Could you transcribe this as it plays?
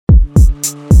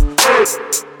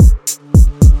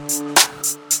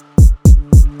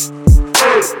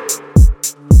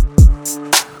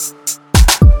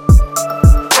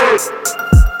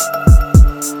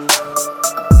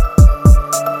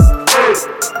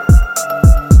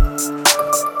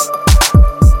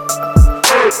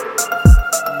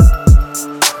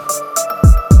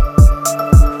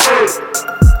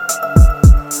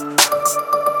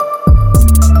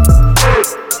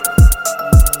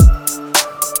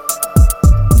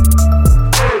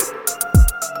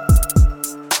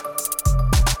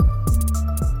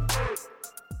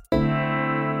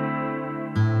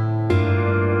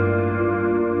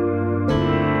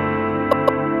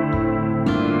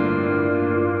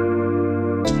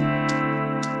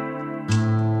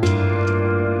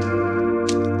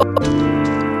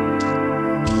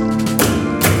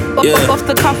Off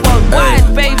the cuff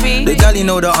worldwide, baby. The galley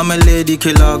know that I'm a lady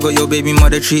killer. Got your baby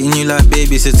mother treating you like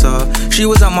babysitter. She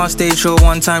was at my stage show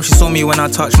one time. She saw me when I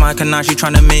touched mic and now she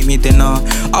tryna make me dinner.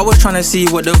 I was tryna see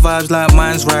what the vibes like.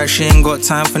 Mine's right. She ain't got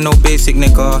time for no basic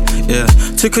nigga. Yeah.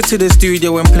 Took her to the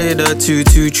studio and played her two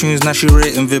tunes. Now she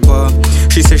rating Vibber.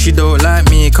 She said she don't like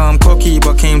me, come cocky,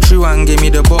 but came true and gave me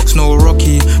the box, no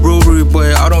Rocky. Real rude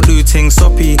boy, I don't do things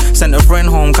soppy. Sent a friend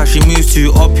home cause she moves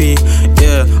too uppy.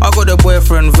 Yeah. I got a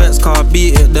boyfriend Vex car,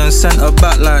 beat it, then sent her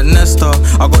back like Nesta.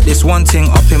 I got this one thing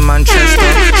up in Manchester.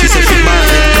 She said she bought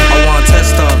it, I wanna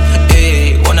test her.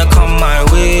 Hey, wanna come my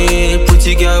way.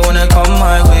 Pretty girl wanna come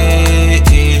my way.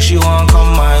 Hey, she wanna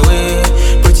come my way.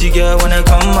 Pretty girl wanna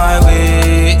come my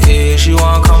way. Hey, she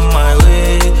wanna come my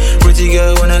way. Pretty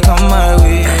girl wanna come my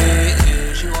way.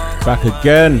 Back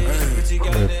again.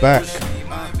 We're back.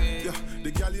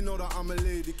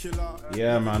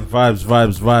 Yeah, man. Vibes.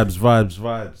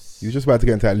 You were just about to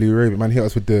get into that Lou Ray, but man, hit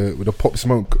us with the Pop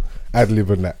Smoke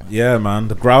ad-lib and that. Yeah, man.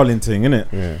 The growling thing,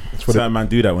 innit? Yeah. Certain man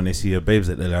do that when they see your babes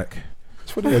that they like.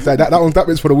 That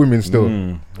bit's for the women still.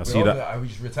 I see that. I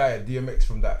just retired DMX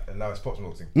from that, and now it's Pop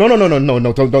Smoke thing. No, don't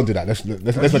do that. Let's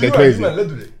not get crazy.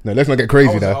 No, let's not get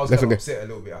crazy now. I was kind of upset a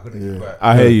little bit. I couldn't get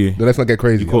I hear you. No, let's not get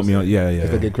crazy. You caught me on. Yeah.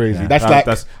 Let's not get crazy. Yeah.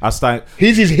 That's like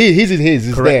his is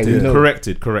his. Corrected.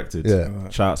 There, Corrected. Yeah.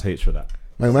 Shouts H for that.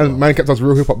 Man kept us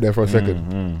real hip hop there for a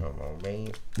second.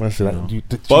 Man said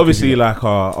but obviously, like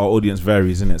our audience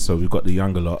varies, innit? So we've got the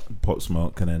younger lot, Pop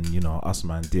Smoke, and then us,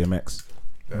 man, DMX.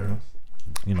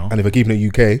 And if we're keeping it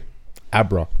UK,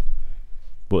 Abra.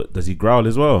 But does he growl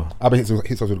as well? Abra hits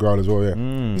us with growl as well. Yeah,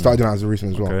 he started doing that as a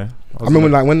recent as well. Okay. I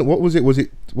remember when what was it? What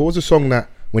was the song that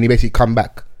when he basically come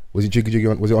back? Was it Jiggy Jiggy?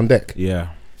 Was it On Deck? Yeah.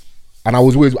 And I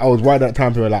was worried at that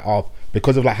time period, like,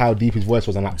 because of like how deep his voice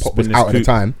was and like pop was out at the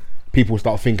time, people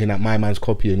start thinking that my man's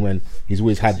copying when he's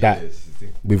always had that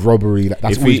with robbery. Like,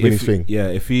 that's always been his thing. Yeah,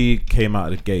 if he came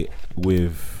out of the gate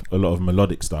with a lot of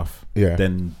melodic stuff,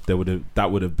 then that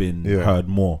would have been heard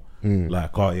more.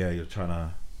 Like, you're trying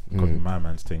to copy my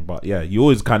man's thing. But yeah, you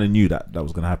always kind of knew that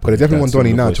was gonna happen. But there's everyone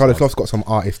Donny now. Charlie Floss's got some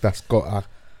artists that's got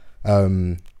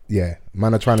man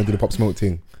are trying to do the Pop Smoke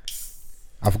thing.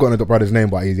 I've forgotten the brother's name,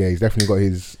 but he's definitely got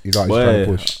his artist trying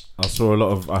to push.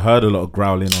 I heard a lot of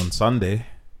growling on Sunday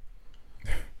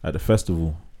at the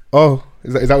festival. Oh,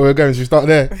 is that where we're going? Should we start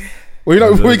there?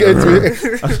 Well, before we get into it,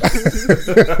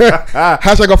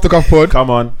 hashtag Off the Cuff Pod. Come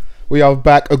on. We are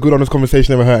back. A good honest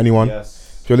conversation never hurt anyone.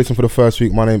 Yes. If you're listening for the first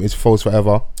week, my name is Foles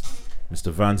Forever.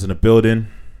 Mr. Van's in the building.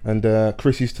 And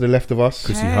Chrissy's to the left of us.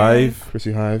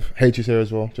 Chrissy Hive. H is here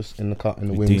as well, just in the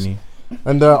wings. Dini.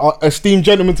 And our esteemed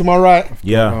gentleman to my right.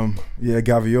 Yeah.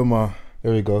 Gavi Omar.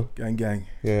 There we go. Gang.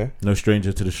 Yeah. No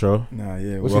stranger to the show. Nah,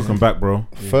 yeah. Welcome back, bro.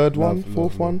 Third one?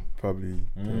 Fourth one? Probably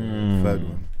third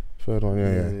one. Third one,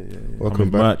 yeah.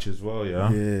 Welcome back. Merch as well, yeah.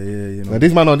 Yeah. Now,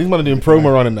 these man are doing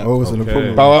promo running that. Always on the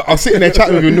promo. But I was sitting there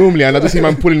chatting with you normally, and I just see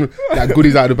man pulling that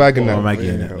goodies out of the bag and that. Maggie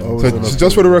in it. So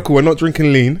just for the record, we're not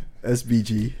drinking lean.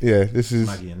 SBG. Yeah, this is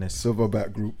Maggie in this.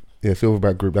 Silverback Group. Yeah,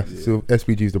 Silverback Group. That's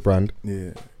SBG is the brand.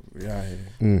 Yeah. Yeah,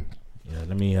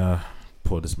 let me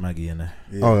pour this Maggie in there.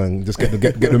 Yeah. Oh, and just get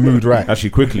the mood right.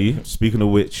 Actually, quickly, speaking of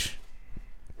which,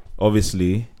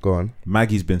 obviously, go on.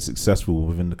 Maggie's been successful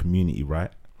within the community,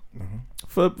 right?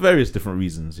 For various different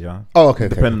reasons, yeah. Oh, okay.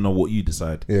 Depending on what you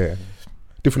decide. Yeah.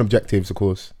 Different objectives, of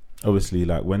course. Obviously,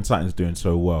 like when something's doing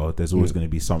so well, there's always going to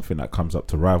be something that comes up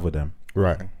to rival them.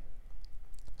 Right.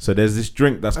 So there's this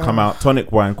drink that's come out,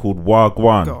 tonic wine called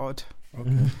Wagwan. God.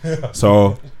 Okay.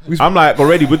 So I'm like,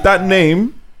 already with that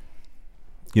name,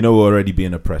 we're already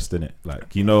being oppressed, innit?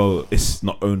 Like, it's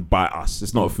not owned by us.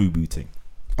 It's not a FUBU thing.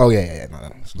 Oh yeah.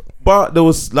 No, but there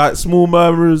was like small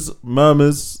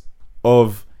murmurs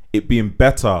of it being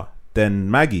better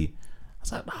than Maggie. I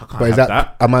was like, I can't have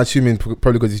that. Am I assuming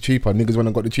probably because it's cheaper? Niggas went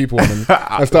and got the cheaper one and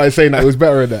I started saying that it was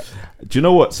better than that. Do you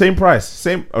know what? Same price,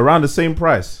 around the same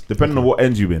price, depending on what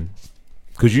end you in.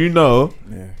 Because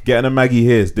getting a Maggie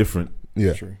here is different.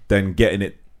 Yeah. Than getting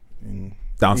it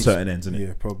down certain ends, isn't it?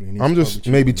 Yeah, probably. I'm just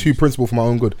maybe too principled for my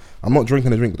own good. I'm not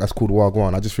drinking a drink that's called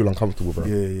Wagwan. I just feel uncomfortable, bro.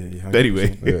 Yeah.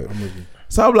 Anyway, I'm with you.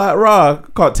 so I'm like, rah,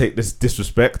 can't take this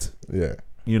disrespect. Yeah.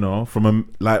 You know, from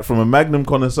a Magnum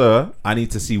connoisseur, I need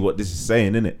to see what this is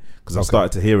saying, innit? Because I've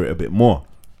started to hear it a bit more,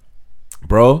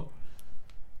 bro.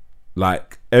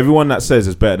 Like everyone that says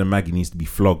it's better than Maggie needs to be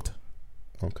flogged.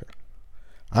 Okay.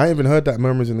 I ain't even heard that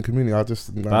murmurs in the community.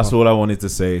 That's all I wanted to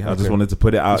say. I just wanted to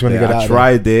put it out there. I out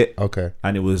tried it. Okay.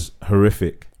 And it was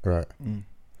horrific. Right.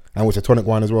 And with a tonic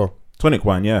wine as well. Tonic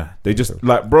wine, yeah. They just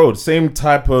like, bro, same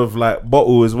type of like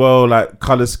bottle as well, like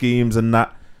color schemes and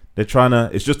that. They're trying to.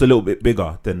 It's just a little bit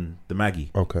bigger than the Maggie.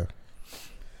 Okay.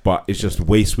 But it's just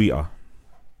way sweeter.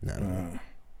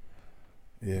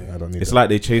 Yeah, I don't need. It's like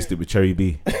they chased it with Cherry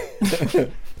B.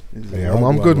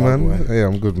 I'm good, man. Yeah,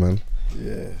 I'm good, man.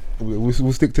 Yeah.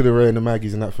 We'll stick to the Ray and the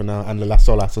Maggies and that for now, and the Las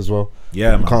Solas as well.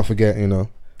 Yeah, man. Can't forget, you know.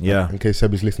 Yeah. In case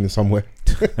Sebi's listening somewhere.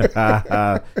 Shout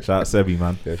out Sebi,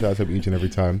 man. Yeah, shout out Sebi each and every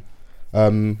time.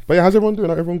 But yeah, how's everyone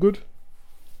doing? Everyone good?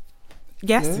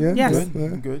 Yes. Yeah, Yes.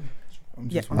 I'm good.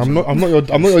 I'm not your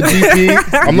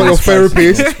GP. I'm not your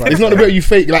therapist. It's not the way you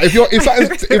fake. Like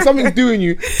if something's doing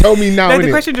you, tell me now. No, the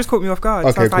question just caught me off guard.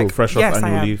 Okay, so I was cool. like, Fresh off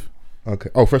annual leave. Okay.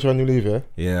 Oh, fresh off annual leave, yeah?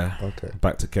 Yeah. Okay.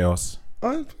 Back to chaos.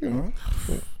 Chaos.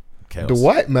 The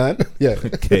white man. Yeah.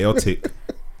 Chaotic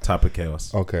type of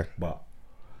chaos. Okay. But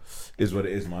is what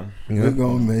it is, man. Yeah. We're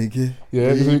gonna make it.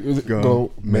 Yeah, we're gonna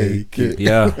make it.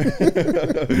 Yeah.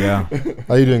 Yeah.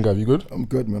 How you doing, Gav? You good? I'm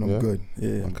good, man. I'm good.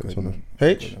 Yeah, I'm good. Man.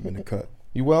 H? I'm in the cut.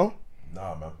 You well?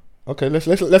 Nah, man. Okay, let's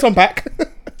unpack.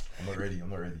 I'm not ready.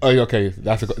 Oh, okay.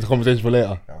 That's a conversation for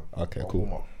later. Yeah. Okay,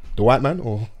 cool. The white man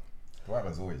or? The white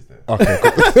man's always there. Okay.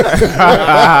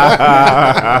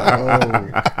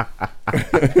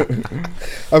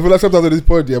 I feel like sometimes at this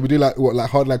point, yeah, we do like what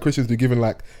hardline Christians do, giving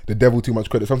like the devil too much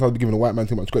credit. Sometimes we giving the white man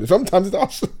too much credit. Sometimes it's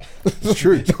us. It's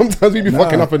true. Sometimes we be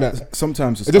fucking up in that.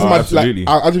 Sometimes it's it doesn't matter. Absolutely.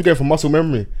 Like, I just go from muscle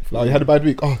memory. Like you had a bad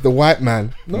week. Oh, the white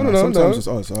man. No. Sometimes it's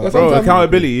us. Yeah, Bro,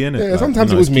 accountability, innit? Yeah, like,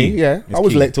 sometimes it was me. Yeah, I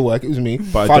was key. late to work. It was me.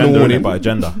 But Final agenda, warning. but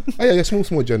agenda. Oh, yeah,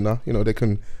 small agenda. You know, they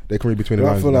can read between the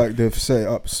I lines. feel like they've set it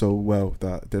up so well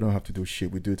that they don't have to do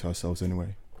shit. We do it ourselves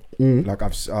anyway. Like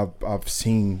I've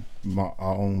seen our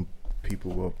own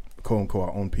people, well, quote unquote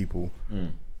our own people,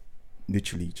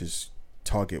 literally just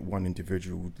target one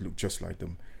individual who look just like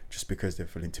them just because they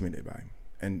feel intimidated by him.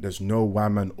 And there's no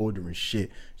one man ordering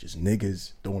shit. Just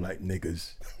niggas don't like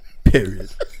niggas. Period.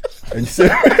 And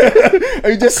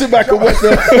you just sit back and watch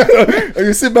and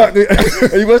you sit back and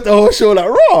you watch the whole show like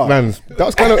raw. Man, that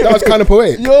was kind of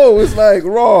poetic. Yo, it's like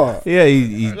raw. Yeah,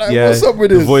 he Like, yeah. what's up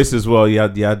with the this? voice as well. You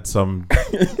had some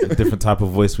a different type of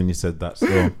voice when you said that. So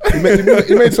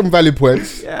He made some valid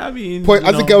points. yeah, I mean,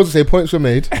 As the girls would say, points were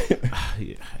made.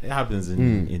 it happens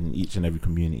in each and every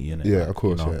community, innit? Yeah, Like, of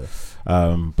course. you know.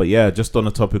 Yeah. But yeah, just on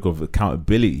the topic of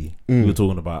accountability, we were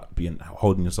talking about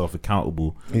holding yourself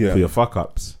accountable for your fuck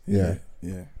ups. Yeah.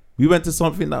 We went to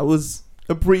something that was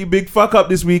a pretty big fuck up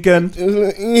this weekend. It was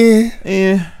like,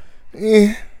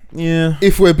 Yeah.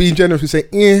 If we're being generous, we say,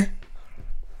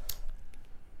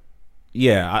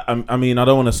 Yeah, I mean, I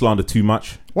don't want to slander too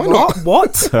much. Why not?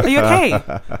 What? Are you okay?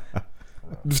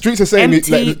 The streets are saying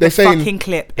Empty they're the saying fucking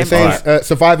clip. they're Empty. saying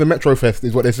Survivor Metro Fest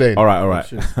is what they're saying. All right.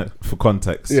 For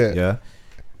context, Yeah.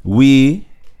 We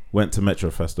went to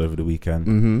Metrofest over the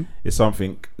weekend. It's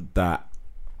something that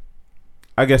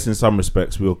I guess in some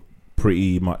respects we were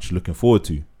pretty much looking forward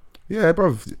to. Yeah,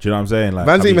 bro. Do you know what I'm saying? Like,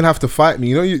 Man didn't even have to fight me.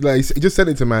 You know, you just sent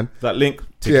it to man. that link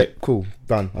ticket. Yeah, cool,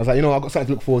 done. I was like, I've got something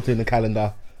to look forward to in the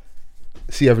calendar.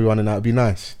 See everyone and that'd be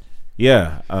nice.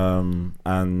 Yeah, and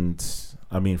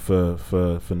I mean for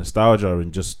nostalgia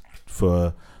and just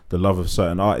for the love of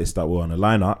certain artists that were on the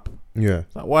lineup. Yeah,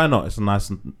 like, why not? It's a nice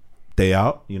day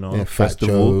out, you know. yeah,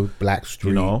 festival, Fat Joe, Black Street.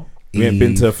 you know. We ain't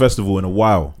been to a festival in a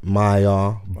while.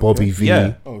 Maya, Bobby V.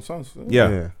 Yeah. Oh, sounds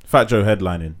Yeah. Fat Joe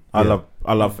headlining. I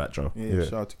love Fat Joe. Yeah.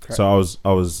 Shout out to Crack. So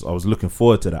I was looking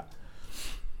forward to that.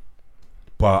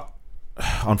 But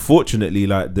unfortunately,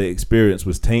 like, the experience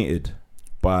was tainted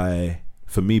by,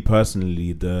 for me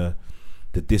personally, the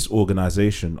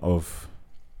disorganization of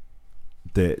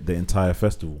the entire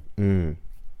festival.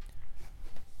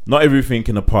 Not everything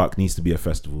in a park needs to be a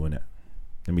festival, innit?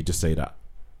 Let me just say that.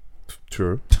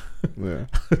 True. Yeah.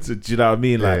 Do you know what I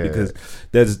mean? Like, Yeah. because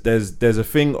there's a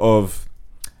thing of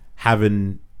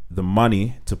having the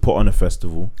money to put on a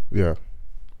festival, Yeah.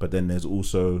 but then there's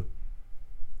also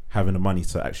having the money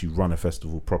to actually run a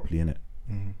festival properly, innit?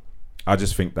 I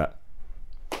just think that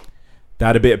They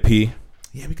had a bit of pee.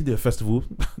 Yeah, we can do a festival.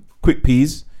 Quick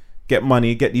peas. Get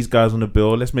money. Get these guys on the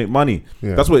bill. Let's make money.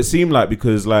 Yeah. That's what it seemed like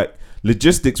because like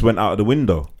logistics went out of the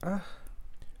window.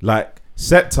 Like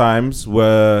set times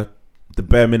were the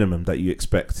bare minimum that you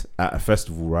expect at a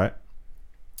festival, right?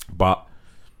 But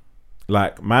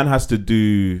like man has to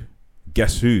do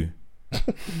guess who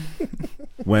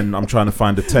when I'm trying to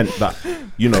find a tent that,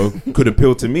 you know, could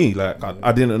appeal to me. Like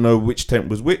I didn't know which tent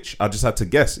was which. I just had to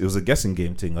guess. It was a guessing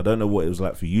game thing. I don't know what it was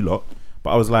like for you lot,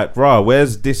 but I was like, rah,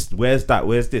 where's this? Where's that?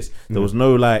 Where's this? There was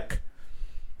no like.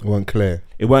 It weren't clear.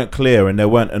 It weren't clear, and there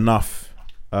weren't enough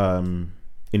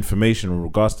information in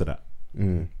regards to that.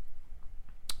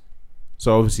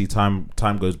 So obviously time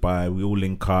goes by. We all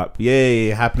link up. Yay,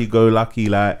 happy go lucky.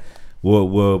 Like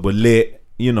we're lit.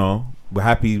 You know, we're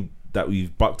happy that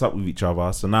we've bucked up with each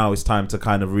other. So now it's time to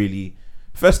kind of really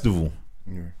festival.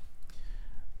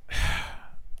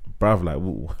 Bruv, like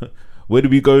where do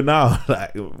we go now?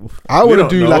 Like I want to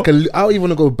do know. I even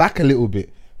want to go back a little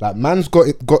bit. Like man's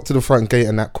got to the front gate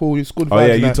and that cool. It's good. Oh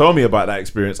yeah, you told me about that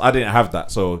experience. I didn't have that,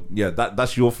 so yeah,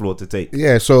 that's your flaw to take.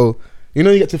 Yeah, so you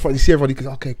know you get to the front, you see everybody.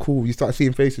 Okay, cool. You start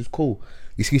seeing faces. Cool.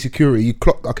 You see security. You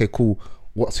clock. Okay, cool.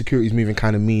 What security is moving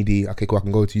kind of meaty? Okay, cool. I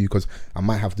can go to you because I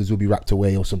might have the Zubi wrapped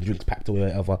away or some drinks packed away or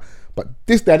whatever. But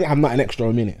this day I'm not an extra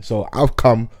a minute, so I've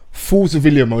come full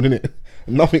civilian mode, innit?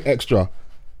 Nothing extra.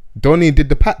 Donnie did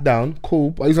the pat down.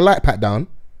 Cool, but he's a light pat down.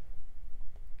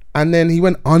 And then he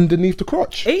went underneath the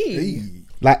crotch. Hey.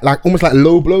 Like almost like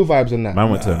low blow vibes and that. Man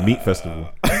went to a meat festival.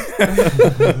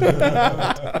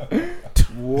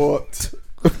 What?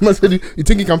 Man said, you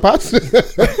think he can pass?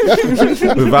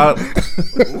 Without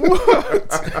what?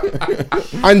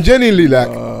 And genuinely,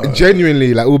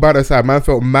 like all bad aside, man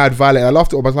felt mad violent. I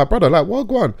laughed at him. I was like, brother, like what?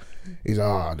 Go on. He's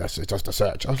that's just a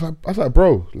search. I was like,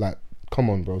 bro, like, come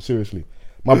on, bro, seriously.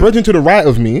 My brethren to the right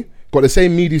of me got the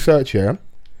same meaty search here.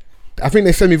 I think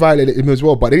they semi-violated him as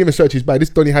well, but they didn't even search his bag. This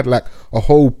Donny had like a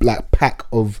whole like pack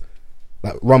of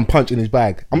like rum punch in his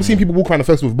bag. I'm seeing people walk around the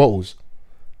festival with bottles.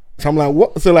 So I'm like,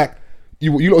 what? So like,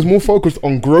 you lot was more focused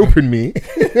on groping me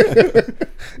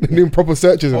than doing proper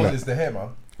searches and that. It's the hair, man.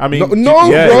 I mean, no,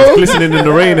 yeah, bro. it was glistening in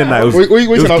the rain and that. It was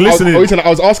glistening. I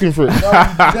was asking for it.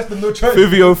 No choice.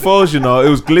 Vivio Falls, you know, it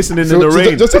was glistening in the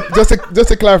rain. Just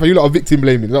to clarify, you lot are victim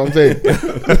blaming. You know what I'm saying?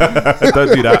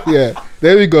 Don't do that. Yeah,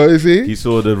 there we go. You see, he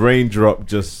saw the raindrop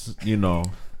just, you know,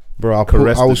 bro.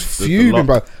 I was fuming,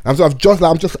 bro. I've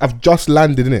just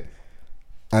landed in it,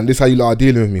 and this is how you lot are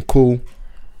dealing with me. Cool.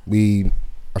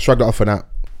 I shrugged it off for that.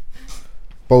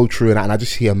 Bowl through and that, and I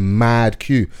just hear a mad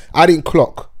queue. I didn't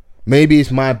clock. Maybe it's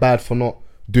my bad for not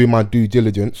doing my due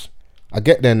diligence. I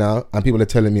get there now and people are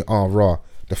telling me,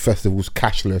 the festival's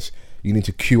cashless. You need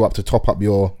to queue up to top up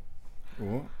your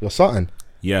something.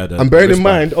 Yeah. And bearing in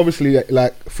mind, obviously,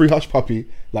 like free hush puppy,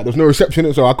 like there's no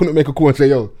reception, so I couldn't make a call and say,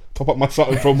 yo, top up my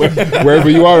something from wherever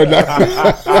you are and that.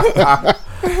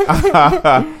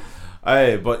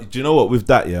 Hey, but do you know what? With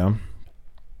that, yeah,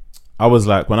 I was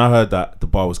like, when I heard that the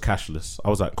bar was cashless, I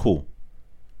was like, cool.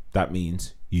 That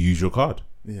means you use your card.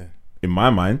 Yeah. In my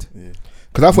mind. Yeah.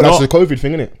 Because I thought that's the COVID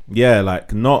thing, innit? Yeah,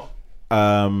 like not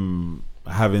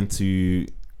having to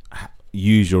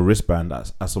use your wristband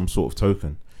as some sort of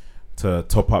token to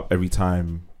top up every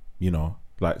time, you know.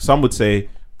 Like some would say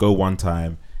go one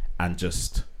time and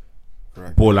just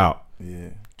ball out. Yeah.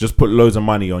 Just put loads of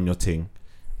money on your thing,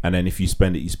 and then if you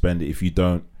spend it, you spend it. If you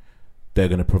don't, they're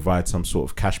going to provide some sort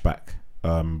of cashback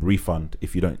refund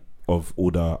if you don't, of all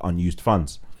the unused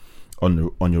funds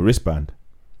on your wristband.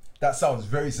 That sounds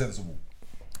very sensible.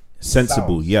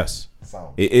 Yes.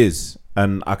 It is.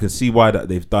 And I can see why that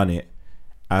they've done it.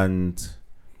 And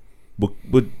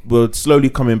we're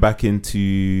slowly coming back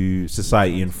into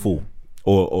society in full.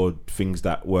 Or things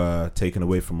that were taken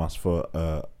away from us for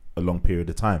a long period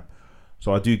of time.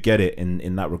 So I do get it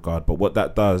in that regard. But what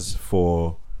that does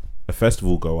for a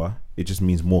festival goer, it just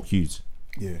means more queues.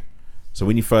 Yeah. So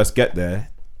when you first get there,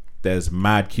 there's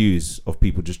mad queues of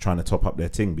people just trying to top up their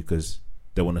thing because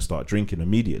they want to start drinking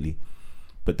immediately.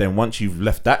 But then once you've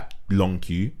left that long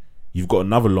queue, you've got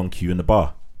another long queue in the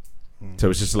bar. So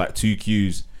it's just like two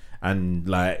queues, and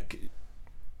like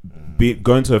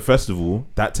going to a festival,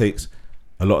 that takes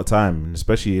a lot of time, and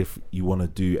especially if you want to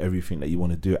do everything that you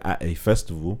want to do at a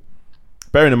festival.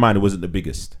 Bearing in mind it wasn't the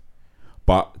biggest,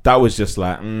 but that was just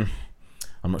like I'm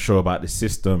not sure about the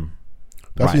system.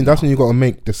 That's when you got to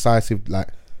make decisive, like,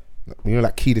 you know,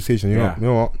 like key decision. You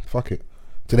know what? Fuck it.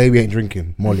 Today we ain't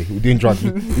drinking Molly. We're doing drugs.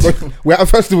 We're at a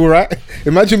festival, right?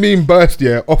 Imagine being burst,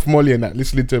 off Molly and that,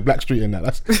 listening to Blackstreet and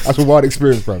that. That's a wild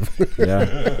experience, bro.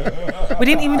 Yeah. We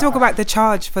didn't even talk about the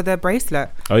charge for the bracelet.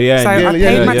 Oh yeah, So I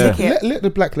paid my ticket. Let the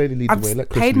black lady lead the way. I've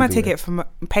paid my ticket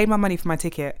paid my money for my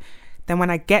ticket. Then when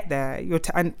I get there,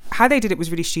 and how they did it was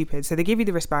really stupid. So they give you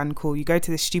the wristband, cool. You go to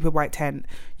this stupid white tent,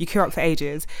 you queue up for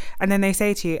ages, and then they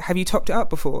say to you, "Have you topped it up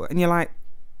before?" And you're like,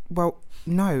 "Well,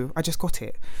 no, I just got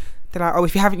it." They're like, "Oh,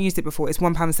 if you haven't used it before, it's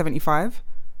 £1.75."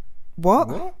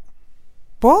 What?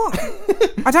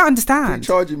 I don't understand.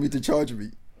 Charging me to charge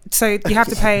me. So you have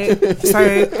to pay.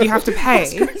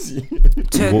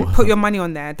 To put your money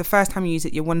on there. The first time you use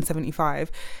it, you're £1.75,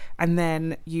 and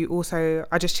then you also.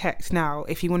 I just checked now.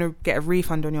 If you want to get a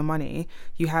refund on your money,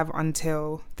 you have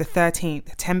until the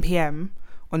 13th, 10 p.m.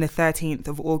 on the 13th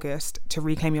of August to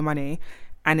reclaim your money,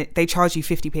 and they charge you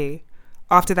 50p.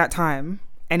 After that time,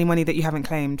 any money that you haven't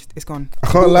claimed is gone. I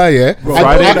can't lie, yeah.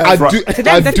 I do.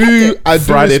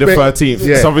 Friday the 13th.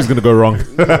 Yeah. Something's gonna go wrong.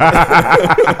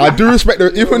 I do respect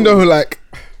it, even though like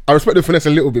I respect the finesse a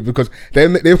little bit because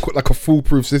they've got like a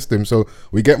foolproof system. So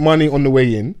we get money on the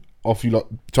way in off you lot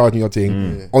charging your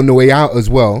thing on the way out as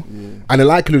well. And the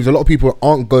likelihood is a lot of people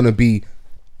aren't gonna be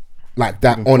like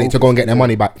that on it to go and get their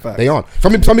money back. Facts. They aren't.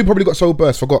 Some people probably got so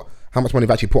burst, forgot how much money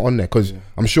they've actually put on there because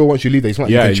I'm sure once you leave there, it's not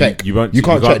like you can check. You can't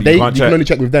check. You can only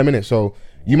check with them, innit? So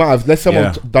you might have, let's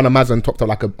someone done a Maz and topped up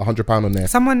like £100 on there.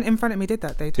 Someone in front of me did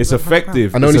that. It's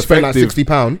effective. And only spent like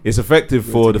 £60. It's effective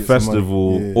for the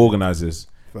festival organisers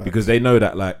because they know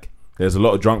that like there's a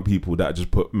lot of drunk people that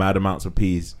just put mad amounts of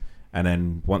peas and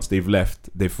then once they've left,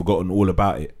 they've forgotten all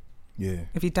about it. Yeah.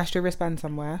 If you dashed your wristband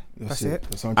somewhere, that's it.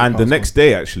 And the next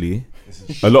day, actually,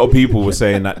 a lot of people were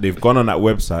saying that they've gone on that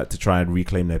website to try and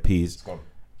reclaim their P's,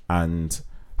 and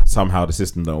somehow the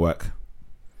system don't work.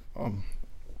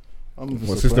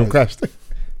 What system crashed?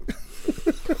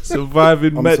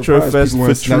 Surviving Metro Fest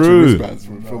for true.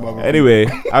 Anyway,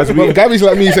 as we Gabby's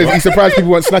like me, he says he's surprised people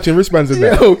weren't snatching wristbands in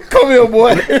there. Yo, come here,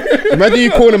 boy. Imagine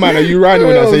you call a man and you run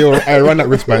with that and say, "Yo, I run that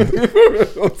wristband."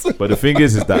 But the thing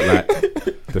is that like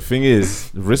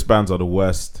wristbands are the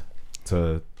worst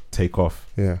to take off.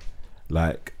 Yeah.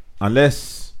 Like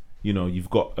unless you've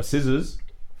got a scissors,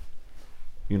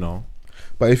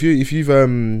 But if you're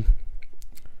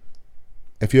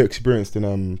experienced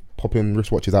in popping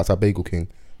wristwatches outside Bagel King,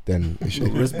 then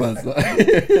wristbands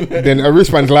then a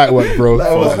wristband's light work, bro.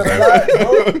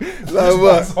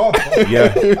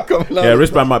 Yeah,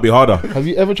 wristband might be harder. Have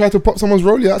you ever tried to pop someone's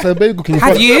rollie outside Bagel King?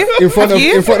 In front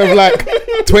of like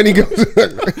 20 girls.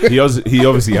 He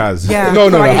obviously has. Yeah. No.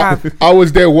 I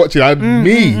was there watching.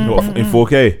 Me in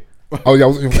 4K. Oh yeah,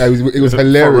 it was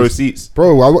hilarious. Front row seats,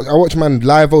 bro. I watch man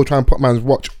live try and pop man's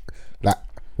watch like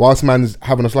whilst man's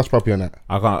having a slush puppy on that.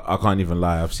 I can't even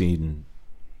lie. I've seen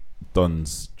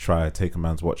Dons try to take a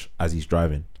man's watch as he's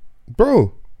driving.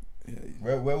 Bro,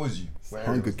 where was you?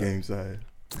 Hunger Games.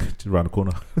 Just around the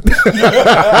corner.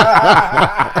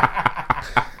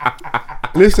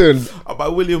 Listen, I'm by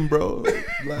William, bro.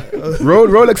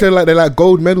 Rolex said like they're like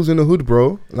gold medals in the hood,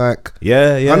 bro. Like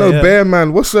yeah. I know, Bear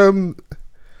Man. What's the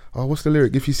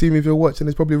lyric? If you see me with your watch, and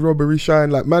it's probably robbery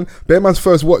shine. Like man, Bear Man's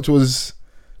first watch was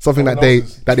something that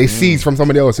they seized from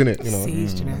somebody else, innit?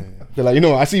 Seized, They're like,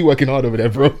 I see you working hard over there,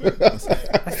 bro.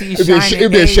 I see you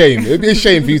it'd be a shame. It'd be a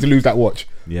shame for you to lose that watch.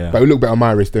 Yeah, but it would look better on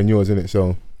my wrist than yours, innit?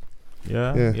 So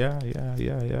yeah.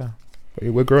 But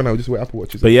we're grown now. We just wear Apple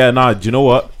watches. But do you know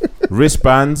what?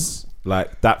 Wristbands,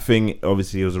 like that thing.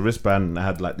 Obviously, it was a wristband and it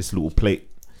had like this little plate,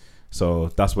 so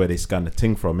that's where they scan the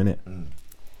thing from, innit?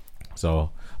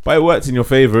 So, but it works in your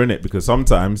favor, innit? Because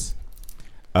sometimes,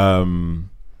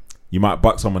 you might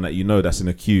buck someone that that's in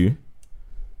a queue,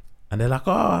 and they're like,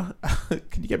 "Oh,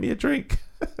 can you get me a drink?"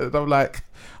 And I'm like,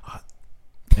 "I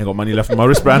ain't got money left in my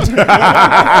wristband."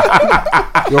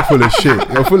 You're full of shit.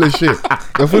 You're full of shit.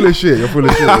 You're full of shit. You're full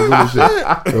of shit. You're full of shit.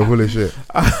 You're full of shit.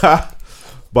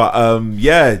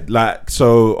 But like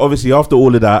so. Obviously, after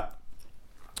all of that,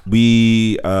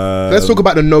 we let's talk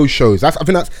about the no shows. I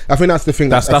think that's the thing.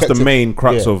 That's the main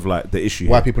crux of like the issue.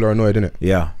 Why here. People are annoyed, isn't it?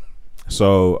 Yeah.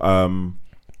 So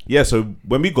so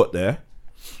when we got there,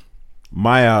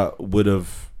 Maya would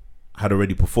have had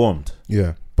already performed.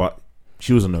 Yeah. But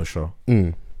she was a no show.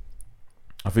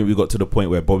 I think we got to the point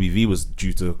where Bobby V was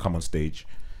due to come on stage.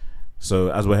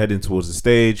 So as we're heading towards the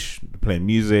stage, playing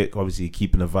music, obviously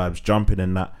keeping the vibes jumping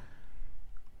and that,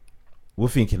 we're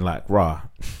thinking like, rah,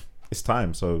 it's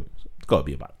time. So it's got to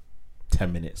be about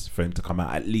 10 minutes for him to come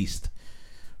out at least.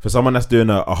 For someone that's doing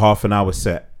a half an hour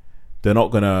set, they're not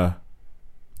going to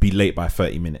be late by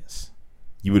 30 minutes.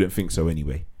 You wouldn't think so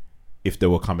anyway, if they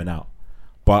were coming out.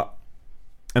 But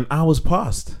an hour's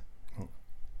passed.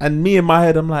 And me in my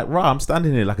head, I'm like, rah, I'm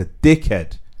standing here like a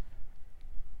dickhead.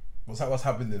 What's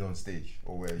happening on stage?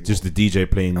 Or where you just the DJ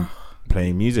playing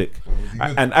playing music.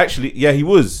 And actually, yeah, he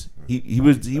was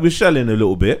shelling a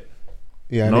little bit.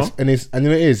 Yeah, and you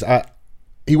know it is.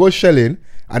 He was shelling,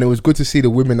 and it was good to see the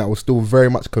women that were still very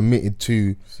much committed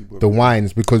to the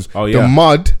wines, because the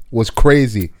mud was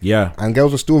crazy. Yeah, and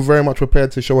girls were still very much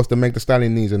prepared to show us the Meg Thee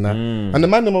Stallion knees and that. And the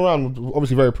man them around were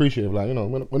obviously very appreciative. Like, you know,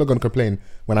 we're not going to complain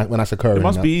when that's occurring. It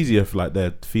must be easier if like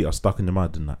their feet are stuck in the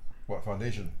mud and that. What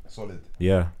foundation? Solid.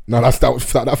 Yeah. No,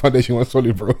 that foundation was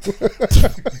solid, bro.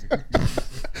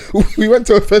 We went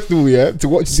to a festival, to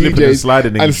watch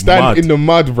DJs and stand in the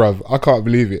mud, bruv. I can't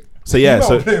believe it. So yeah,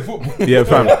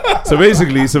 fam. So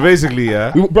basically,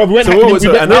 yeah. We went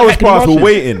an hour's past. We're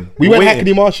waiting. We went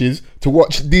Hackney Marshes to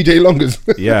watch DJ Longers.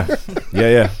 yeah.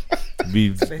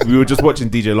 We were just watching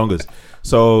DJ Longers.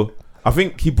 So I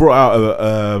think he brought out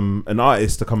an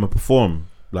artist to come and perform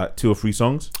like 2 or 3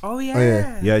 songs. Oh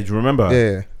yeah. Yeah, do you remember?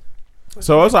 Yeah.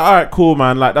 So I was like, all right, cool,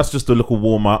 man. Like that's just a little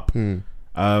warm up.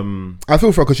 I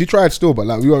feel for her because she tried still, but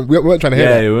like we weren't trying to hear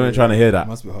that. Yeah, we weren't trying to hear that.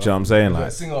 Do you know what I'm saying?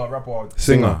 Like singer, rapper.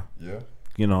 Singer. Yeah.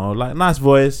 You know, like nice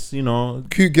voice, you know.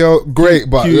 Cute girl, great,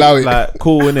 but cute, allow it. Like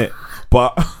cool, innit?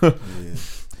 But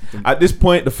at this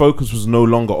point the focus was no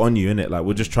longer on you, innit? Like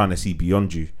we're just trying to see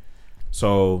beyond you.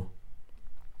 So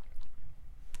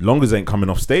Longers ain't coming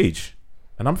off stage.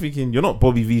 And I'm thinking, you're not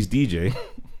Bobby V's DJ.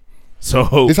 So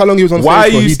this is how long he was on stage. Why are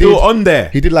you still on there?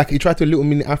 He tried to little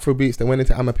mini Afrobeats, then went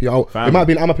into Amapiano. It might have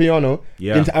been Amapiano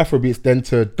into Afrobeats, then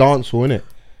to dancehall, innit?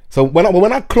 So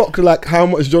when I clocked like how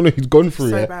much genre he's gone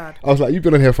through, I was like, you've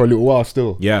been on here for a little while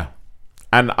still. Yeah.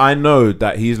 And I know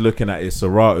that he's looking at his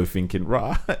Serato thinking,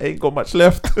 right, ain't got much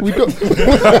left. We got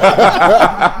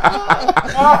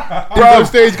He's on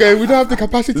stage going, we don't have the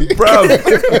capacity. Bro,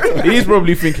 he's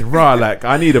probably thinking, right, like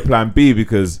I need a plan B,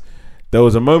 because there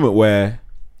was a moment where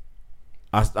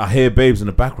I hear babes in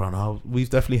the background. Oh, we've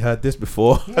definitely heard this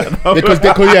before. because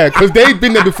they'd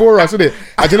been there before us, isn't it?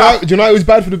 And do you know it was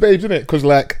bad for the babes, isn't it? Because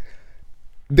like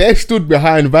they stood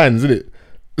behind vans, isn't it?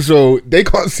 So they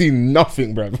can't see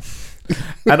nothing, bro.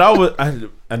 And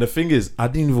the thing is, I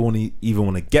didn't even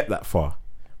want to get that far,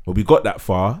 but we got that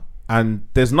far, and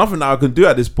there's nothing that I can do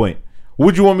at this point.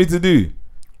 What do you want me to do?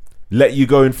 Let you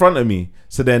go in front of me,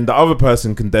 so then the other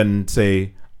person can then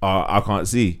say, I can't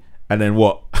see. And then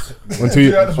what? until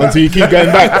you keep going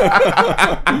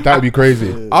back. That would be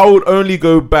crazy. I would only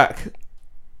go back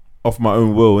off my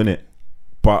own will, innit?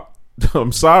 But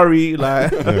I'm sorry,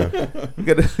 like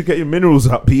get your minerals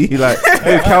up, B. Like get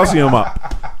your calcium up.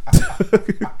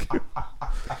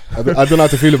 I don't know how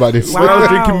to feel about this. When I was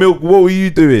drinking milk, what were you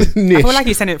doing? I feel like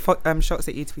you sent it shots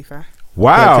at you, to be fair.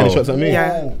 Wow. 10 shots at me?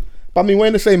 Yeah. But I mean, we're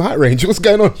in the same height range. What's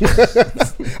going on?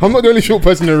 I'm not the only short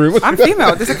person in the room. I'm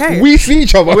female. It's okay. We see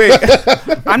each other. Wait,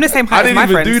 I'm the same height as my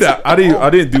friends. I didn't even do that. I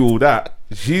didn't do all that.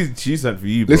 She sent for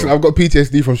you, bro. Listen, I've got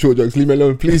PTSD from short jokes. Leave me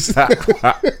alone, please. What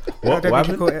happened? I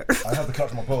had to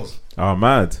clutch my pearls. Oh,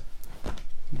 mad.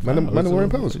 Man are wearing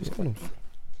pearls. What's going on?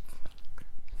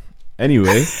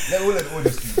 Anyway. Let the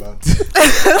audience speak, man.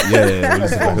 Yeah.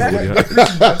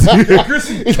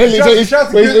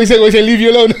 We say leave you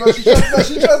alone. She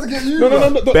tries to get you.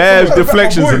 No. Bare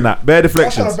deflections in that. Bare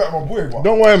deflections.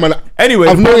 Don't worry, man. Anyway,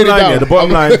 the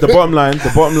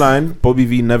bottom line, Bobby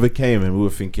V never came, and we were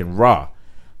thinking, rah.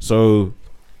 So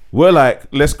we're like,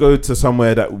 let's go to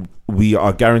somewhere that we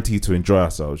are guaranteed to enjoy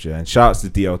ourselves, yeah. And shouts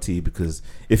to DLT, because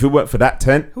if it weren't for that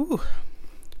tent,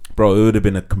 bro, it would have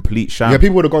been a complete sham. Yeah,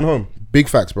 people would have gone home. Big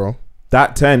facts, bro.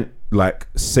 That tent like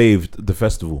saved the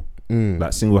festival,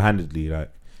 like single-handedly,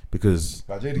 like because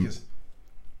like Jadakiss.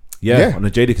 Yeah, on the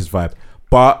Jadakiss vibe.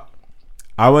 But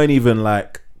I weren't even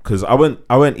like, because I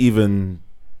weren't even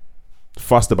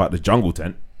fussed about the jungle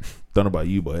tent. Don't know about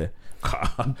you, boy.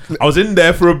 I was in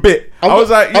there for a bit. I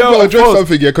was like, yo, I've got to address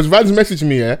something, because Vans messaged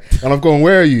me, and I've gone,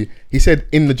 where are you? He said,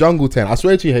 in the jungle tent. I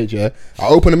swear to you, H, I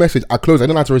opened the message, I closed, I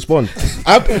didn't have to respond.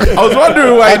 I was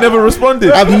wondering why he never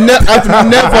responded. I've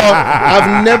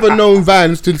never known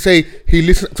Vans to say he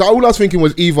listened. So all I was thinking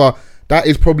was either that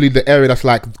is probably the area that's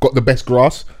like got the best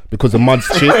grass because the mud's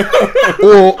shit,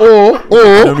 or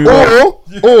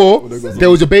there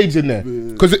was a babes in there,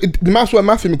 because the maths weren't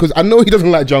mathing, because I know he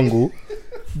doesn't like jungle.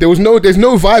 There's no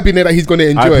vibe in there that he's gonna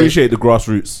enjoy. I appreciate the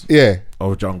grassroots. Yeah.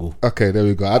 Of jungle. Okay, there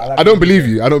we go. I don't believe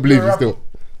you. I don't believe you still.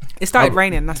 It started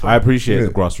raining. That's why. I appreciate the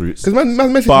grassroots. Because man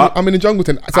messaged me, I'm in the jungle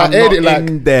tent. So I aired it like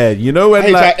in there. You know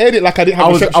when I aired it like I didn't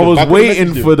have reception. I was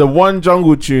waiting for the one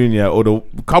jungle tune, or the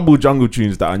couple jungle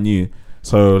tunes that I knew.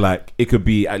 So like it could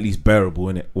be at least bearable,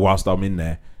 innit, whilst I'm in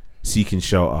there seeking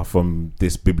shelter from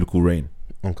this biblical rain.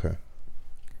 Okay.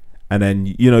 And then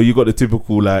you got the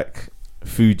typical like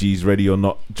Fuji's Ready or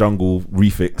Not jungle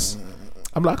refix.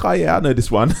 I'm like, oh yeah, I know this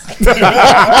one.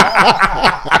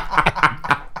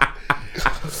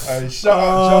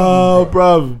 Oh,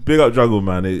 bro, big up Jungle,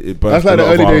 man. That's like the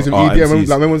early days of EDM.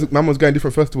 Like man was going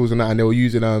different festivals and that, and they were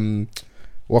using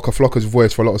Waka Flocka's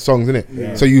voice for a lot of songs, innit?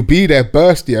 Yeah. So you be there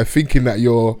bursty thinking that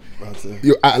you're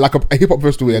at like a hip hop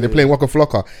festival and they're playing Waka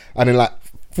Flocka, and then like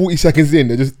 40 seconds in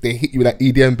they hit you with that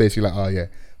EDM bass. You're like, oh yeah,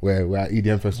 we're at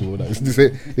EDM festival.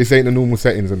 This ain't the normal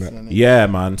settings and that. Yeah,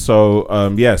 man. So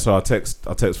so I text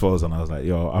Foles and I was like,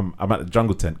 yo, I'm at the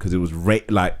Jungle tent because it was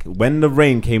like when the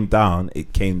rain came down,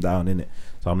 it came down in it.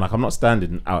 So I'm like, I'm not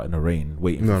standing out in the rain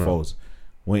waiting for Foles,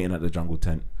 waiting at the Jungle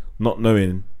tent, not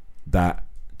knowing that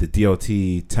the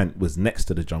DLT tent was next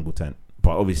to the Jungle tent.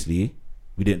 But obviously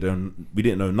we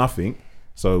didn't know nothing,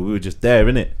 so we were just there,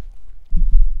 innit?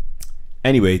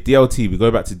 Anyway, DLT, we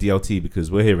go back to DLT because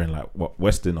we're hearing like what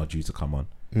Western are due to come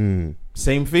on.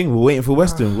 Same thing, we're waiting for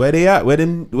Western. Where they at? Where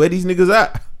these niggas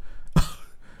at?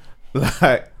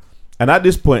 Like, and at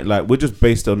this point, like, we're just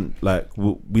based on like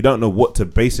we don't know what to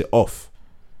base it off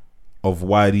of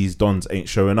why these dons ain't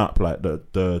showing up. Like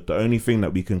the only thing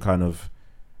that we can kind of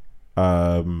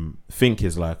think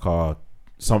is like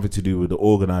something to do with the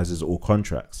organizers or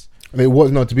contracts. I mean, it was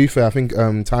not, to be fair, I think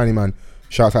Tiny Man,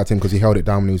 shouts out to him because he held it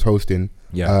down when he was hosting.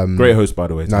 Yeah, great host, by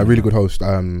the way. No, really good host.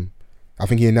 I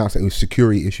think he announced that it was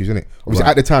security issues, innit? Obviously,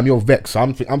 at the time, you're vexed, so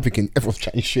I'm thinking everyone's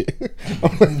chatting shit.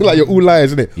 Like, you're all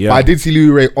liars, innit? Yeah. But I did see Louis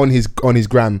Ray on his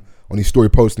gram, on his story,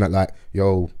 posting that, like,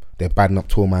 yo, they're badding up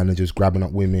tour managers, grabbing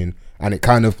up women, and it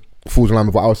kind of falls in line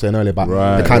with what I was saying earlier about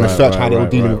the kind of search how they were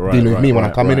dealing with me when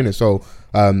I come in, innit? So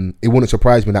it wouldn't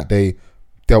surprise me that they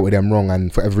dealt with them wrong,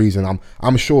 and for every reason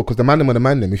I'm sure, because the man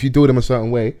them, if you do them a certain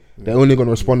way, they're only going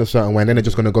to respond a certain way, and then they're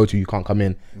just going to go to you can't come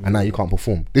in, and now you can't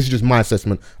perform. This is just my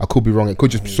assessment. I could be wrong. It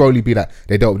could just solely be that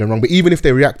they dealt with them wrong. But even if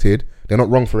they reacted, they're not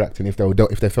wrong for reacting if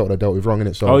they felt they dealt with wrong in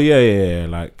it. So yeah.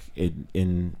 Like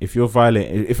if you're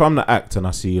violent, if I'm the act and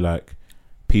I see like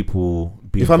people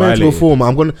being if I'm here to perform,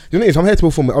 I'm gonna. You know, if I'm here to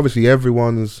perform, obviously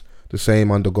everyone's the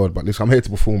same under God, but listen, I'm here to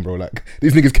perform, bro. Like,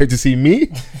 these niggas came to see me.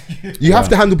 You have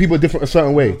to handle people a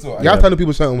certain way. You have to handle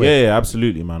people a certain way. Yeah,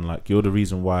 absolutely, man. Like, we're the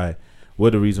reason why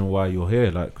you're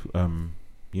here. Like,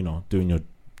 you know, doing your.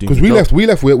 Because we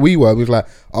left where we were. It was like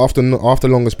after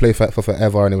Longest play for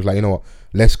forever, and it was like, you know what,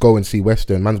 let's go and see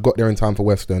Western. Man's got there in time for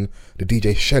Western. The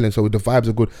DJ's shelling, so the vibes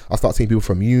are good. I start seeing people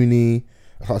from uni.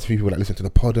 I start seeing people that listen to the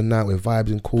pod and that with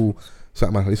vibes and cool. So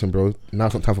I'm like, listen, bro, now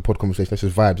it's not time for pod conversation. That's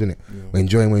just vibes, innit? Yeah.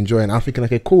 We're enjoying. I'm thinking,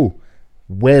 okay, cool.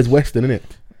 Where's Western, innit?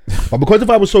 But because the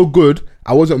vibe was so good,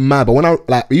 I wasn't mad. But when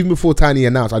even before Tiny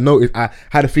announced, I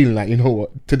had a feeling like, you know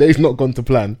what, today's not gone to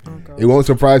plan. It won't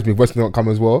surprise me if Western don't come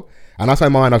as well. And that's how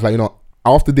in my mind I was like, you know,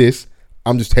 after this,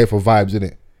 I'm just here for vibes,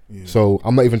 innit? Yeah. So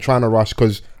I'm not even trying to rush,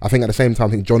 because I think at the same time,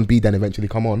 I think John B then eventually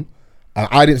come on. And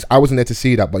I wasn't there to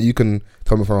see that, but you can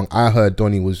tell me if I'm wrong. I heard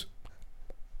Donny was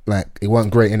like, it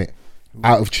wasn't great, innit?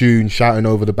 Out of tune, shouting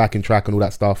over the backing track and all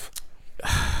that stuff.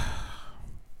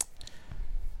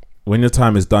 When your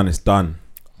time is done, it's done.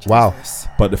 Wow.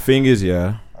 But the thing is,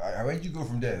 yeah. Where did you go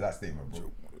from there? That statement,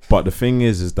 bro. But the thing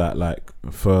is that like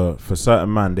for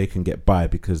certain man, they can get by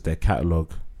because their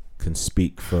catalog can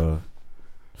speak for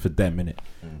them, innit?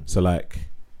 So like,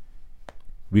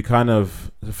 we kind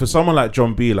of, for someone like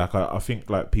John B, like I think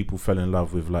like people fell in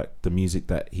love with like the music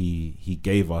that he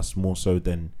gave us more so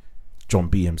than John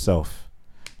B himself.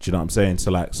 Do you know what I'm saying?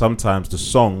 So like sometimes the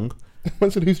song I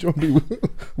said, who's John B?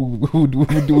 Who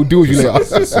do you later?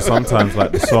 So sometimes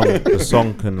like the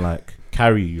song can like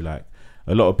carry you. Like,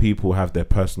 a lot of people have their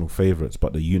personal favorites,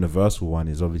 but the universal one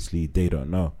is obviously They Don't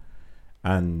Know.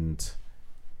 And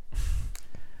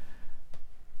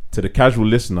to the casual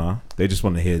listener, they just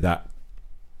want to hear that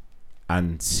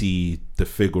and see the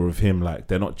figure of him. Like,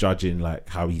 they're not judging like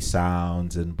how he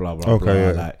sounds and blah blah blah.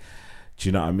 Yeah. Like, do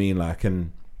you know what I mean? Like,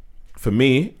 and for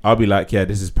me, I'll be like, yeah,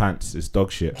 this is pants, it's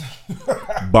dog shit.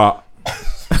 But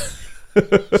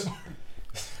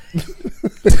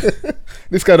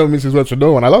this guy don't miss his words for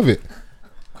no one. I love it.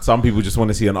 Some people just want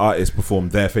to see an artist perform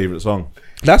their favorite song.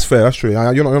 That's fair. That's true.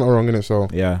 You're not wrong in it. So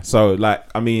yeah. So like,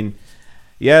 I mean,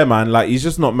 yeah, man. Like, he's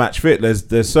just not match fit.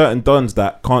 There's certain dons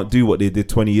that can't do what they did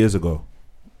 20 years ago,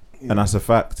 and that's a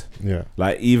fact. Yeah.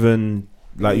 Like, even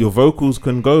like your vocals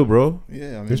can go, bro.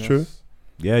 Yeah, I mean, it's true.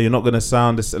 Yeah, you're not gonna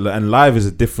sound this, and live is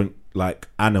a different like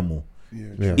animal.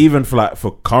 Yeah. Even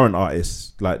for current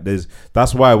artists, like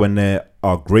that's why when there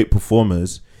are great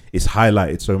performers, it's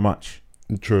highlighted so much.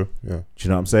 True. Yeah. Do you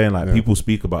know what I'm saying? Like, people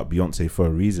speak about Beyonce for a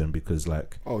reason, because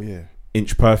like, oh yeah,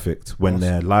 Inch Perfect when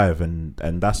they're live, and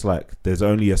that's like, there's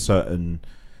only a certain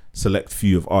select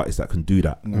few of artists that can do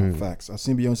that. No, facts. I've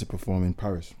seen Beyonce perform in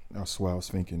Paris. I swear, I was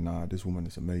thinking, nah, this woman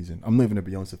is amazing. I'm not even a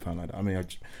Beyonce fan like that. I mean,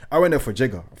 I went there for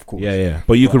Jigga, of course. Yeah.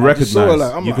 But you could recognize. Wow,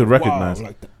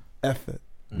 like, effort.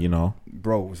 You know,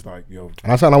 bro was like, yo.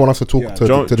 And that's something I want us to talk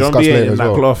to discuss later as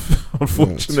well. Cloth,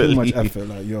 unfortunately, too much effort.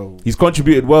 Like, yo, he's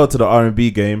contributed well to the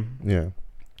R&B game. Yeah,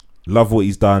 love what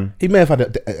he's done. He may have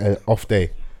had an off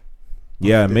day.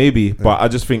 Yeah, maybe, but I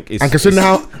just think it's. And considering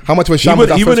how much of a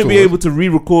shambles he wouldn't be able to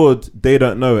re-record "They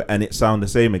Don't Know" and it sound the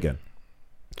same again.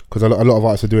 Because a lot of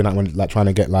artists are doing that when like trying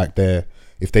to get like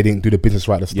if they didn't do the business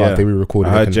right at the start, they re-record. I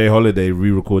heard Jay Holiday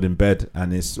re-record in bed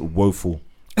and it's woeful.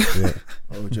 Yeah.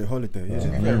 Oh, Jay Holiday.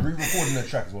 Yeah. Re-recording a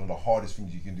track is one of the hardest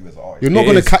things you can do as an artist. You're not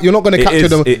gonna capture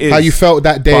them how you felt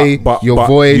that day, but your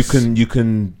voice. You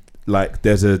can like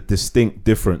there's a distinct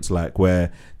difference like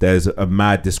where there's a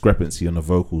mad discrepancy on the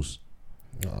vocals.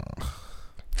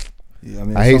 Yeah, I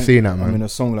mean, I hate seeing that, man. I mean, a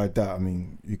song like that, I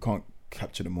mean, you can't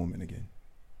capture the moment again.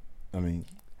 I mean,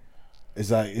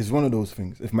 it's like it's one of those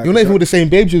things. If you're not even with the same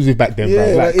babes you was with back then,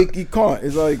 yeah, bro. like you can't.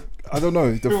 It's like I don't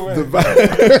know the vibe.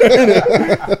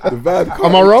 The vibe.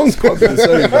 Am I wrong?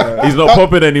 He's not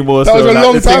popping anymore. That was a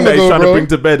long time ago, he's trying bro. to bring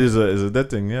to bed is a dead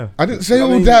thing. Yeah, I didn't say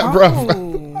all that, bro.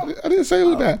 I didn't say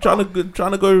all that. Trying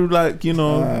to go like you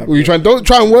know. Don't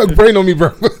try and work brain on me,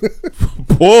 bro.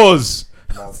 Pause.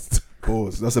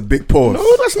 Pause. That's a big pause.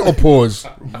 No, that's not a pause.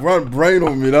 Run brain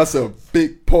on me. That's a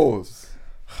big pause.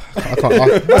 I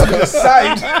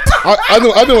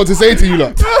don't know what to say to you,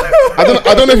 lot. I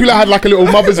don't know if you had like a little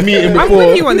mothers meeting before. I'm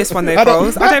with you on this one, though,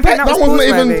 Pros. I don't think that was not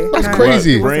even. That's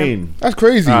crazy. Brain. That's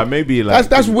crazy. Maybe like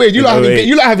that's weird. You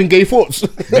like having gay thoughts.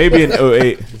 Maybe in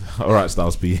 08. All right,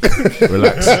 Styles P.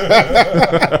 Relax.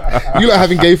 You like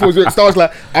having gay thoughts. Styles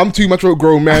like, I'm too much of a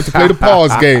grown man to play the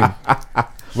pause game.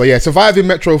 But yeah, surviving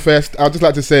Metro Fest. I'd just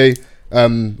like to say,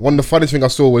 one of the funniest thing I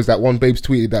saw was that one babes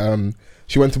tweeted that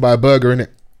she went to buy a burger in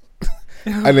it.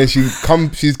 And then she's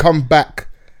come back,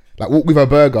 like walk with her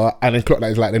burger, and then clocked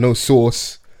that it's like there's no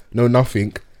sauce, no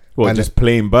nothing. Well, and just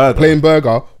plain burger. Plain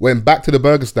burger. Went back to the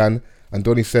burger stand, and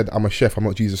Donnie said, "I'm a chef. I'm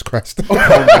not Jesus Christ." Oh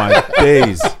my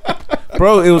days,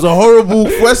 bro! It was a horrible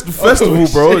festival,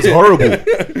 bro. It's horrible.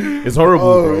 It's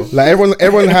horrible, bro. Like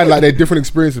everyone had like their different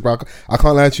experiences, bro. I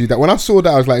can't lie to you. That when I saw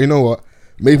that, I was like, you know what?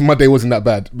 Maybe my day wasn't that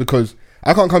bad because.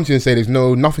 I can't come to you and say there's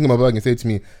nothing in my burger and say to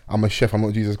me, I'm a chef, I'm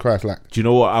not Jesus Christ. Like, do you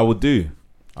know what I would do?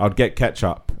 I'd get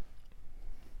ketchup,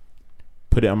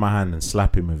 put it on my hand and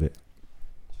slap him with it.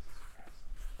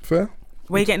 Fair?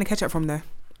 Where are you getting the ketchup from there?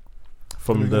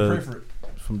 From the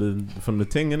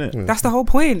thing, innit? Yeah. That's the whole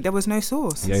point. There was no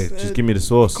sauce. Yeah, just give me the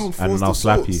sauce and then I'll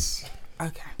slap you.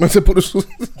 Okay. I said put the sauce.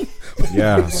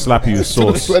 Yeah, slap you with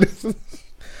sauce.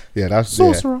 Yeah, that's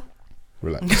saucer.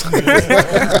 Relax.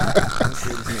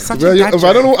 I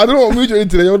don't know what mood you're in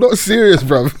today. You're not serious,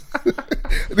 bro.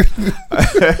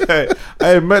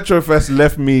 Hey, Metro Fest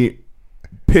left me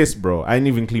pissed, bro. I ain't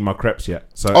even clean my crepes yet.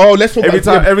 So let's talk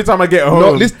every time I get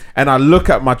home and I look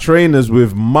at my trainers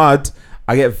with mud,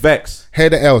 I get vexed. Hear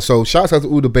the L. So shouts out to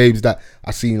all the babes that I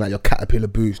seen like your Caterpillar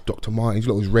boots, Dr. Martens.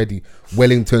 You lot was ready.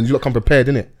 Wellingtons. You lot come prepared,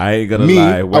 innit? I ain't gonna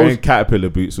lie. Wearing Caterpillar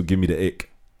boots will give me the ick.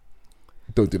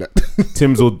 Don't do that.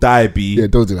 Tim's will die, B. Yeah,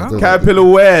 don't do that. Caterpillar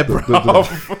wear, bro. Don't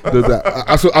do that.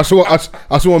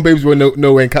 I saw one babes wearing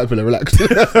no wearing Caterpillar. Relax.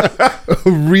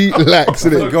 Relax. I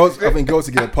think girls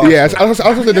to get a pass. Yeah, I was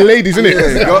also the ladies,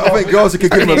 innit? Yeah, I think girls can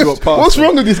give them a little pass. What's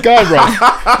wrong with this guy, bro?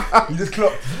 You just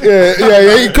clocked.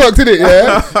 Yeah, he clocked, innit?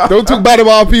 Yeah. Don't talk bad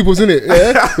about our peoples, innit?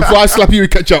 Yeah. Before I slap you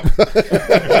with ketchup.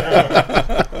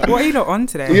 What are you not on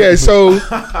today? Yeah, so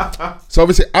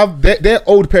obviously they're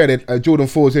old pair, Jordan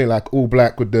 4s, innit? Like all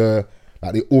black with the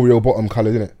Oreo bottom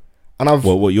colours, innit? And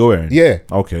what you're wearing? Yeah.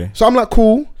 Okay. So I'm like,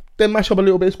 cool. Then mash up a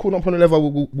little bit. It's cool. Up on the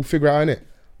level. We'll figure it out, innit?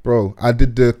 Bro, I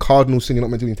did the Cardinal singing, not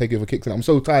meant to be take over kicks, and I'm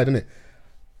so tired, innit?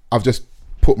 I've just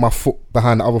put my foot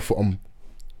behind the other foot on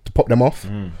to pop them off.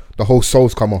 The whole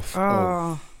soles come off.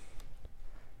 Oh.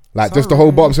 Like just the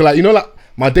whole bottom. So like, you know, like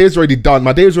my day's already done.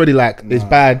 My day's already like it's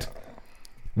bad.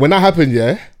 When that happened,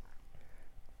 yeah,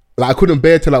 like I couldn't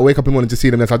bear to like wake up in the morning to see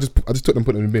them. So I just took them,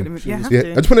 put them in the bin. Yeah,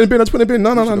 I just put them in the bin.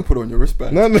 No. Put it on your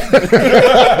wristband. No.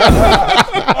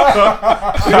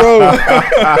 Bro,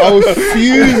 I was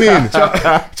fuming.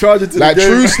 Charge it to like the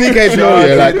game. True sneakerheads know,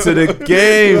 yeah. Like to the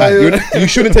game. Like, you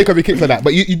shouldn't take off your kicks like that.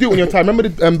 But you do it on your time. Remember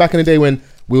back in the day when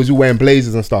we was all wearing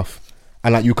blazers and stuff,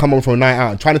 and like you come on from a night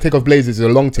out and trying to take off blazers is a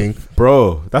long thing.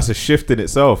 Bro, that's a shift in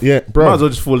itself. Yeah, bro. Might as well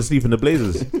just fall asleep in the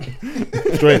blazers.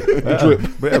 Straight, drip.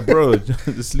 Yeah, bro,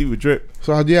 just sleep with drip.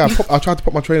 So yeah, I tried to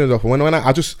pop my trainers off, and when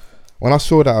I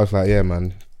saw that, I was like, yeah,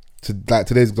 man.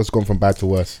 Today's just gone from bad to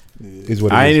worse. Is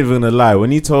what it I is. ain't even gonna lie.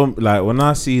 When you told me, like, when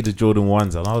I see the Jordan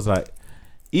 1s, and I was like,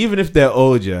 even if they're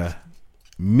old, yeah,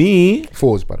 me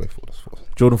 4s, by the way, 4s.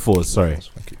 Jordan 4s, sorry.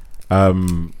 Thank you.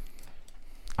 I'm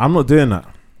not doing that.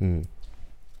 I'm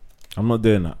not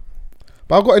doing that.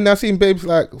 But I got in there, seen babes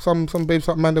like some babes,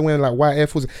 like man, they're wearing like white Air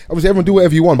Force. Obviously, everyone do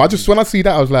whatever you want. But I just when I see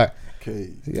that, I was like, okay,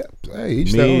 yeah, hey,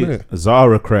 each their own, innit?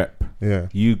 Zara Crep. Yeah,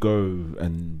 you go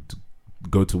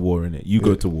to war in it. You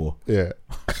go to war. Yeah,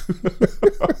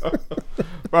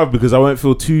 bro, because I won't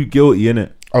feel too guilty in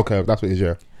it. Okay, that's what it is.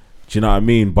 Yeah, do you know what I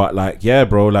mean? But like, yeah,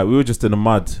 bro, like we were just in the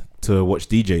mud to watch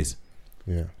DJs.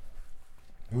 Yeah.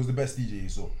 Who was the best DJ you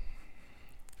saw?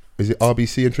 Is it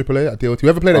RBC and AAA at DLT?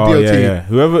 Whoever played at DLT? Yeah.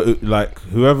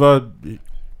 Whoever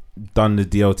done the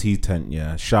DLT tent,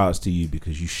 yeah, shouts to you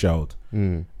because you shelled.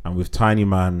 And with Tiny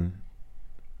Man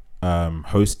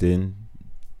hosting,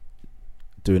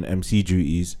 doing MC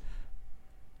duties,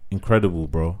 incredible,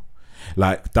 bro.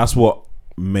 Like, that's what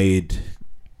made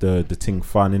the thing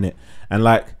fun, innit? And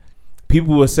like,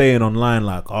 people were saying online,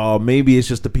 like, oh, maybe it's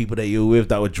just the people that you're with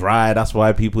that were dry, that's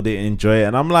why people didn't enjoy it.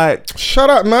 And I'm like, shut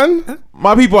up, man.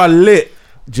 My people are lit.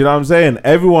 Do you know what I'm saying?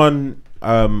 Everyone,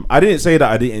 I didn't say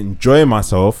that I didn't enjoy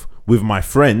myself with my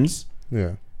friends.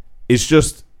 Yeah. It's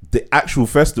just the actual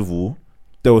festival,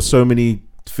 there were so many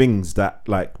things that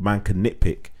like man can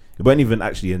nitpick. It wasn't even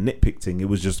actually a nitpick thing, it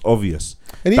was just obvious.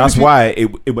 And that's why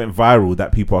it went viral,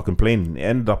 that people are complaining. It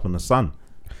ended up on the Sun.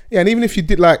 Yeah, and even if you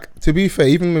did, like, to be fair,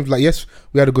 even with, like, yes,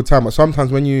 we had a good time, but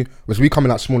sometimes when we come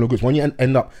in like smaller groups, when you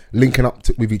end up linking up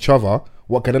with each other,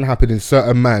 what can then happen is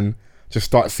certain man just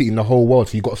start seeing the whole world,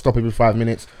 so you got to stop every 5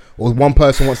 minutes, or one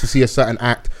person wants to see a certain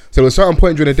act. So there was a certain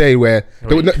point during the day where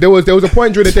there was a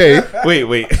point during the day.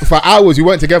 wait. For hours we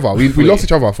weren't together. We lost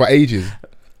each other for ages.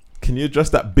 Can you address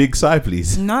that big side,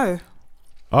 please? No.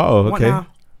 Oh, okay.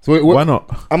 So why not?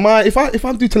 If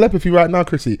I do telepathy right now,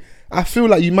 Chrissy, I feel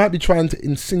like you might be trying to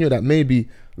insinuate that maybe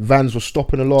Vans was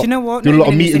stopping a lot. Do you know what? Doing a lot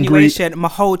of meet and greet. My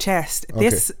whole chest. Okay.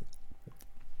 This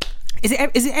is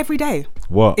it every day?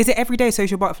 What? Is it every day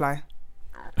social butterfly?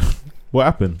 What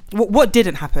happened? What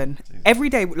didn't happen? Every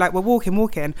day, like we're walking.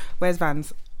 Where's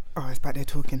Vans? Oh, he's back there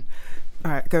talking.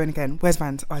 All right, going again. Where's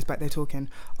Vans? Oh, he's back there talking.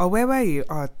 Oh, where were you?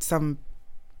 Oh, some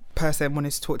person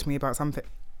wanted to talk to me about something.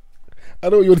 I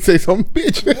know you would say some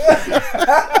bitch. You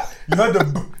heard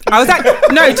the. I was like,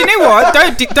 no. Do you know what?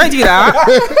 Don't do that.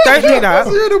 Don't do that.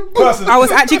 I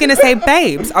was actually gonna say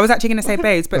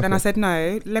babes. But then I said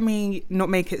no. Let me not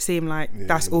make it seem like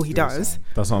that's all he does.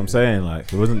 That's what I'm saying.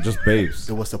 Like, it wasn't just babes.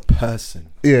 It was a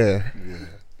person. Yeah.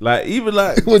 Like, even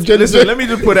like, listen, let me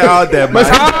just put it out there, man.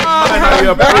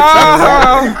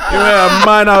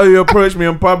 Mind how you approach me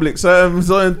in public.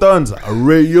 Certain dons, I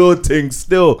rate your thing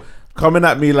still coming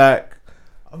at me like.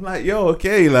 I'm like, yo,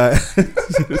 okay, like, to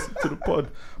the pod.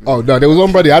 Oh, no, there was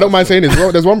one brother, I don't mind saying this.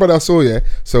 There's one brother I saw, yeah.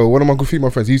 So one of my good female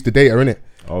friends, he used to date her, innit?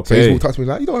 Okay. So he walked up to me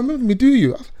like, you don't remember me, do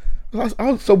you?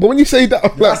 So, but when you say that,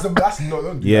 I'm like, that's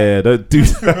not. Yeah, don't do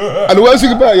that. And the worst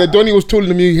thing about it, yeah, Donnie was taller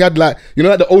than me. He had like, you know,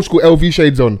 like the old school LV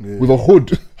shades on with a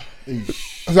hood.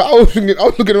 I was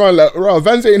looking around like, right,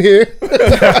 Vans ain't here.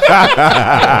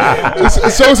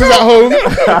 Sosa's at home.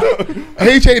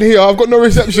 H ain't here. I've got no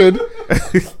reception.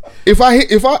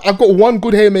 I've got one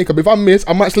good hair makeup. If I miss,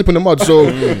 I might slip in the mud. So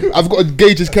I've got to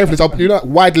gauge this carefully. So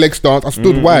wide leg stance. I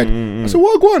stood wide. I said,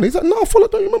 "What go on?" He's like, "No, follow.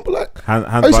 Don't you remember like hands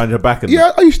behind your back?" And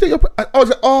I used to stay up. I was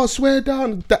like, "Oh, swear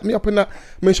down, dap me up and that."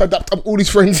 Make sure I dapped up all these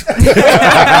friends. Bro,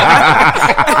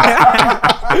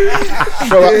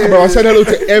 I said hello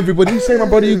to everybody. Say, my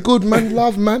buddy, you good, man,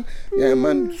 love, man. Yeah,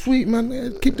 man, sweet, man. Yeah,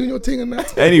 keep doing your thing and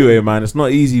that. Anyway, man, it's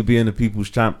not easy being the people's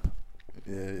champ.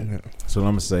 Yeah. That's what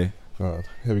I'm gonna say. Oh,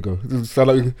 here we go. Sound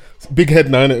like big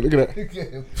head now, innit? Look at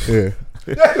that. Yeah.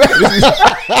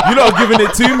 You're not giving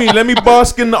it to me. Let me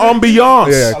bask in the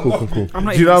ambiance. Yeah, cool. Do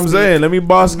you know what I'm saying? Let me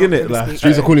bask in it. Like,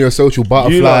 Streets are calling you a social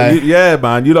butterfly. Yeah,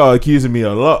 man. You lot are accusing me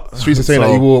a lot. Streets are saying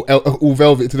that you wore all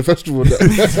velvet to the festival.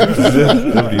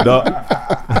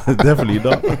 Definitely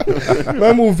not.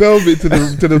 Man, all velvet to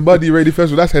the Muddy Radio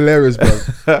Festival. That's hilarious, bro.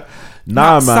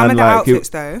 Nah, man. Some of the outfits,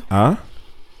 though. Huh?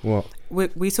 What?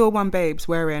 We saw one babes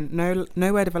wearing, no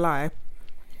word of a lie,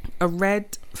 a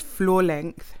red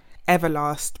floor-length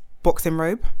Everlast boxing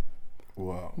robe.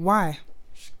 Wow. Why?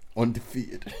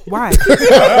 Undefeated. Why?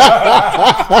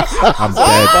 I'm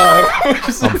dead.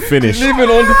 I'm finished. Living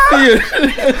undefeated.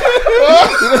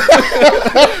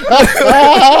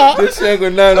 This shit go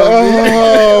 9 on me.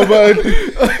 Oh, man.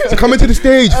 So coming to the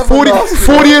stage, 40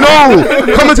 and all.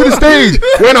 Coming to the stage,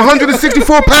 weighing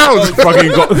 164 pounds.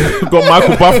 Fucking got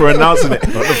Michael Buffer announcing it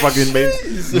on the fucking main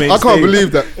I can't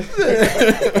believe that.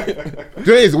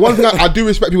 you know what it is? One thing I do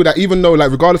respect people that even though,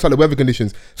 like, regardless of the weather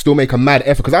conditions, still make a mad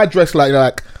effort. Because I dress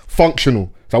like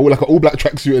functional. So I wore like an all black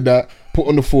tracksuit and that, put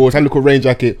on the force, had a little rain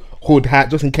jacket, hood, hat,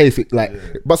 just in case it like. Yeah.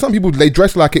 But some people, they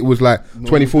dress like it was like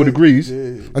 24 degrees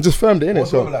and just firmed it in it.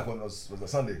 So like when was that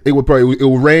Sunday? It would probably it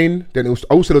will rain. Then it was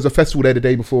also there was a festival there the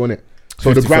day before in it.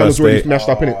 So the ground was already smashed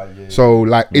up in it. Yeah. So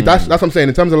like that's what I'm saying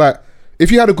in terms of like, if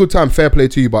you had a good time, fair play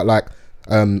to you. But like,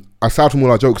 aside from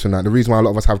all our jokes and that, the reason why a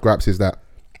lot of us have gripes is that,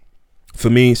 for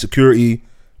me, security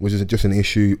was just an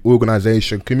issue,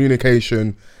 organisation,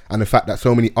 communication, and the fact that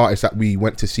so many artists that we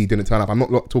went to see didn't turn up. I'm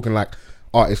not talking like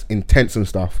artists in tents and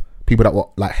stuff, people that were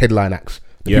like headline acts.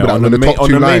 People that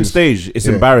on the main stage, it's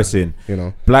embarrassing. You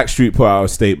know, Blackstreet put out a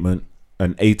statement,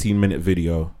 an 18-minute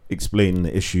video explaining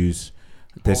the issues.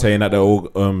 They're saying that the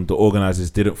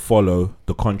organisers didn't follow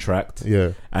the contract,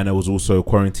 and there was also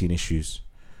quarantine issues.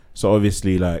 So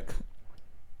obviously, like,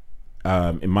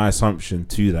 in my assumption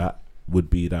to that would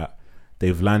be that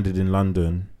they've landed in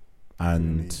London,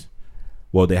 and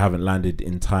well, they haven't landed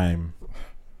in time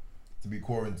to be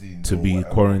quarantined.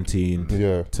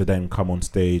 To then come on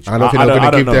stage. I don't think they're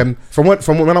going to give them. From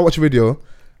when I watched the video,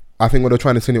 I think what they're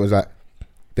trying to say it was that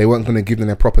they weren't going to give them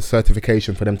their proper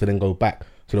certification for them to then go back.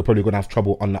 So they're probably going to have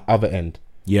trouble on the other end.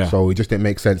 Yeah. So it just didn't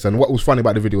make sense. And what was funny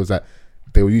about the video was that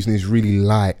they were using these really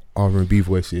light R&B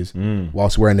voices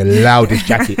whilst wearing the loudest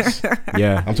jackets.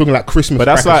 Yeah. I'm talking like Christmas. But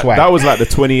that's like swag. That was like the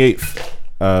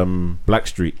 28th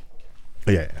Blackstreet.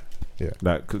 Yeah.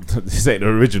 Like, this ain't the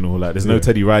original. Like, there's no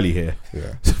Teddy Riley here.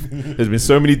 Yeah. There's been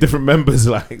so many different members.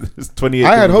 Like, there's 28.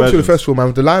 I had hopes for the festival, man.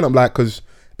 With the lineup, like, because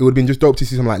it would have been just dope to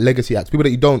see some like legacy acts, people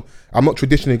that I'm not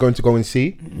traditionally going to go and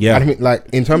see. Yeah. I think like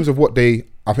in terms of what I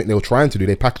think they were trying to do,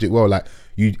 they package it well. Like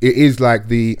it is like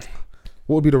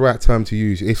what would be the right term to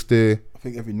use? It's I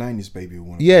think every 90s baby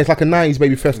one. Yeah, it's like a 90s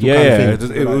baby festival. Yeah, kind of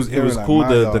thing. It was like called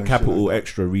the Capital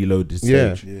Extra Reloaded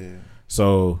stage. Yeah.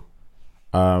 So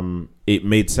it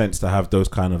made sense to have those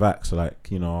kind of acts. Like,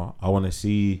 you know, I want to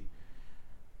see.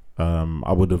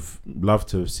 I would have loved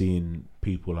to have seen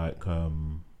people like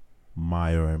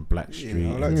Maya and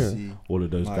Blackstreet, and all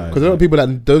of those guys. Because a lot of people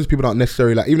those people aren't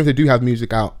necessarily like, even if they do have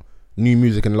music out, new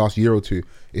music in the last year or two,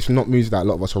 it's not music that a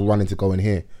lot of us are running to go and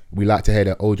hear. We like to hear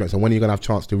their old joints, and when are you gonna have a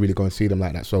chance to really go and see them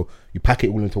like that? So you pack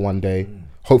it all into one day.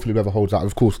 Hopefully, whoever holds out.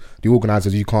 Of course, the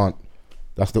organisers, you can't.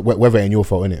 That's the weather ain't your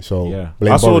fault, innit? So yeah,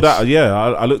 I saw that. Yeah,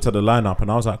 I looked at the lineup and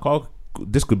I was like, oh,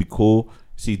 this could be cool.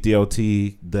 See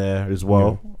DLT there as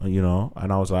well, you know,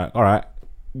 and I was like, all right,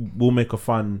 we'll make a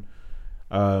fun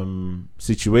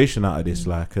situation out of this.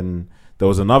 Like, and there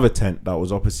was another tent that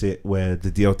was opposite where the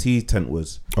DLT tent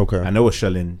was. Okay, and they were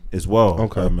shelling as well.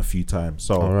 Okay, a few times.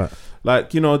 So, all right.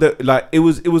 Like, you know, like it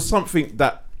was something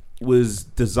that was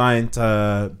designed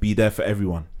to be there for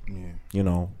everyone. Yeah, you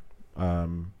know.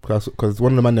 Because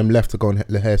one of the man them left to go and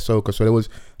hair soaker, so there was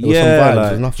some vibes.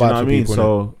 There's enough vibes for people.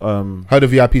 So how the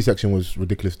VIP section was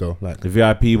ridiculous though. Like the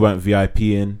VIP weren't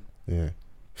VIPing. Yeah,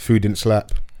 food didn't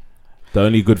slap. The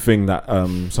only good thing that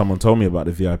someone told me about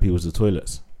the VIP was the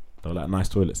toilets. They were like nice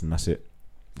toilets, and that's it.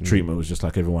 The treatment was just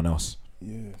like everyone else.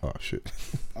 Yeah. Oh shit.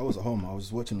 I was at home. I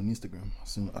was watching on Instagram.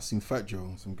 I seen Fat Joe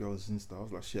and some girls Insta. I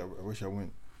was like, shit. I wish I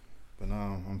went. But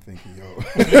now I'm thinking, yo.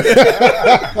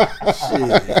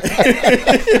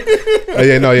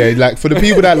 Shit. Like for the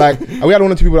people that like, we had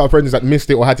one or two people that are friends that missed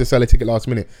it or had to sell a ticket last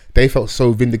minute. They felt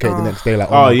so vindicated the next day. Like,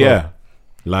 oh yeah, God.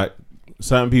 Like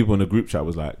certain people in the group chat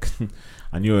was like,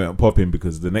 I knew it wasn't popping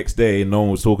because the next day no one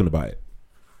was talking about it,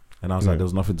 and I was like, there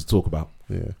was nothing to talk about.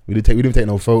 Yeah, we didn't take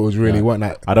no photos really. Weren't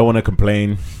that? I don't want to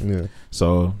complain. Yeah.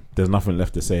 So there's nothing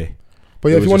left to say. But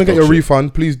yeah, if you want to get your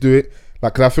refund, please do it.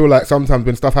 Like, cause I feel like sometimes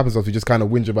when stuff happens, you just kind of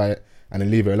whinge about it and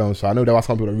then leave it alone. So I know there are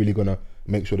some people that are really gonna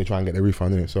make sure they try and get their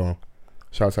refund in it. So,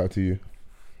 shouts out to you.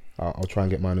 I'll try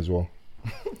and get mine as well.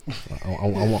 I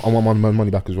want my money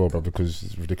back as well, bro, because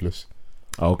it's ridiculous.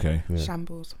 Okay. Yeah.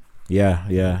 Shambles. Yeah.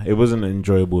 It was an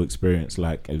enjoyable experience,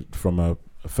 like from a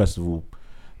festival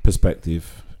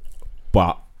perspective,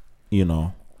 but you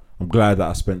know, I'm glad that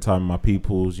I spent time with my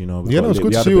peoples. You know. Yeah, no, it was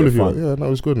good to see all of you. Yeah, that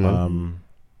was good, man.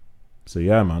 So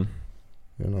yeah, man.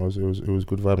 Yeah, no, it was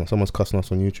good vibe. Someone's cussing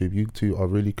us on YouTube. You two are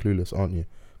really clueless, aren't you? ?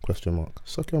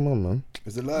 Suck your mum, man.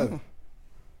 Is it live?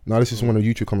 No, this is one of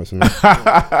the YouTube comments. Mad.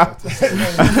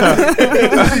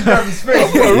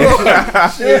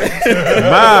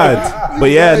 But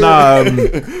yeah, no. Do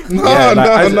you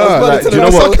know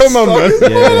what? Come on, man.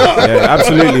 Yeah,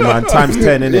 absolutely, man. Times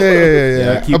 10, innit?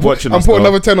 Yeah. Keep watching. I'm putting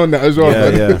another 10 on that as well.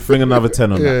 Yeah. Fling another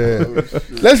 10 on that.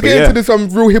 Let's get into some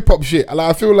real hip hop shit.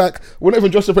 Like, I feel like we're not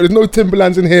even just there's no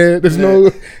Timberlands in here. There's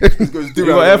no. You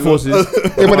got Air Forces,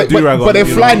 but they're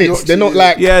flying it. They're not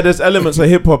like. Yeah, there's elements of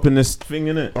hip hop in this thing,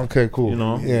 innit? Okay, cool. You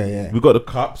know. Yeah. We got the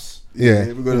cups.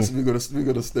 Yeah, we got a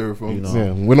styrofoam. You know.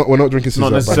 Yeah, we're not drinking. It's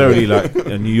not necessarily like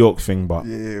a New York thing, but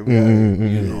you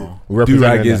know,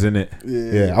 do-rag is in it.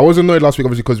 Yeah, I was annoyed last week,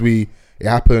 obviously, because it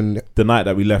happened the night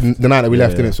that we left. In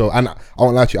it. So, and I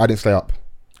won't lie to you, I didn't stay up.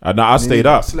 I stayed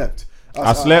up.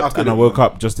 I slept and I woke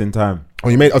up just in time. Oh,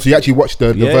 so you actually watched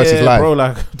the verses live,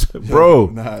 bro.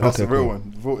 Nah, that's the real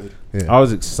one. Voted. Yeah. I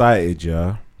was excited,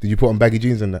 yeah. Did you put on baggy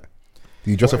jeans and that?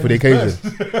 Did you dress up for the occasion?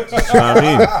 You know what I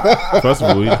mean? First of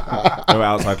all, you were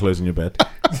outside closing your bed.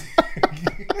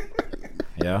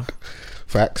 Yeah.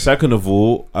 Facts. Second of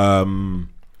all,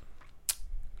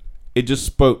 it just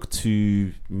spoke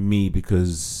to me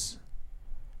because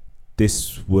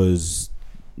these were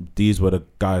the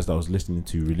guys that I was listening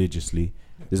to religiously.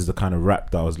 This is the kind of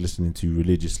rap that I was listening to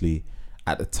religiously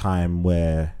at the time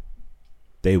where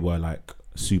they were like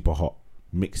super hot.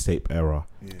 Mixtape era.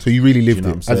 So you really lived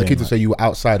it as a kid, to like, say you were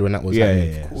outside when that was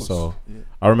happening. Yeah. So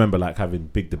I remember like having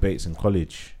big debates in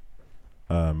college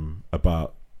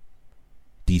about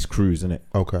these crews, innit?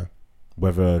 Okay.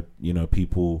 Whether, you know,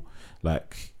 people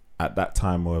like at that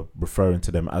time were referring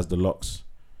to them as the Locks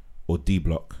or D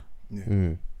Block.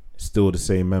 Still the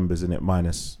same members in it,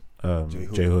 minus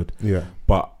J Hood. Yeah.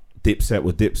 But Dipset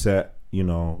were Dipset, you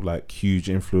know, like huge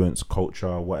influence,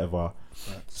 culture, whatever.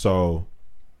 Right. So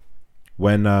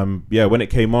when it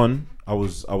came on, I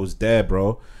was there,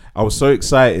 bro. I was so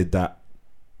excited that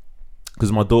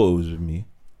because my daughter was with me.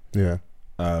 Yeah.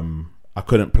 I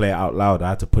couldn't play it out loud. I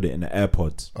had to put it in the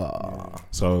AirPods.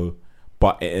 So,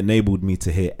 but it enabled me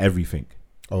to hear everything.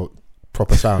 Oh,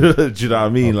 proper sound. Do you know what I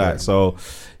mean? Okay. Like, so,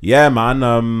 yeah,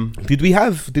 man. Did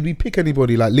we pick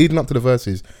anybody like leading up to the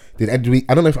verses? I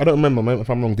don't know if I don't remember if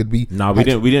I'm wrong. Did we? No, we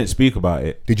didn't speak about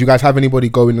it. Did you guys have anybody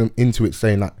going into it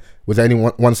saying that was there any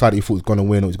one side that you thought was going to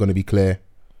win or was going to be clear?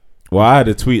 Well, I had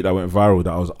a tweet that went viral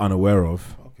that I was unaware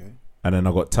of. Okay. And then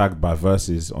I got tagged by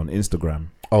Versus on Instagram.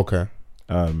 Okay.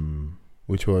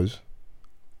 Which was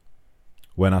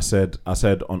when I said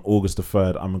on August the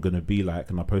 3rd I'm gonna be like,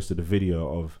 and I posted a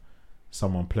video of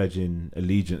someone pledging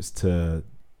allegiance to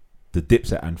the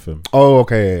Dipset anthem. Oh,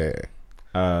 okay.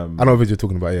 I know what you're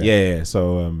talking about. Yeah.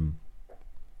 So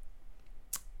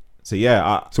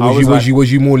yeah.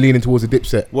 Was you more leaning towards the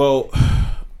Dipset? Well,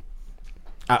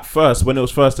 at first when it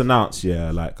was first announced,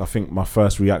 like I think my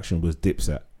first reaction was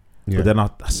Dipset. Yeah. But then I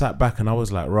sat back and I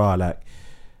was like, rah, like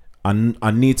I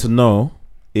need to know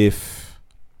if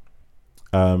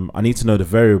I need to know the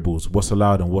variables, what's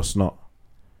allowed and what's not.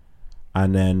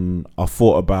 And then I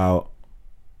thought about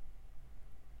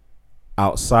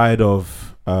outside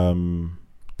of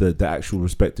the actual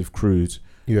respective crews,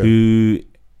 who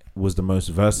was the most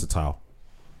versatile?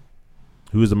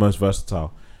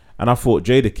 And I thought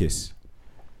Jadakiss,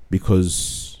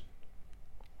 because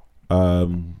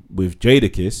with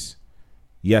Jadakiss,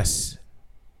 yes,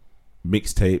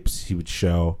 mixtapes he would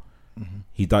shell.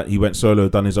 He went solo,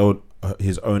 done his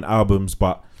own albums,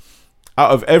 but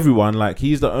out of everyone, like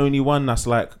he's the only one that's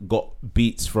like got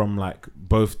beats from like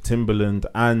both Timbaland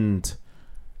and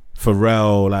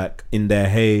Pharrell like in their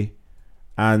hay,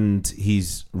 and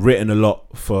he's written a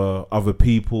lot for other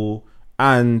people,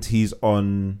 and he's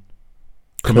on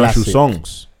commercial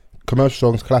songs,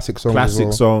 classic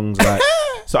songs like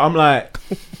so I'm like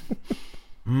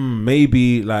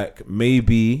maybe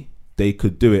they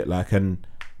could do it, like, and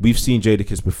we've seen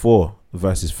Jadakiss before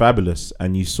versus Fabulous,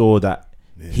 and you saw that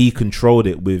he controlled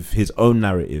it with his own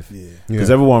narrative,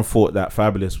 because everyone thought that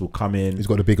Fabulous will come in, he's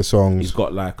got the bigger songs, he's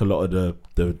got like a lot of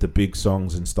the big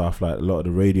songs and stuff, like a lot of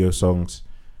the radio songs,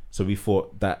 so we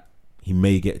thought that he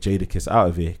may get Jadakiss out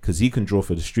of here because he can draw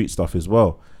for the street stuff as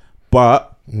well.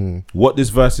 But what this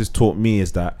verse taught me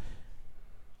is that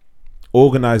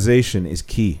organization is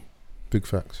key. Big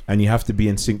facts. And you have to be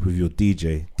in sync with your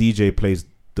DJ. DJ plays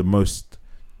the most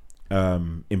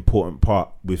important part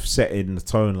with setting the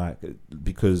tone, like,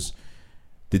 because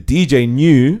the DJ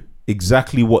knew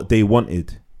exactly what they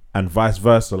wanted and vice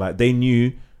versa. Like they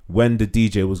knew when the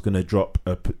DJ was going to drop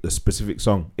a specific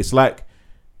song. It's like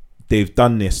they've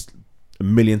done this a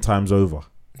million times over.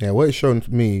 Yeah, what it showed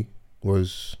me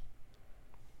was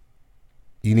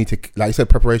you need to, like you said,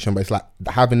 preparation, but it's like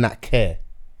having that care.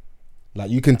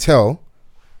 Like you can tell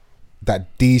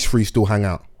that these three still hang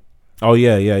out. Oh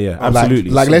yeah, absolutely.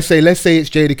 Like let's say it's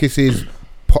Jadakiss's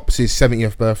Pops'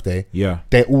 70th birthday. Yeah.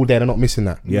 They're all there. They're not missing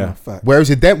that. Yeah. Whereas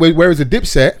a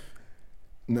Dipset,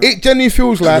 it genuinely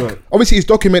feels like, obviously it's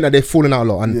documented that they're falling out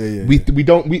a lot, and we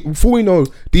before we know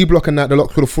D-Block and that the lot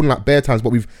could have fallen out bare times,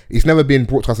 but it's never been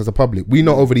brought to us as a public. We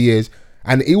know over the years,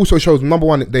 and it also shows, number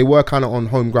one, they were kind of on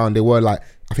home ground. They were like,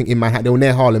 I think in Manhattan, they were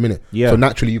near Harlem, innit? Yeah. So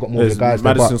naturally you got more of the guys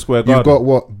Madison there, Square Garden. you've got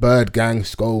what, Bird Gang,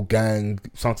 Skull Gang,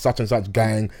 such and such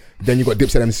gang. Then you got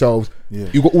Dipset themselves.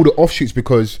 You got all the offshoots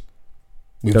because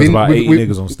there's about 80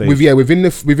 niggas on stage.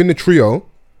 Within the trio,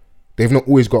 they've not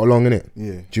always got along in it.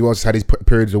 Yeah. G-Waz had his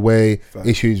periods away,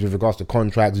 issues with regards to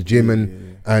contracts. Jim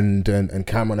and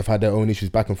Cameron have had their own issues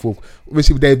back and forth.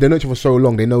 Obviously, they've known each other for so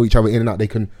long, they know each other in and out. They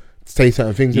can say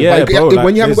certain things. Yeah, but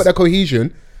when you haven't got that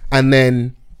cohesion, and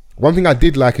then one thing I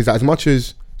did like is that as much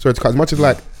as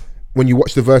like when you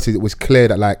watch the verses, it was clear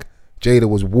that like Jada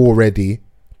was war ready.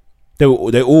 They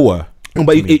all were.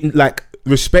 But it, like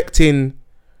respecting,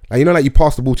 like, you know, like you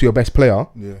pass the ball to your best player,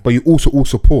 but you also all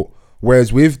support.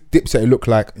 Whereas with Dipset, it looked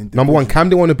like, number one, Cam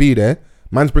didn't want to be there.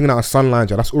 Man's bringing out a Sun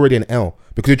Lounger. That's already an L.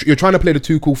 Because you're trying to play the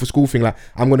too cool for school thing. Like,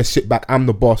 I'm going to sit back. I'm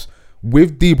the boss.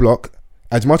 With D-Block,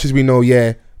 as much as we know,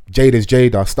 Jada's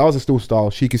Jada. Styles is still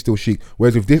Styles. Sheik is still Sheik.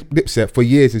 Whereas with Dipset, for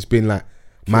years, it's been like,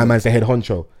 my man's the head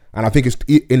honcho. And I think it's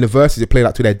in the verses, it played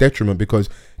out to their detriment because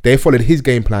they followed his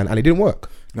game plan and it didn't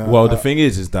work. The thing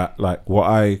is that, like, what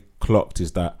I clocked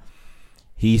is that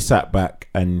he sat back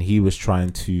and he was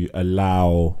trying to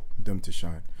allow them to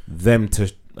shine.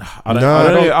 I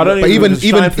don't but even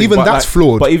that's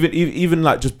flawed. But even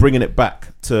like just bringing it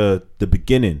back to the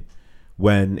beginning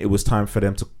when it was time for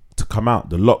them to come out,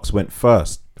 the Locks went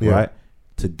first, right?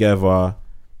 Together,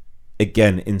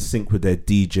 again in sync with their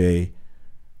DJ.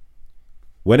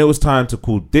 When it was time to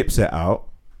call Dipset out,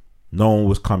 no one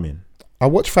was coming. I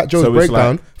watched Fat Joe's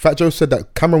breakdown. Fat Joe said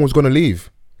that Cameron was going to leave.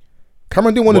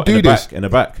 Cameron didn't want to do this. In the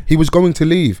back. He was going to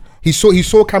leave. He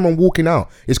saw Cameron walking out.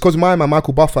 It's because my man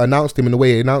Michael Buffer announced him in the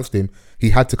way he announced him. He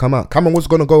had to come out. Cameron was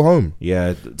going to go home.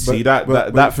 Yeah. See,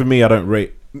 that for me, I don't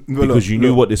rate. Because you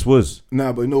knew what this was.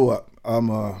 Nah, but you know what?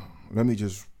 Let me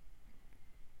just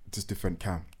defend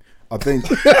Cam. I think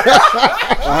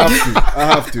I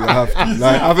have to.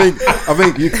 Like, I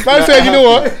think you. Man said, you know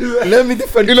what? Let me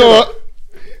defend. You know what?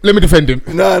 Let me defend him.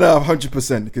 No,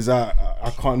 100%. Because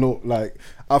I can't know. Like,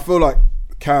 I feel like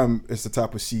Cam is the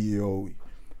type of CEO.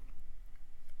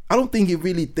 I don't think he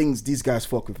really thinks these guys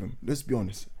fuck with him. Let's be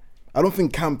honest. I don't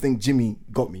think Cam think Jimmy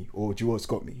got me or G-Waz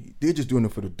got me. They're just doing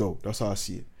it for the dough. That's how I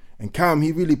see it. And Cam,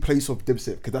 he really plays off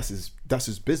Dipset because that's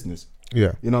his business.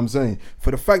 Yeah. You know what I'm saying?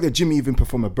 For the fact that Jimmy even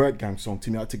performed a Bird Gang song,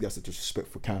 to me, I think that's a disrespect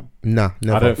for Cam. Nah,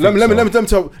 never. Let me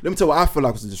tell what I feel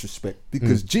like was a disrespect.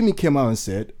 Because Jimmy came out and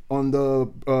said on the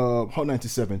Hot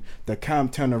 97 that Cam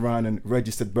turned around and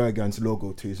registered Bird Gang's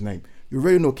logo to his name. You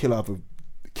already know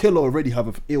Killer already have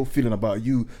an ill feeling about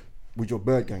you with your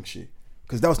Bird Gang shit.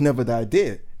 Because that was never the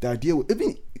idea. The idea was,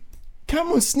 even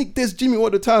Cameron sneak this Jimmy all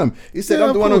the time. He said,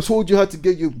 I'm the one who told you how to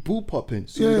get your boo popping,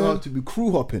 so you don't have to be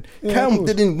crew hopping. Cam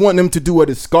didn't want them to do what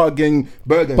the Scar Gang,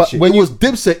 Burger shit. When it was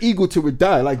Dipset ego to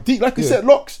retire, like you said,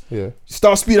 Locks. Yeah.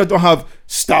 Star Speed, I don't have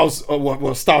Styles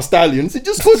or Star Stallions. It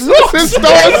just was Locks.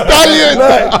 Star Stallions.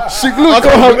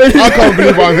 I can't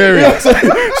believe I'm hearing.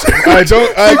 I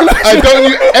don't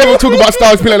ever talk about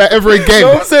Star Speed like that ever again.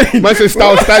 I'm saying, man says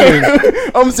Star Stallions.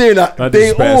 I'm saying that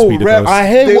they all rap. I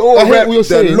hear what you're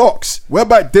saying. Locks. What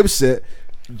about Dipset?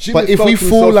 Jimmy, but if we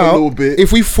fall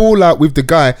out with the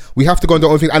guy, we have to go on the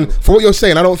own thing. And for what you're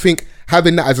saying, I don't think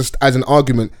having that as an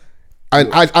argument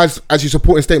and as your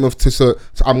supporting statement so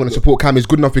I'm going to support Cam is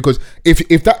good enough, because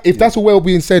if that's all well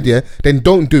being said, then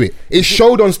don't do it. It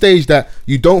showed on stage that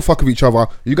you don't fuck with each other.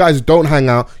 You guys don't hang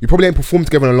out. You probably ain't performed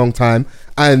together in a long time,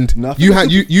 and you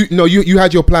had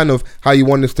your plan of how you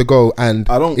want this to go, and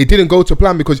it didn't go to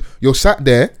plan because you're sat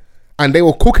there. And they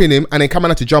were cooking him, and then Cameron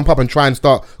had to jump up and try and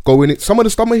start going it. Some of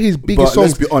his biggest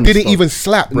songs didn't even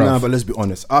slap, bro. Nah, but let's be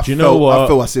honest. I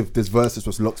feel as if this versus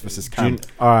was Locks versus Cam.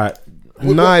 Alright.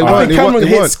 I think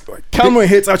Cameron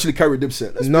hits actually carried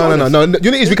Dipset. No. You know,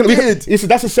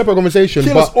 that's a separate conversation.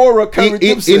 Killer's aura carried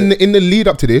Dipset. In the lead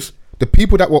up to this, the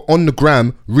people that were on the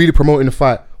gram really promoting the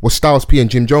fight were Styles P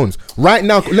and Jim Jones. Right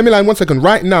now, let me line 1 second.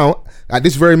 Right now, at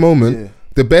this very moment,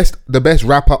 the best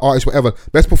rapper, artist, whatever,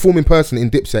 best performing person in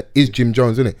Dipset is Jim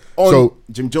Jones, isn't it? So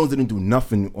Jim Jones didn't do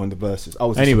nothing on the verses. I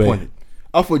was disappointed.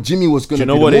 I thought Jimmy was gonna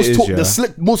be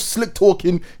the most slick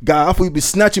talking guy. I thought he'd be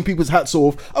snatching people's hats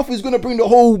off. I thought he was gonna bring the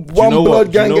whole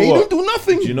blood gang. He didn't do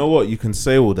nothing. Do you know what? You can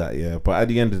say all that, but at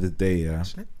the end of the day,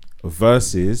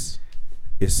 verses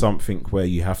is something where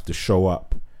you have to show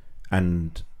up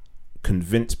and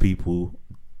convince people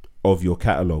of your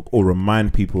catalog or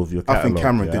remind people of your catalog. I think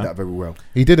Cameron did that very well.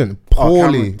 He didn't.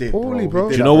 Poorly, bro.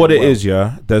 Do you know what it is?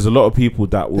 Yeah, there's a lot of people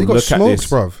that will look at this,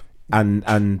 bruv.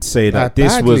 and say that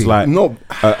this was like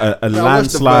a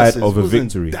landslide of a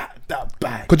victory. That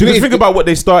bad. Because you think about what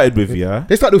they started with, yeah.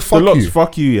 They started with fuck the Locks, you.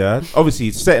 Fuck you, yeah. Obviously,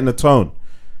 it's setting the tone.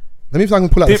 Let me see if I can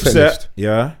pull out the set list.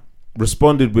 Yeah,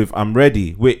 responded with "I'm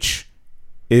ready," which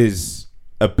is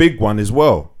a big one as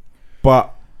well,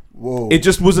 but it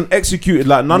just wasn't executed.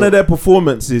 Like none of their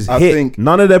performances hit.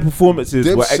 None of their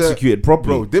performances were executed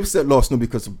properly. Bro, Dipset lost not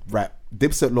because of rap.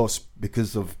 Dipset lost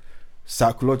because of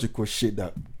psychological shit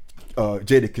that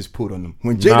Jadakiss pulled on them.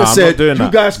 When Jada said, "You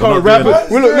guys can't rap,"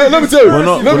 let me tell you.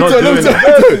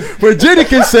 When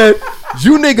Jadakiss said,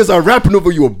 "You niggas are rapping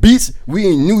over your beats. We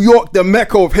in New York, the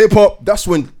mecca of hip hop." That's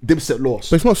when Dipset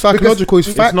lost. But it's not psychological.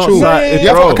 It's factual.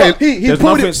 There's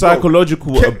nothing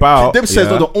psychological about. Dipset's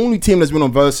not the only team that's been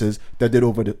on verses that did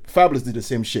over the. Fabulous did the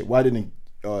same shit. Why didn't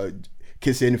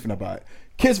Kiss say anything about it?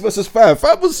 Kiss versus Fab.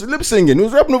 Fab was lip singing. He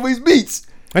was rapping over his beats.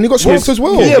 And he got smoked as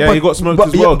well. Yeah, he got smoked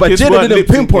as well. But Jada didn't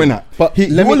pinpoint that. But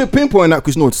he only pinpoint that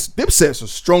because Dipset's a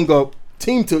stronger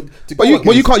team to but you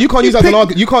can't use that as an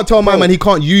argument. You can't tell my man he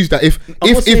can't use that if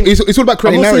it's all about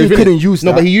creating narrative. He couldn't use that.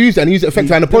 No, but he used it and he used it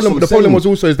effectively. And the problem was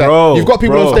also is that you've got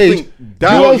people on stage.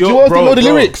 Juelz didn't know the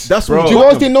lyrics.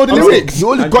 Juelz didn't know the lyrics.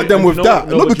 You only got them with that,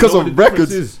 not because of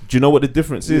records. Do you know what the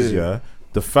difference is? Yeah.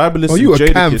 The Fabulous. Oh, you a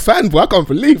Cam fan, bro? I can't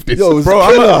believe this. Yo, bro,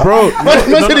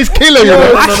 man said he's killer, you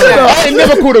know. I ain't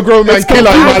never called a grown man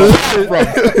killer in my life, bro.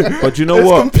 But you know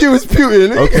what? It's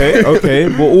Putin. Okay.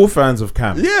 We're all fans of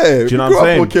Cam. Yeah, do you know what I'm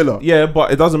saying? Killer. Yeah,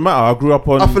 but it doesn't matter. I grew up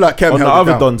on. I feel like Cam on the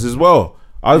other dons as well.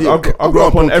 I grew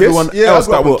up on everyone else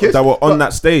that were on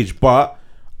that stage. But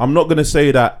I'm not gonna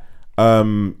say that.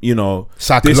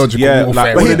 Psychological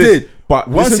warfare. But he did.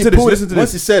 But listen to this.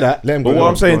 Once he said that, but what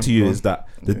I'm saying to you is that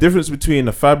the difference between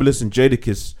the Fabulous and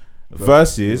Jadakiss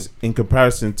versus in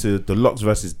comparison to the Locks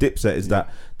versus Dipset is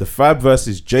that the Fab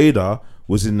versus Jada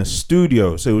was in the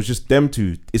studio, so it was just them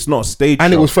two. It's not a stage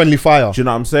and show. It was friendly fire. Do you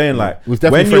know what I'm saying? Like it was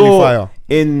definitely friendly fire.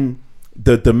 In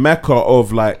the mecca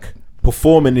of like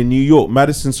performing in New York,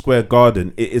 Madison Square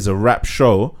Garden, it is a rap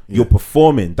show. You're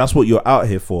performing. That's what you're out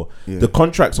here for. The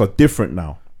contracts are different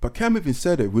now. But Cam even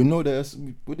said it. We know that.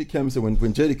 What did Cam say when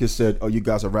Jadakiss said, "Oh, you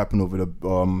guys are rapping over the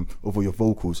over your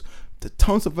vocals"? The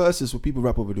tons of verses where people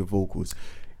rap over their vocals.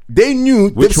 They knew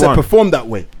Dipset performed that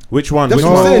way. Which one? That's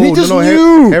what I'm saying. He just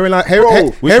knew. Herein lies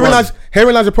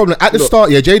the problem. At the start,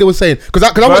 Jada was saying because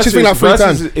I watched this thing like 3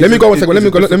 times. Let me go one second.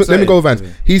 Let me go, Vance.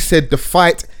 He said the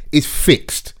fight is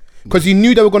fixed. Because he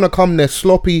knew they were going to come there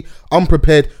sloppy,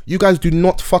 unprepared. You guys do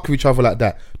not fuck with each other like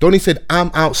that. Donnie said,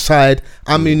 I'm outside,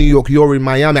 I'm in New York, you're in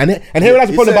Miami. And here that's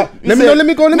the problem about, let me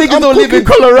go. Niggas don't live in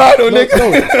Colorado, nigga.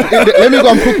 Let me go,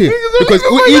 I'm cooking. Because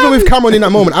even with Cameron in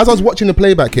that moment, as I was watching the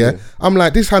playback here, I'm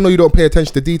like, this is how I know you don't pay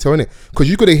attention to detail, innit? Because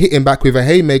you could have hit him back with a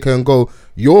haymaker and go,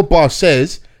 your boss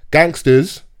says,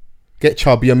 gangsters, get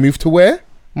chubby and move to where?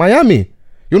 Miami.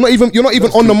 You're not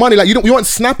even on the money. Like you weren't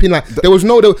snapping. Like there was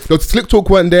slick talk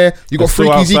weren't there. You got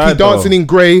Freaky Zeke dancing in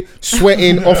grey,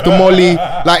 sweating off the molly.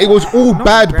 Like it was all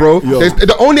bad, bro.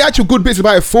 The only actual good bits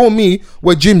about it for me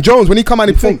were Jim Jones when he come out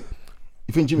and performed.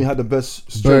 You think Jimmy had the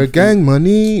best Bird Gang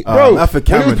money, bro? I think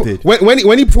Cameron did.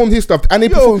 When he performed his stuff and they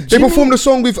performed the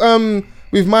song with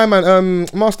my man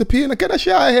Master P, and I get that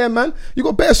shit out of here, man. You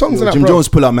got better songs than that, Jim bro. Jones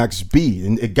pull out Max B,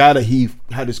 and a guy that he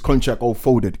had his contract all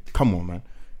folded. Come on, man.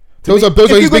 Those are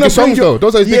his biggest songs, though.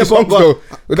 Those are his biggest songs, though.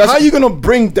 How are you gonna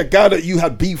bring the guy that you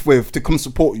had beef with to come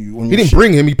support you? He didn't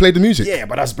bring him. He played the music. Yeah,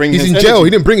 but that's bringing. He's in jail. He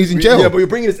didn't bring. He's in jail. Yeah, but you're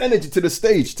bringing his energy to the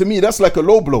stage. To me, that's like a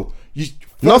low blow.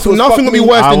 Nothing will be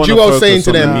worse than Juelz saying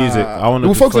to them.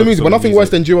 We'll focus on the music, but nothing worse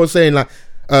than Juelz saying like,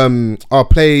 "I'll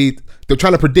play." They're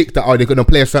trying to predict that they're gonna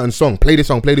play a certain song. Play this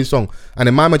song. And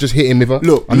then my man just hit him with a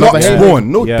look. Locks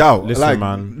won, no doubt. Listen, like,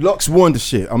 man, Locks won the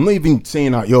shit. I'm not even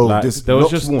saying that. Yo, like, there was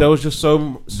just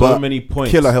so many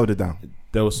points. Killer held it down.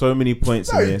 There were so many points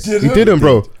in this. He didn't,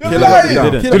 bro. Killer held it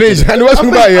down. And the worst thing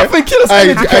about it, I think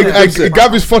Killer's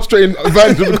Gab is frustrating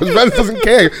Vance because Vance doesn't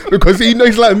care because he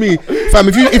knows like me, fam.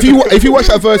 If you watch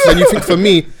that verse and you think for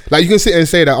me, like you can sit and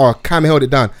say that Cam held it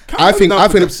down. I think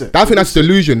that's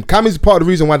delusion. Cam is part of the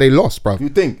reason why they lost, bro. You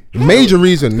think? Major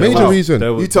reason. You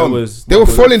tell me. They were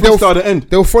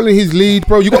following his lead,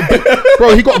 bro. He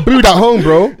got booed at home,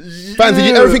 bro. Fans, did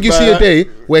you ever think you see a day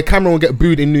where Cameron will get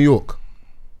booed in New York?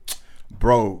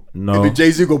 Bro, no. If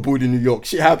Jay-Z got booed in New York,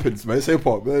 shit happens, man. It's hip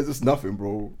hop, man. It's just nothing,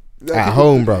 bro. At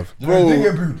home, bro. He didn't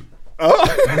get booed.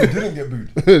 He didn't get booed.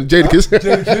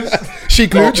 Jadakiss. She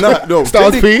Clutch. No.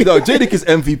 Styles P. No, Jadakiss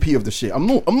MVP of the shit. I'm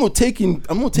not taking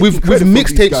with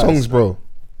mixtape songs, bro.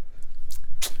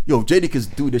 yo,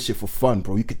 Jadakiss do this shit for fun,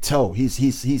 bro. You could tell he's so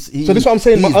this is what I'm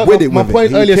saying. My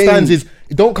point earlier stands is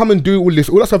don't come and do all that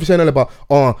stuff you're saying earlier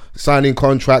about signing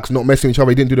contracts, not messing with each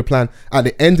other. He didn't do the plan. At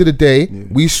the end of the day,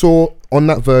 we saw on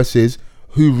that verses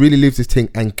who really lives this thing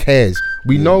and cares.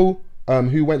 We know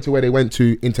who went to where they went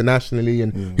to internationally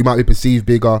and who might be perceived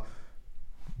bigger.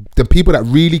 The people that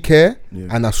really care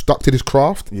and are stuck to this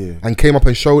craft and came up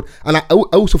and showed, and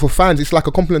also for fans, it's like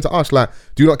a compliment to us. Like,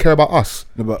 do you not care about us?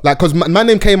 No, like, because my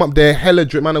name came up there, hella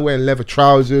drip. Man are wearing leather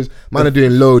trousers. Man are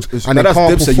doing loads, and they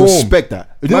can't perform. You respect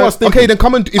that? You know what okay, then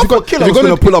come and. If you're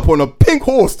gonna pull up on a pink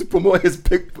horse to promote his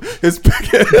pink horsepower.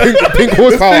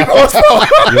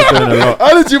 You're doing a lot.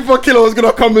 How did you thought Killer was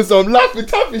gonna come with some laughing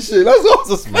tappy shit? That's what I was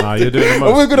suspecting. Nah, you're doing the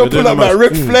most. We're gonna pull up like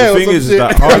Ric Flair or some shit.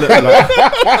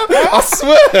 I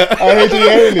swear.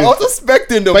 I was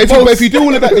expecting them. But if you do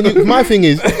all of that, then my thing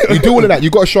is, you do all of that, you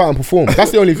got to show out and perform.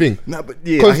 That's the only thing. Nah, but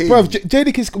yeah, because bro,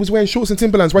 Jadakiss was wearing shorts and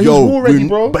Timberlands, right? He was raw ready,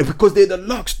 bro. But because they're the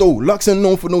Lux, though. Lux are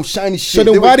known for no shiny shit.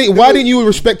 So then why didn't you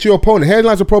respect your opponent? Here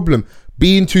lies a problem.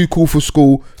 Being too cool for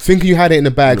school, thinking you had it in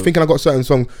the bag, thinking I got certain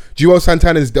songs. Joel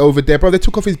Santana's over there, bro. They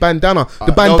took off his bandana.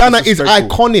 The bandana is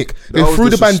iconic. They threw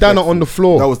the bandana on the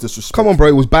floor. That was disrespectful. Come on, bro.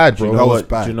 It was bad, bro. That was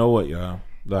bad. Do you know what? Yeah,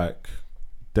 like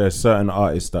there's certain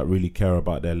artists that really care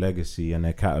about their legacy and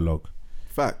their catalogue.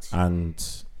 Facts. And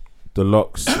the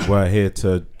Locks were here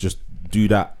to just do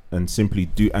that and simply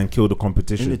do and kill the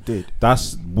competition. And it did.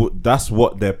 That's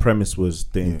what their premise was.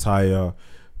 The entire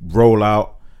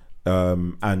rollout.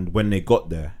 And when they got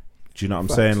there, do you know what I'm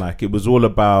saying? Like, it was all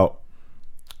about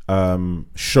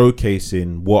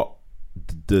showcasing what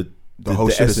the whole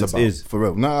shit essence is for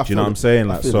real. Nah, do you know what I'm saying?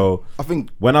 Like, so I think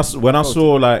when I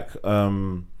saw like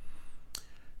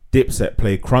Dipset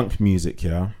play crunk music,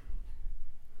 and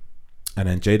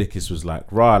then Jadakiss was like,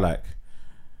 rah, like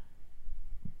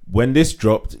when this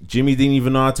dropped, Jimmy didn't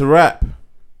even know how to rap,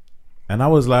 and I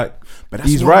was like,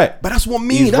 he's right. But that's what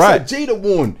me. That's right. What Jada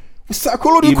won.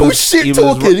 Psychological shit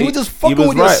talking. He was just fucking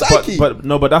with your psyche. But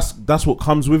that's what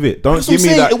comes with it. Don't give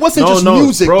me that. It wasn't just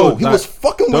music, bro, though. He was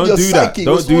fucking with your psyche.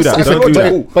 Don't do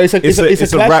that. But it's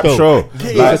a rap show.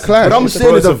 It's a clash. But I'm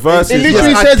saying it's a verses. It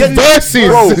literally says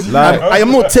verses. Bro, I am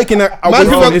not taking that away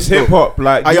from. It's hip hop.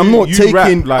 Like, I am not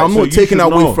taking. I'm not taking that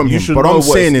away from him. But I'm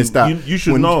saying is that you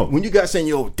should know when you guys saying,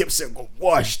 yo, Dipset got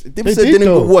washed. Dipset didn't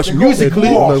get washed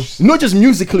musically. Not just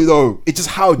musically though. It's just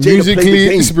how Jada played the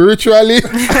game. Spiritually,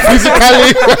 physically.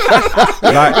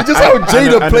 Like, it's just how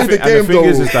Jada played the game, though. And the thing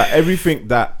is that everything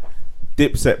that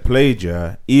Dipset played,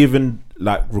 even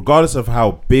like regardless of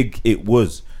how big it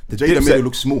was, the Jada made it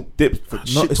look small.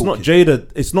 It's not Jada.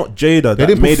 It's not Jada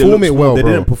that made it look small. They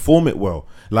didn't perform it well.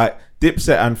 Like,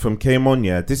 Dipset anthem came on.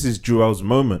 This is Jewel's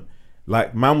moment.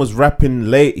 Like, man was rapping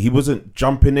late. He wasn't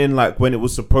jumping in like when it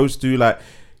was supposed to. Like,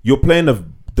 you're playing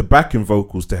the backing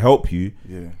vocals to help you,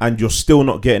 and you're still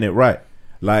not getting it right.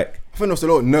 Like, I think there's a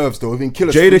lot of nerves though. Even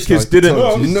Killer Jadakiss didn't.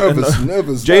 Nervous.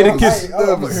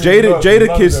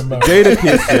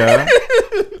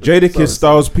 Jadakiss,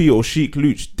 Styles P or Sheek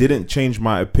Luch didn't change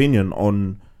my opinion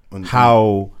on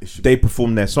how they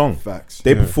performed their song. Facts.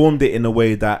 They performed it in a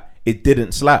way that it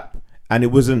didn't slap and it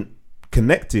wasn't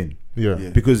connecting.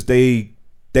 Because they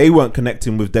weren't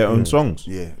connecting with their own songs.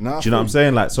 Do you know what I'm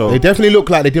saying? Like, so they definitely look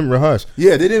like they didn't rehearse.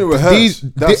 Yeah, they didn't rehearse.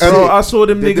 I saw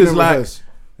them niggas like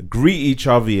greet each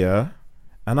other,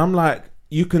 and I'm like,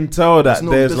 you can tell that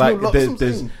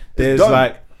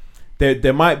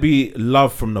there might be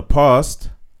love from the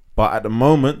past, but at the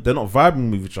moment they're not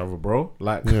vibing with each other, bro.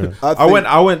 Like,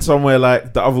 I went somewhere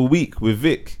like the other week with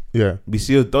Vic. We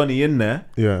see a Donny in there.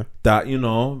 That, you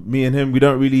know, me and him, we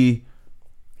don't really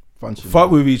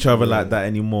fuck with each other like that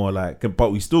anymore. Like,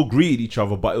 but we still greeted each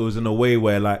other, but it was in a way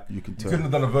where, like, you couldn't have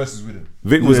done a verses with him.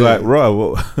 Vic was like, "Bro,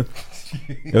 what?"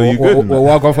 Yo, you good? Well,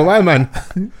 walk off for my man.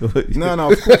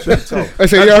 No, of course you can tell. I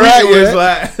said, you're right,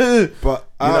 like, but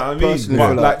you know what I mean?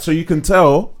 But like, so you can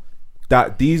tell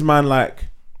that these man, like,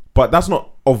 but that's not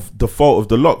of the fault of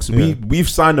the Locks. We've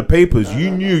signed the papers.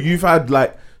 You've had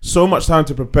like so much time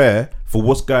to prepare for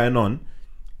what's going on.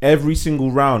 Every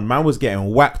single round, man was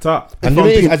getting whacked up. And the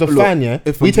thing is, as a fan,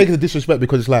 we take it as disrespect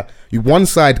because it's like one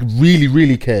side really,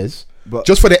 really cares, but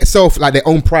just for themselves, like their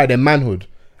own pride, their manhood.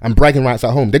 And bragging rights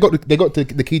at home. They got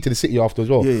the key to the city after as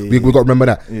well. We got to remember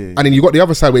that. And then you got the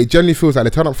other side where it generally feels like they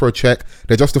turn up for a check.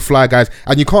 They're just the fly guys,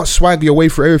 and you can't swag your way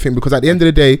through everything because at the end of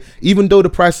the day, even though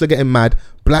the prices are getting mad,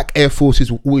 black Air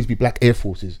Forces will always be black Air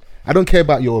Forces. I don't care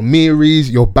about your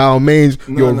Miris, your Balmains,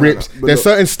 your Rips. There's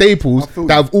certain staples that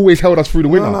have always held us through the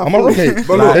winter. Am I right?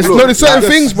 There's certain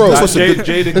things, bro. There's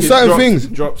certain things.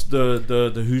 Drops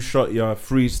the Who Shot Ya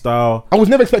freestyle. I was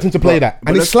never expecting to play that,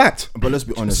 and it slapped. But let's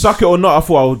be honest. Suck it or not, I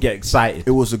thought I would get excited.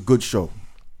 It was a good show.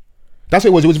 That's what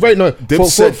it was. It was very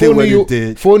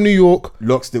for New York.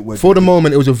 Lux did what for the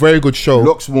moment. It was a very good show.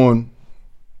 Lux won.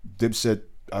 Dipset.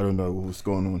 I don't know what's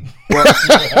going on. But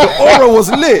the aura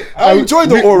was lit. I enjoyed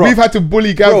the aura. We've had to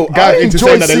bully Gav into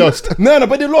saying that they lost. No,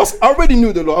 but they lost. I already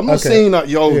knew they lost. I'm not saying that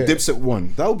Dipset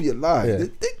won. That would be a lie. Yeah.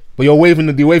 But you're waving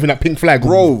that pink flag,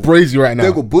 bro. Crazy right now.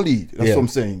 They got bullied. That's what I'm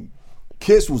saying.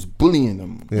 Kiss was bullying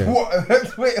them. Yeah.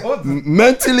 What? Wait, hold on.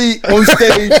 Mentally, on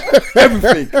stage,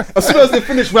 everything. As soon as they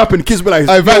finished rapping, Kiss be like,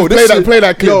 play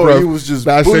that clip, bro. He was just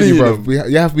bullying them. We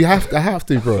have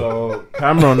to, bro. So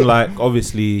Cameron, like,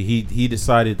 obviously, he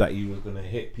decided that he was gonna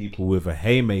hit people with a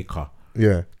haymaker.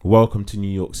 Yeah. Welcome to New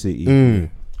York City.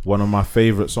 One of my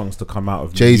favorite songs to come out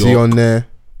of Jay-Z New York. on there.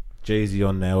 Jay-Z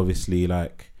on there, obviously,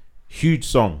 like, huge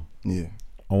song. Yeah.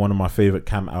 On one of my favorite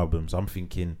Cam albums. I'm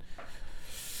thinking,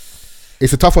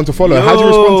 it's a tough one to follow. How do you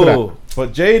respond to that?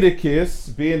 But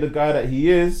Jadakiss, being the guy that he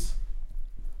is,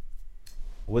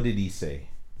 what did he say?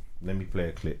 Let me play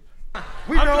a clip. I'm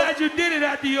glad you did it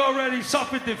after you already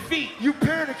suffered defeat. You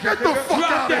panicking. Get the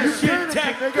fuck out of here.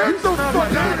 Get the fuck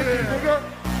out of here, nigga.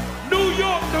 New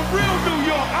York, the real New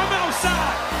York. I'm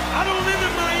outside. I don't live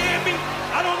in Miami.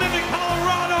 I don't live in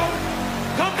Colorado.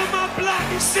 Come to my block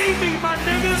and see me, my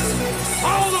niggas.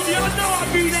 All of y'all know I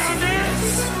be down there.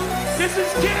 This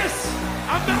is Kiss.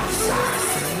 I'm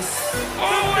outside.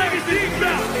 All niggas deep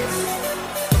out.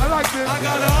 I like this. I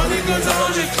got 100 guns,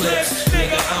 100 clips.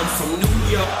 Nigga, I'm from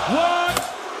New York. What?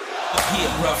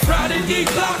 Yeah, rough riding, deep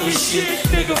blocking shit.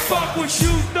 Nigga, fuck what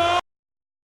you know.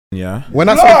 Yeah. When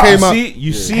that song came out,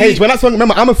 you see. Hey, when that song,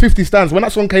 remember, I'm a 50 stans. When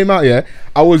that song came out,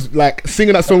 I was like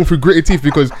singing that song through gritted teeth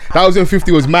because that was when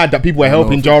 50 was mad that people were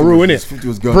helping Ja Rule, innit? 50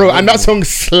 was going, bro, and that song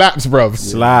slaps, bro.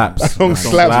 Slaps. That song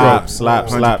slaps, bro.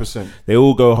 Slaps. They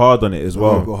all go hard on it as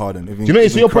well. Go hard on it. Do you know?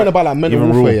 So your point about like mental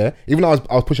warfare, even though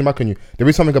I was pushing back on you, there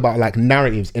is something about like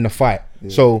narratives in a fight.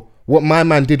 So what my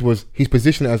man did was he's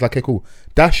positioned it as like, okay, cool,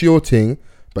 that's your thing.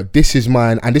 But this is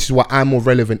mine, and this is why I'm more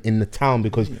relevant in the town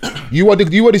because you are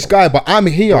this guy, but I'm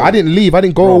here. Bro. I didn't leave. I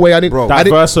didn't go away. That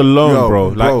verse alone, bro.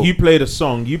 Like you played a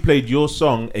song, you played your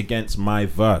song against my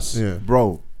verse,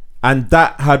 bro, and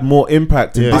that had more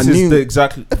impact. And this is the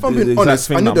exact. If I'm being honest,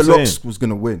 I knew the Lux was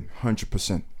gonna win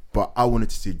 100%. But I wanted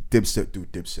to see Dipset do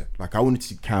Dipset. Like I wanted to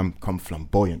see Cam come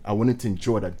flamboyant. I wanted to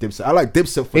enjoy that Dipset. I like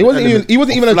Dipset. For he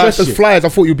wasn't even addressed as fly as I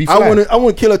thought you'd be. Fly. I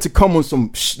want Killer to come on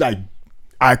some like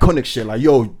iconic shit, like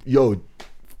yo,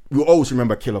 we always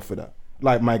remember Killer for that.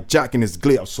 Like Mike Jack in his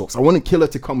glitter socks. I wanted Killer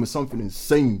to come with something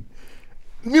insane.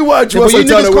 Meanwhile, you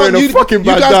wearing a fucking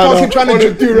bandana. You guys can't keep trying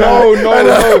to do that.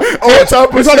 No.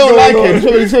 Because I don't like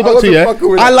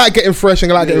it. I like getting fresh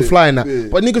and I like getting fly in that.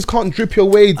 But niggas can't drip your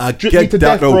way, drip me to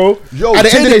death, bro. Yo, at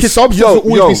the end of the day, substance will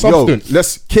always be substance.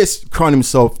 Let's Kiss crown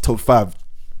himself top 5.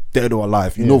 Dead or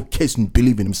alive. You know, Kiss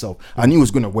believe in himself. I knew he was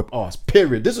gonna whip ass.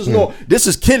 Period. This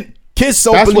is Kiss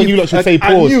self-belief. That's when you should say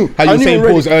pause. How you were saying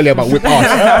pause earlier about whip ass.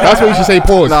 That's when you should say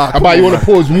pause. About you want to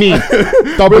pause me.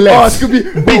 Double X. Could be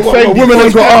big thing. Women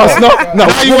ain't got ass. No.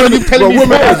 Now you want to be telling me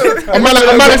pause. A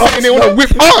man saying they want to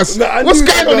whip ass. What's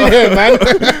going on here, man?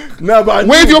 No, but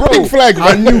wave your pink flag.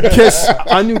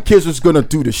 I knew Kiss was gonna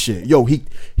do the shit. Yo,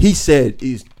 he said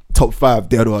he's top 5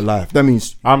 dead or alive. That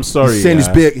means I'm sorry. He's saying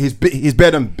he's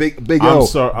better than Big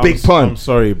L. Big Pun. I'm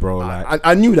sorry, bro. Like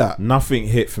I knew that. Nothing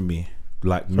hit for me.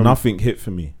 Nothing hit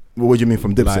for me. What do you mean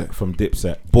from Dipset? Like from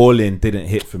Dipset. Ballin' didn't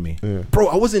hit for me. Yeah. Bro,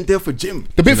 I wasn't there for Jim.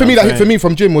 The bit for me that hit for me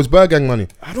from Jim was Bergang Money.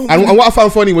 And what I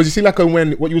found funny was, you see, like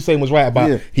when what you were saying was right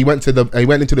about he went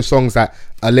into the songs that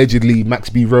allegedly Max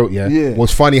B wrote.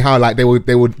 Was funny how like they would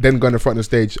then go in the front of the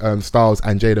stage, Styles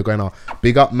and Jada going out,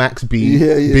 big up Max B,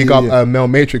 big up Mel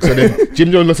Matrix. And then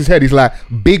Jim Jones lost his head. He's like,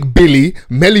 Big Billy,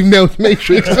 Melly Mel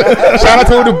Matrix. Shout out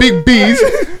to all the big B's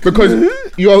because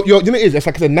you're you know it's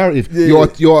like it's a narrative.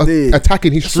 You're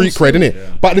attacking his street cred, innit?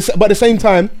 Yeah. But at the same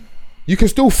time, you can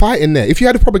still fight in there. If you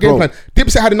had a proper game plan,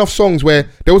 Dipset had enough songs where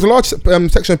there was a large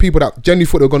section of people that genuinely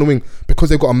thought they were going to win because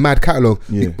they've got a mad catalogue.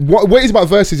 What it is about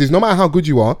verses is no matter how good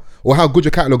you are or how good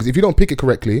your catalogue is, if you don't pick it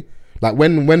correctly, like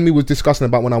when we was discussing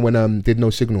about when I did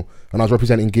No Signal and I was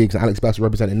representing Gigs and Alex Bass was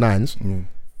representing Nines,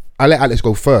 I let Alex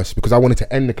go first because I wanted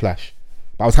to end the clash.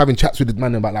 But I was having chats with the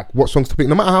man about like what songs to pick.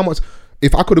 No matter how much,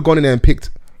 if I could have gone in there and picked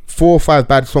 4 or 5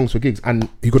 bad songs for Gigs and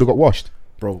he could have got washed.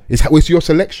 Bro, it's your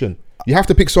selection. You have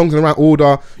to pick songs in the right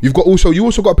order. You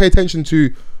also got to pay attention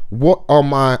to what are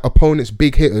my opponent's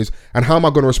big hitters and how am I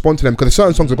going to respond to them? Because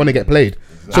certain songs are going to get played.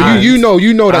 So you know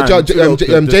that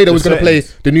Jada was going to play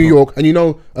the New York, and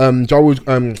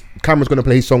Cameron's going to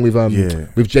play his song with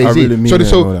Jay-Z.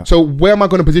 Really so where am I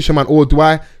going to position, man? Or do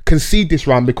I concede this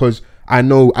round because I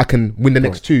know I can win the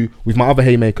next two with my other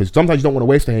haymakers? Sometimes you don't want to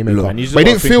waste a haymaker. But it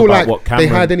didn't feel like they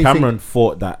had anything. Cameron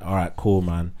thought that, all right, cool,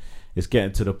 man. It's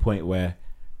getting to the point where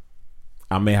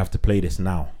I may have to play this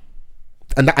now.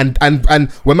 And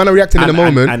when man are reacting in a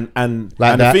moment, and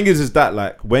the thing is that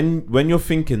like when you're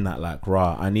thinking that like,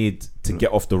 rah, I need to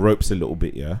get off the ropes a little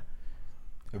bit, yeah.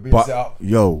 But the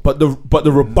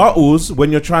rebuttals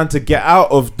when you're trying to get out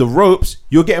of the ropes,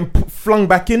 you're getting flung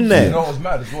back in there. You know what's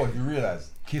mad as well? If you realise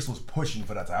Kiss was pushing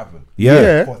for that to happen.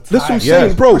 Yeah. That's what I'm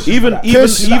saying, bro. Even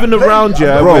the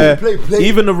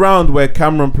round where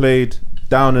Cameron played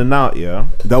Down and Out, yeah,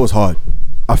 that was hard.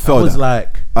 I felt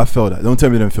that. Don't tell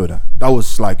me you didn't feel that. That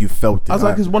was like you felt it. I was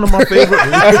like, it's one of my favorite.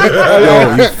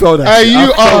 Yo, you felt that.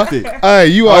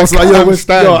 You are. I was like,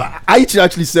 yo, I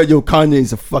actually said, yo, Kanye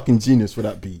is a fucking genius for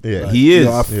that beat. Yeah, like, he is.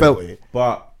 I felt it.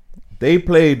 But they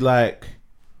played like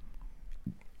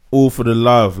All for the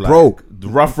Love, like, bro. The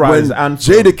Rough Riders and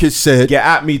Jadakiss said, "Get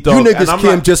at me, dog." You niggas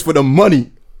came like, just for the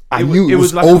money. I knew it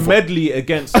was like over. A medley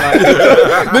against like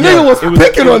the nigga was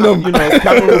picking on them. You know,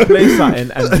 Cameron will play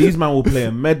something, and these man will play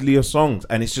a medley of songs,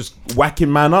 and it's just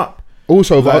whacking man up.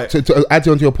 Also, like, to add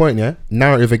on to your point, yeah,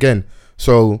 narrative again.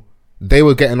 So they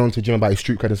were getting on to Jim about his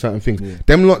street cred and certain things. Yeah.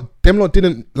 Them lot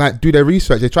didn't like do their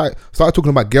research. They started talking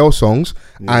about girl songs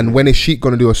and when is Sheik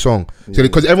gonna do a song. So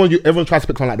because everyone tries to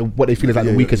pick on like what they feel is like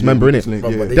the weakest member, innit?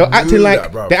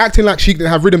 They're acting like Sheik didn't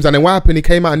have rhythms, and then what happened? He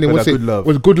came out and then was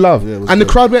Good Love, and the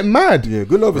crowd went mad. Yeah,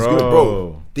 Good Love is good,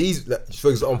 bro. These, for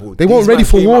example, they weren't ready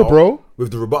for war, bro. With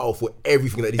the rebuttal for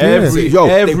everything that every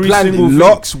single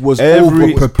Locks was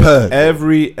over prepared.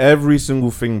 Every single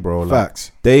thing, bro. Like,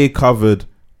 facts. They covered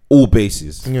all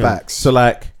bases. Yeah. Facts. So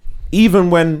like, even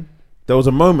when there was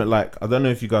a moment, like, I don't know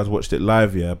if you guys watched it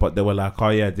live, yeah, but they were like, oh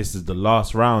yeah, this is the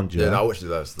last round, yeah. Yeah, I watched it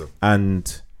live still.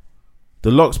 And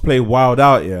the Locks play Wild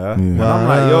Out, yeah. And I'm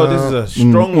like, yo, this is a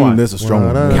strong one. This is a strong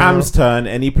one. Cam's turn,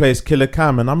 and he plays Killer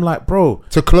Cam, and I'm like, bro,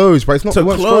 to close, but it's not to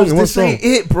close. This ain't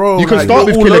it, bro. You can start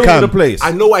with Killer Cam. The place.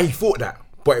 I know why he thought that,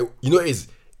 but you know what it is,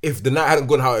 if the night hadn't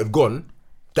gone how it had gone,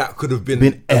 that could have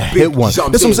been a hit one. That's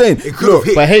what I'm saying. It could have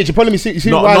hit. But hey, you probably see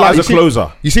not Wild Out as a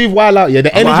closer. You see Wild Out, yeah.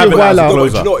 The energy of Wild Out. Do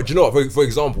you know what? For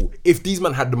example, if these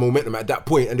men had the momentum at that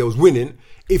point and they was winning,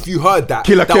 if you heard that,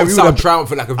 Killer that would sound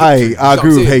triumphant like a victory. I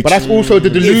agree with H. But that's also the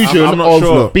delusion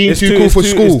of being too cool for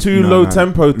school. It's too low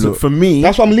tempo for me.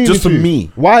 That's what I'm leaning just to. For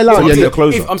me. Wild Out, yeah.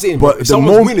 I'm saying, but if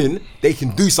someone's winning, they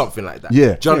can do something like that.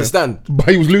 Yeah. Do you understand? But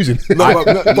he was losing. No,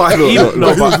 but he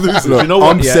was losing. You know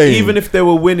what? I'm saying, even if they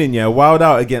were winning, yeah, Wild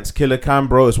Out against Killer Cam,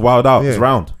 bro, it's Wild Out. It's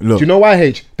round. Do you know why,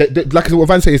 H? Like what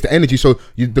Van said, is the energy. So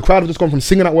the crowd have just gone from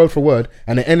singing that word for word,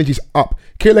 and the energy's up.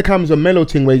 Killer Cam's a mellow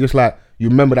thing where you're just like, you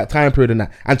remember that time period and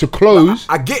that. And to close...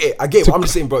 I get it. But I'm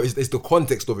just saying, bro, it's the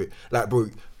context of it. Like, bro,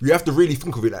 you have to really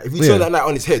think of it. Like, if we turn that night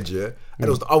on its head, yeah, and it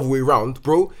was the other way around,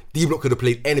 bro, D-Block could have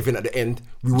played anything at the end.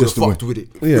 We would have fucked with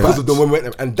it. Because of the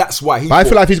momentum. And that's why I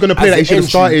feel like if he's going to play that, he should have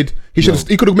started...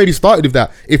 He could have maybe started with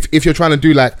that. If you're trying to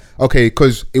do like, okay,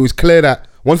 because it was clear that...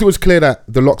 Once it was clear that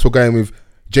the Locks were going with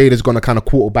Jada's going to kind of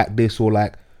quarterback this or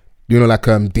like, you know, like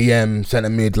DM, centre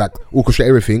mid, like orchestrate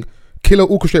everything... Killer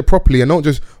orchestrate properly and don't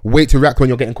just wait to react when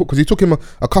you're getting cooked, because he took him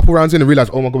a couple rounds in and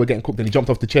realised, oh my god, we're getting cooked, and he jumped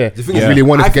off the chair. The thing is, really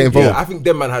wanted to get involved. I think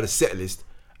them man had a set list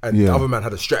and the other man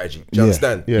had a strategy. Do you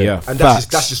understand? Yeah. And that's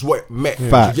just what it meant.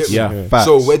 Facts. Facts.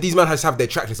 So where these man has have their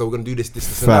track list, so we're gonna do this,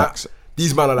 and that.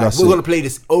 These man are like, we're gonna play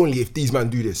this only if these man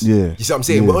do this. Yeah. You see what I'm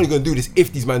saying? We're only gonna do this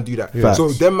if these man do that. So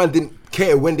them man didn't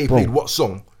care when they played what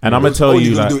song. And I'm gonna tell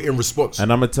you, like, do it in response.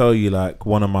 And I'm gonna tell you, like,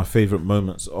 one of my favorite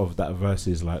moments of that verse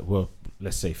is like, well,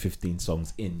 let's say 15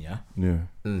 songs in,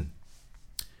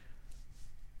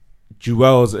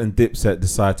 Jewels and Dipset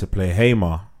decide to play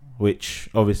Hamer, which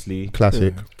obviously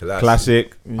classic.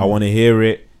 I want to hear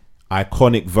it.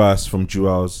 Iconic verse from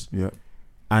Jewels.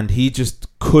 And he just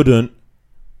couldn't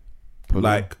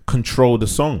control the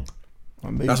song.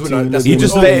 He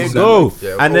just let it go.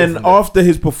 And then after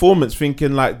his performance,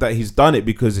 thinking like that he's done it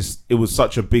because it was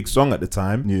such a big song at the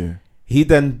time. He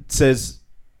then says,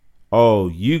 oh,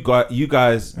 you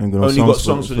guys only got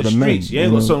songs for the streets. You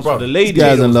ain't got songs for the ladies.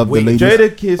 Guys don't love the ladies.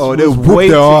 Jadakiss was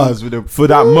waiting for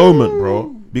that moment, bro.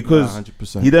 Because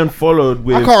he then followed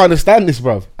with... I can't understand this,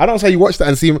 bro. I don't say you watch that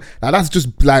and see... Like, that's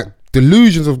just like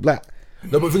delusions of black...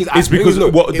 No, but the thing is, it's because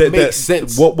it makes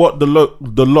sense. What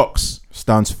the Locks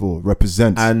stands for,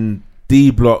 represents, and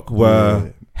D-Block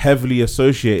were heavily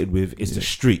associated with is the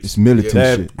streets. It's militant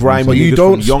shit. Grimy. But you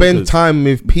don't spend time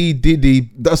with P Diddy.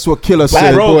 That's what Killer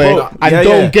Bad said. boy, and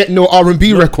don't get no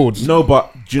R&B records. No,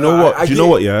 but do you know what? Do you know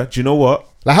what? Yeah, do you know what?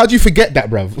 Like, how do you forget that,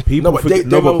 bruv? People forget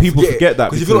that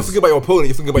because if you don't think about your opponent,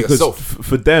 you think about yourself.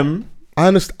 For them, I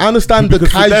understand the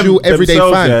casual everyday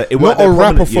fan, not a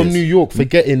rapper from New York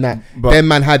forgetting that their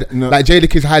man had like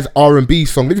Jadakiss has R&B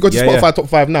song. If you go to Spotify top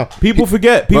 5 now, people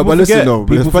forget. But listen, though,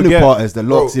 the funny part is the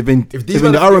locks. Even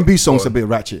the R&B song's a bit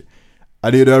ratchet.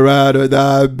 I need a ride or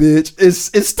die, bitch.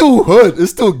 It's still hood.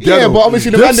 It's still ghetto. Yeah, but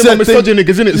obviously the random one misogynic,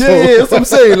 isn't it? Yeah, that's what I'm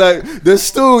saying. Like they're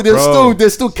still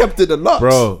kept it the locks,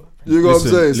 bro. You know what I'm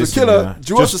saying? So Killer,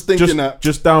 Juelz is thinking that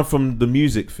just down from the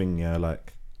music thing, yeah,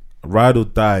 like Ride or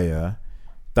Die, yeah.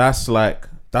 That's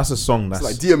a song that's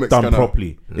like DMX done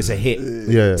properly. It's a hit.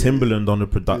 Yeah. Timbaland on the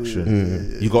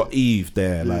production. You got Eve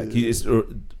there, like it's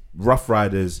Rough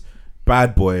Riders,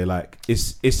 Bad Boy, like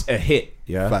it's a hit.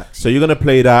 Yeah. Facts. So you're gonna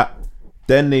play that.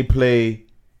 Then they play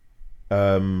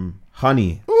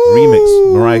Honey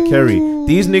remix, Mariah Carey.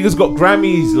 These niggas got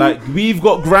Grammys. Like we've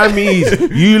got Grammys.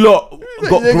 You lot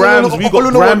got grams. We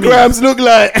got Grammys. What grams look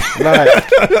like.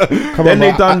 Come on,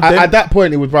 they done. At that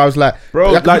point, it was where I was like,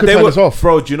 bro, like they were off.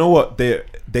 Bro, do you know what?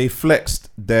 They flexed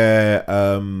their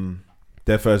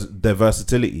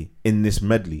versatility in this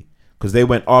medley because they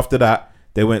went after that.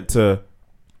 They went to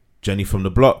Jenny from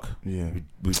the Block,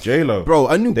 with J-Lo. Bro,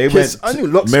 I knew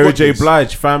Mary J.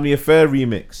 Blige, Family Affair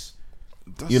remix.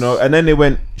 You know, and then they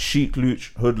went Chic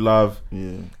Luch, Hood Love. Yeah.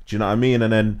 Do you know what I mean?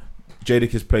 And then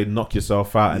Jadakiss played Knock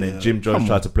Yourself Out, and then Jim Jones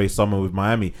tried to play Summer with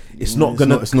Miami. It's not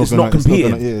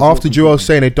competing. After Juelz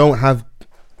saying they don't have.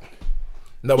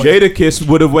 No, Jadakiss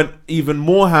would have went even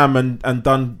more ham and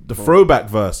done the throwback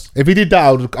verse. If he did that,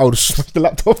 I would smash the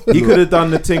laptop. He could have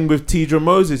done the thing with Tidra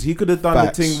Moses. He could have done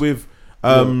the thing with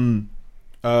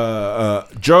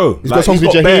Joe. He's got songs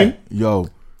with Jaheim. Yo,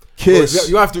 Kiss.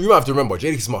 You have to remember,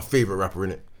 Jadakiss is my favorite rapper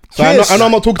in it. So I know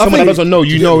I'm not talking to someone that doesn't know.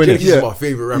 You know, Jadakiss is my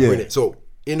favorite rapper in it. So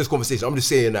in this conversation, I'm just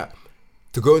saying that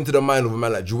to go into the mind of a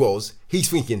man like Juelz, he's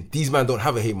thinking these men don't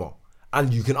have a Hamer.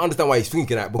 And you can understand why he's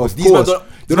thinking that because these men don't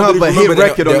have a hit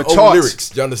record on the charts. Lyrics,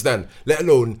 do you understand? Let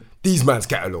alone these man's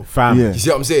catalogue. Fam. You see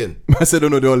what I'm saying? I said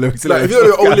don't know their own lyrics. Like, if you don't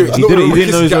know their own lyrics, he didn't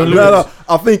know his own lyrics. No,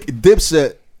 I think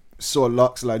Dipset saw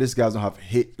Lux like this guys don't have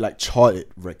hit like charted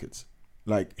records.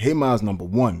 Like Haymar's number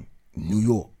 1, New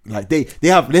York. Like they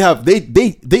thinking about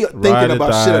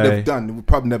shit that they've done. They will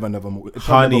probably never more.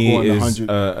 Honey never is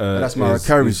that's Mariah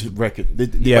Carey's record.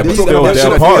 But they're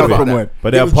part of it. But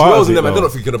they're part of it. They're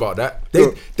not thinking about that.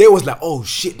 They was like, oh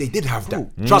shit, they did have that.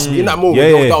 Trust me, in that moment,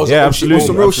 that was absolutely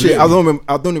some real shit. I don't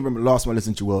even remember last time I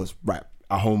listened to Juelz rap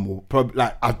at home. Or probably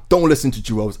like I don't listen to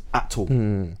Juelz at all.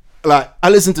 Like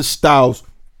I listen to Styles,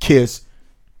 Kiss,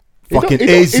 fucking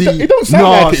AZ. It don't sound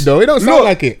like it though. It don't sound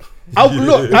like it. I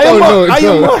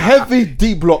am a heavy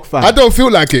D Block fan. I don't feel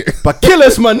like it. But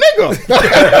Killer's my nigga.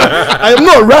 I am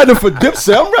not riding for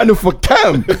Dipset. I'm riding for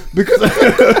Cam because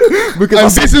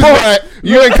and this is why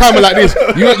you ain't coming like this.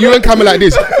 You ain't coming like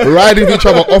this, riding with each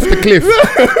other off the cliff.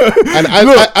 And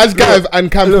as Gav and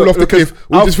Cam pull off the cliff,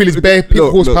 we just feel his bare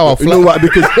horsepower. You know what?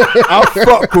 Because I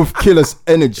fuck with Killer's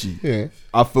energy. Yeah.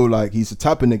 I feel like he's the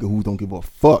type of nigga who don't give a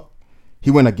fuck.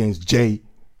 He went against Jay.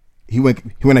 He went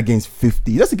against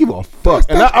 50. He doesn't give a fuck.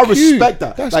 And I respect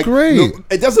that. That's like, great. Look,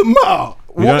 it doesn't matter.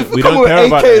 If you come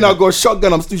with AK and I go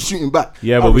shotgun, I'm still shooting back.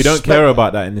 Yeah, but we don't care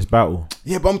about that in this battle.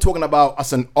 Yeah, but I'm talking about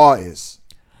as an artist.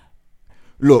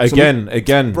 Look,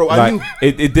 again, bro, like,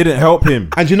 it didn't help him.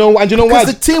 And you know why? Because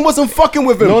the team wasn't fucking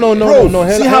with him. No.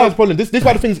 See how it's problem. This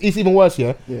why the thing is even worse.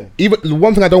 Yeah. Even the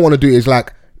one thing I don't want to do is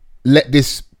like let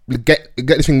this. Get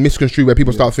this thing misconstrued where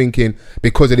people start thinking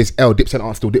because of this Dipset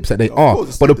aren't still Dipset. They are.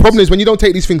 But the problem is when you don't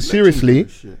take these things seriously,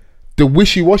 the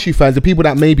wishy-washy fans, the people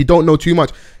that maybe don't know too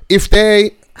much, if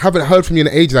they haven't heard from you in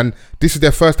ages and this is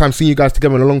their first time seeing you guys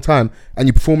together in a long time and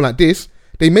you perform like this,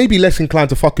 they may be less inclined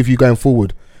to fuck with you going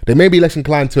forward. They may be less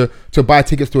inclined to buy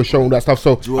tickets to a show and all that stuff.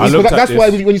 So that's why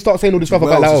when you start saying all this stuff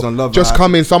about like, just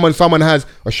come in, someone has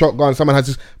a shotgun, someone has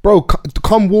this. Bro,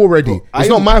 come war ready. It's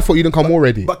not my fault you didn't come war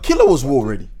ready. But Killer was war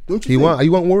ready. Don't you think? He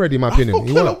weren't war ready in my opinion.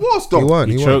 He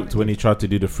choked when he tried to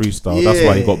do the freestyle. That's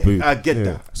why he got booed. I get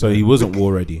that. So he wasn't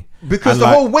war ready. Because the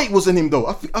whole weight was in him though.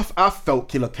 I felt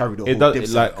Killer carried the whole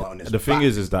Dipset like on his the thing back.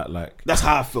 is that like that's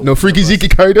how I felt. No, Freaky Zeke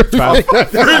carried it.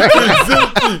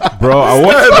 Bro, I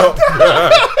watched.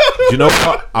 Do you know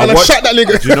what? I shot that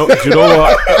nigga. Do you know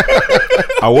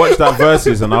what? I watched that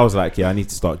verses and I was like, yeah, I need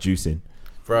to start juicing,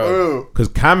 bro. Because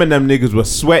Cam and them niggas were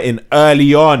sweating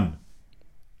early on.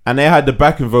 and they had the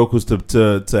backing vocals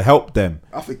to help them.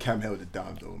 I think Cam held it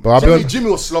down though. But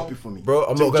Jimmy was sloppy for me,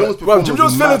 bro. Jimmy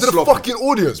Jones fell into the fucking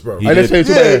audience, bro.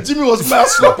 Jimmy was mad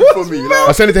sloppy for me. Like.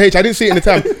 I sent it to H. I didn't see it in the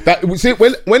time.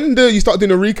 When you start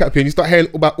doing a recap here, and you start hearing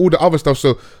about all the other stuff.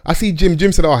 So I see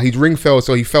Jim said, "Oh, his ring fell,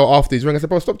 so he fell after his ring." I said,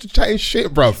 "Bro, stop chatting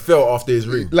shit, bro." He fell after his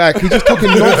ring. Like he's just talking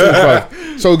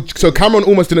nonsense, bro. So Cameron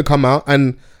almost didn't come out,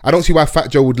 and I don't see why Fat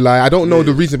Joe would lie. I don't know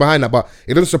the reason behind that, but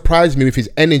it doesn't surprise me with his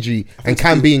energy and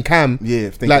Cam being Cam.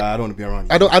 Yeah, like, I don't want to be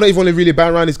around. I don't even want to really be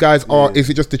around these guys, or is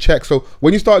it just to check? So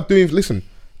when you start doing, listen,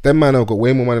 them man have got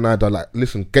way more money than I do. Like,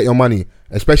 listen, get your money,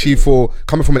 especially for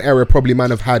coming from an area probably man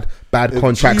have had bad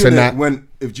contracts and that.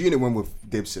 If G-Unit went with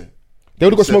Dipset, they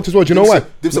would have got smoked as well. Do you know why?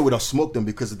 Dipset would have smoked them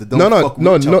because of the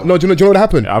No. Do you know what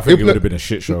happened? I think it would have been a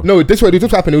shit show. No, this way it would have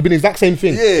happened. It would have been the exact same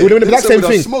thing. It would have been the exact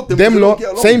same thing. Them lot,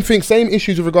 same thing, same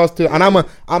issues with regards to. And I'm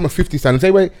a 50 stan. And say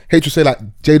way H would say like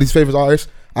Jada's favourite artist.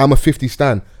 I'm a 50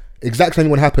 stan. Exact same thing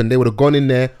would happen. They would have gone in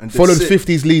there, and followed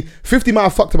 50's lead. 50 might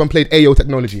have fucked up and played AO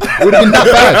Technology. It would have been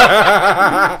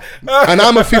that bad. And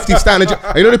I'm a 50 stan. And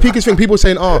you know the peakest thing, people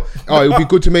saying, oh, it would be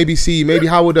good to maybe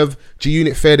how would have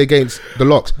G-Unit fared against the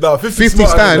Locks. No, 50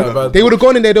 stan, they would have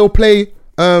gone in there, they'll play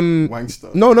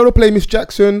Wangster. No, they'll play Miss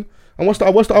Jackson. And what's the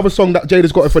other song that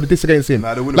Jada's got for the diss against him?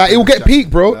 Like it will get peak,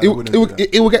 bro. It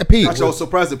will get peak. Actually, I was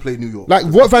surprised they played New York. Like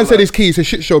what Van said is key. It's a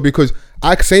shit show because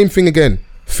same thing again.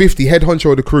 50 head honcho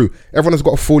of the crew. Everyone has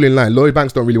got to fall in line. Lloyd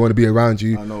Banks don't really want to be around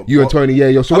you. Know, you and Tony,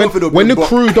 So when the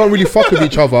crew don't really fuck with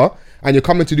each other, and you're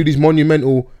coming to do these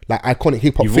monumental, like iconic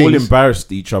hip hop things, you've all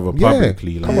embarrassed each other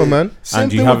publicly. Come on, man.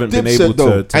 And you haven't been able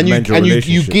to mend your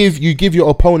relationship. You give your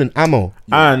opponent ammo.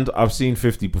 And I've seen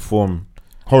 50 perform.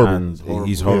 Horrible. And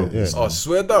he's horrible. Yeah. Oh, I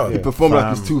swear down. He performed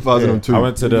like it's 2002. I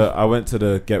went to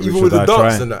the Get Rich Even or with the Die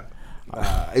dance Trying. and that.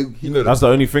 That's the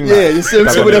only thing. Yeah, you see him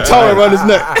with a towel around his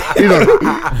neck. You know,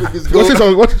 what's this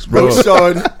on? What's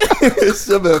Sean? It's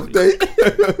your birthday.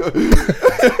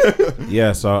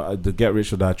 Yeah, so the Get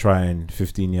Rich or Die Trying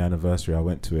 15-year anniversary, I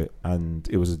went to it, and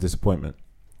it was a disappointment.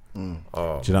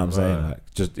 Oh, do you know what I'm saying?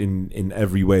 Like, just in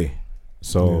every way.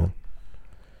 So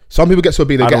some people get so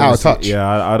big they get out of touch.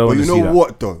 I don't. But you know that.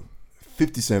 What though?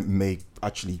 50 Cent may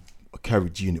actually carry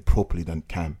G-Unit properly than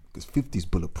Cam because 50's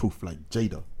bulletproof like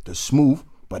Jada. They're smooth,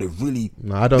 but they really.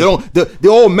 No, I don't.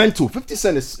 They're all mental. 50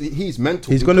 Cent he's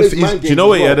mental. He's gonna. Do you know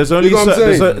what? Yeah, there's only. You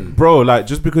know bro, like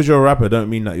just because you're a rapper, don't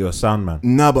mean that you're a sound man.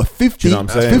 Nah, but 50. You know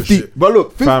what I'm saying? 50. But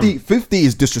look, 50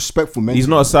 is disrespectful. Mentally. He's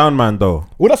not a sound man though.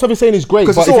 Well, that's what I'm saying is great,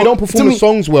 but if you don't perform the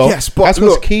songs well, that's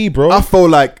what's key, bro. I feel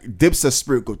like Dipset's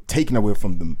spirit got taken away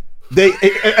from them. They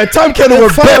at time Kenner were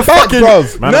bare fucking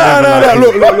bruv. Nah.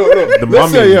 Look.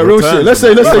 Let's say real shit. Let's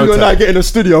say you and I get in the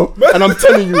studio and I'm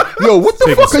telling you, yo, what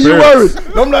the fuck are you wearing?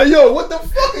 And I'm like, yo, what the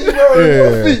fuck are you wearing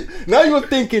on your feet? Now you're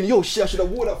thinking, yo, shit, I should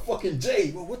have worn that fucking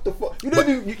J. Well, what the fuck? You don't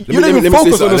even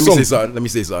focus on the song. Let me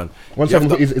say something. One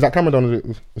second, is that camera done?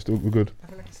 Is it still good?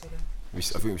 I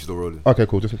think we're still rolling. Okay,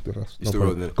 cool. Just still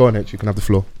rolling. Go on, H. You can have the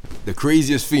floor. The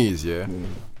craziest thing is,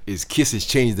 is Kiss has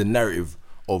changed the narrative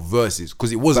of verses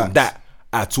because it wasn't that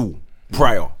at all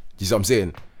prior. You see what I'm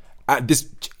saying? At this,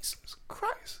 Jesus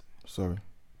Christ. Sorry.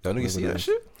 Y'all niggas see that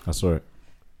shit? I saw it.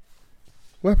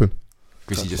 What happened?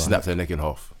 Chrissy just snapped her neck in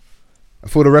half.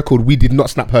 For the record, we did not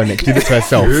snap her neck. She did it to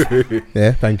herself.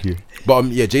 Yeah, thank you. But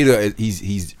Jada,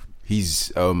 he's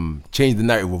changed the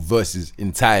narrative of verses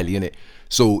entirely, innit?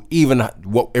 So even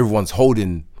what everyone's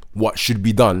holding, what should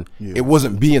be done, it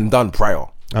wasn't being done prior.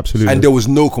 Absolutely. And there was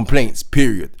no complaints,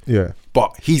 period. Yeah.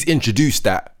 But he's introduced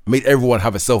that, made everyone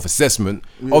have a self-assessment.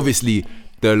 Yeah. Obviously,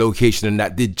 the location and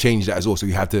that did change that as well, so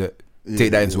you had to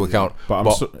take that into account. But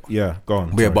go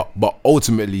on. But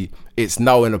ultimately, it's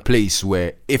now in a place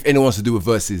where if anyone wants to do a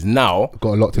versus now,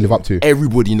 got a lot to live up to.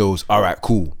 Everybody knows, all right,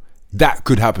 cool. That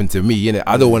could happen to me, innit?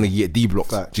 I don't want to get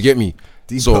D-blocked. Do you get me?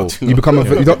 So you become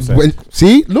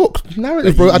see, look,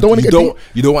 narrative, bro. I don't want to get.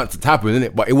 You don't want it to happen,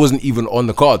 innit? But it wasn't even on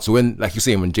the card. So when, like you're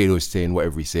saying, when Jada was saying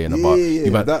whatever he's saying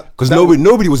because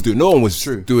nobody was doing. No one was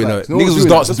doing it. Niggas was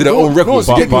dancing to their own records.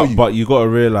 But you got to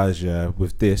realize,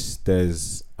 with this,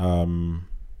 there's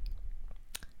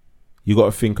you got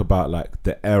to think about like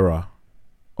the era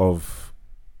of,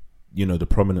 the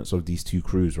prominence of these two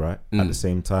crews, right? At the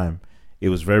same time, it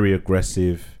was very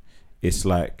aggressive. It's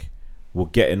like, we're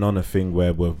getting on a thing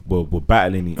where we're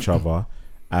battling each other,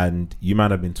 and you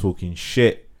man have been talking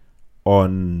shit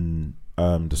on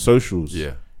the socials,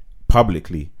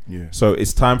 publicly. Yeah. So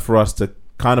it's time for us to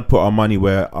kind of put our money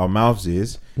where our mouths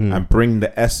is and bring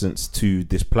the essence to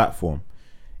this platform,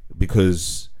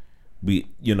 because the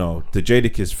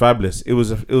Jadakiss Fabulous, it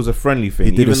was a friendly thing.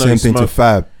 He did the same thing to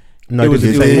Fab. No, it was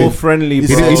more friendly. He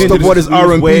didn't stop what his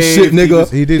R&B shit, nigga.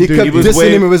 He kept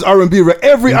dissing him with his R&B.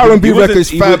 Every R&B record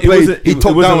his fan played, he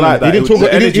talked down like that. He didn't talk.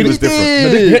 The energy was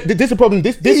different. This is the problem.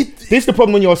 This is the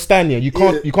problem when you're a stan here. You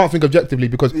can't think objectively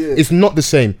because it's not the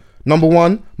same. Number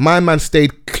one, my man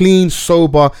stayed clean,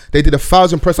 sober. They did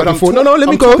 1,000 press ups before. Let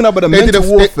me go. Talking about the mental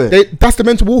warfare. That's the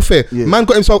mental warfare. Yeah. Man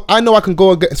got himself. I know I can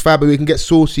go and get Fab, we can get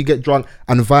saucy, get drunk,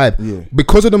 and vibe. Yeah.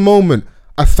 Because of the moment,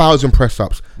 1,000 press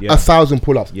ups, 1,000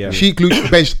 pull ups. Yeah. Sheik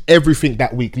Luke benched everything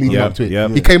that week leading up to it. Yeah.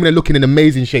 He came in there looking in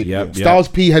amazing shape. Yeah. Styles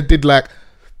P had did like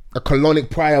a colonic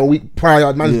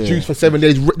prior, man's juice for 7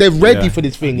 days. They're ready for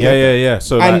this thing. Yeah.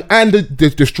 So and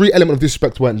the street element of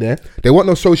disrespect weren't there. There weren't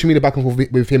no social media back and forth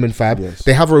with him and Fab. Yes.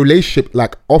 They have a relationship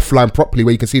like offline properly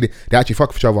where you can see they actually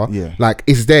fuck with each other. Yeah. Like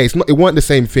it's there. It's not. It weren't the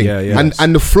same thing.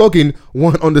 And the flogging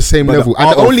weren't on the same level. And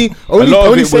the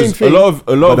only same thing.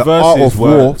 A lot of verses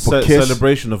were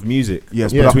celebration of music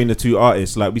between the two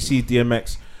artists. Like we see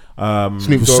DMX.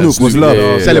 Snoop was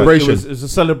love. Celebration. It was a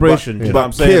celebration. You know what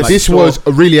I'm saying? This was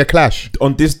really a clash.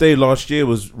 On this day last year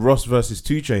was Ross versus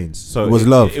 2 Chainz. So it was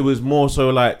love. It was more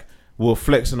so like we're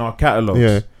flexing our catalogs.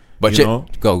 Yeah. But you know?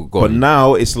 Go but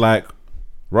now it's like,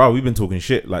 wow, we've been talking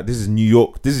shit. Like this is New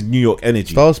York. This is New York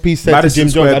energy. Styles P said Madison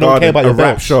to Jim Jones, I don't care about your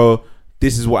rap show.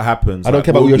 This is what happens. I don't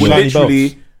care about your shiny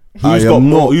belts.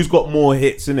 Who's got more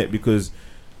hits in it? Because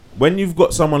when you've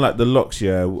got someone like the Lox,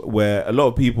 where a lot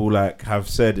of people like have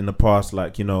said in the past,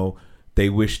 like, you know, they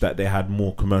wish that they had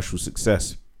more commercial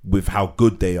success with how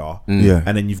good they are.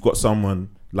 And then you've got someone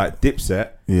like Dipset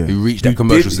who reached that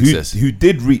commercial success. Who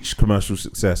did reach commercial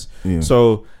success.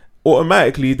 So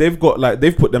automatically they've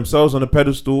put themselves on a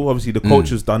pedestal. Obviously the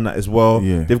culture's done that as well.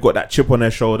 They've got that chip on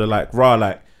their shoulder, like,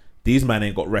 like these man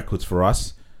ain't got records for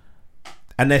us.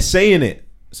 And they're saying it.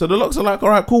 So the Lox are like, all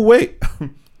right, cool, wait.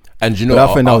 And you know,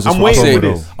 I'm waiting for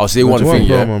this. I'll say one thing,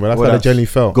 but that's how they generally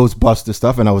felt. Ghostbuster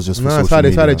stuff, and I was just for social media.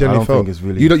 That's how they generally felt.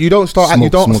 You don't start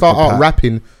out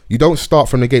rapping. You don't start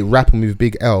from the gate rapping with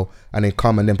Big L and then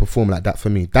come and then perform like that. For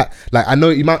me, that like I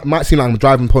know it might seem like I'm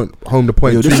driving home the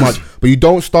point too much, but you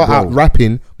don't start out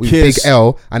rapping with Big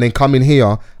L and then come in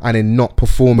here and then not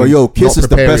performing. But Kiss is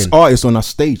the best artist on our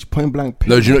stage, point blank.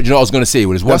 No, do you know what I was gonna say?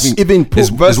 Well,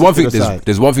 there's one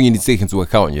thing you need to take into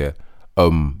account.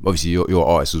 Obviously you're an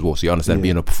artist as well, so you understand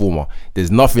being a performer.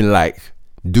 There's nothing like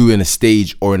doing a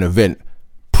stage or an event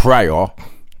prior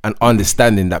and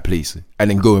understanding that place and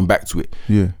then going back to it.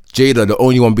 Jada, the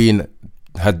only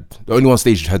one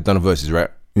stage had done a verses, right?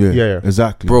 Yeah,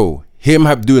 exactly, bro. Him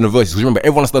doing a verses, because remember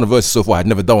everyone that's done a verses so far had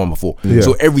never done one before.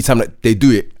 So every time that they do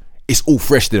it, it's all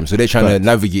fresh to them, so they're trying to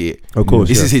navigate it. Of course,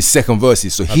 this is his second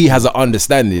verses, so he has an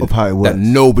understanding of how it works that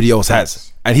nobody else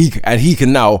has, and he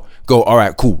can now go, all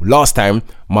right, cool. Last time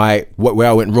where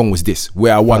I went wrong was this,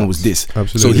 where I won was this.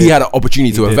 Absolutely. So he had an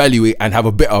opportunity to evaluate and have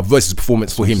a better versus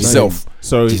performance for himself.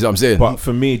 So you see what I'm saying? But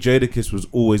for me, Jadakiss was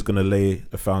always gonna lay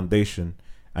a foundation,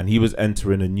 and he was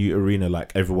entering a new arena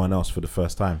like everyone else for the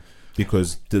first time,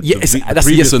 because the that's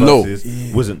a yes or no.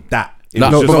 Wasn't that.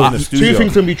 Two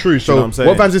things can be true. So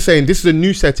what Vans is saying, this is a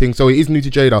new setting, so it is new to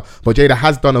Jada, but Jada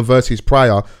has done a versus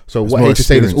prior. So what H is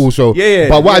saying is also.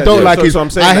 But what I don't like is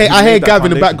I hear Gav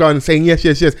in the background saying yes.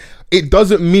 It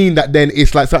doesn't mean that then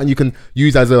it's like something you can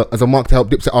use as a mark to help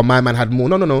Dipset. Oh, my man had more.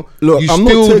 No. Look, you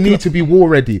still need to be war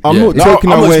ready. I'm not taking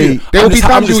away. There will be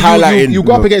times you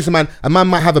go up against a man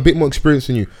might have a bit more experience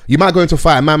than you. You might go into a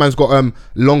fight, and my man's got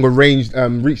longer range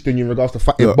reach than you in regards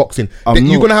to boxing.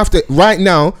 You're gonna have to right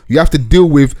now. You have to deal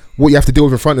with what you have to deal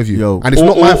with in front of you, and it's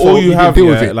not my fault. All you have deal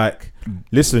with it. Like,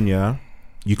 listen,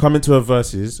 you come into a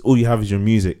versus. All you have is your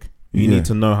music. You need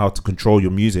to know how to control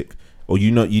your music. Or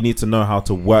you need to know how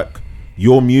to work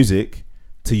your music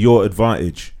to your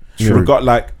advantage.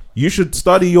 You should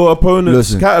study your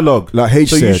opponent's catalog. Like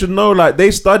H said, you should know, like,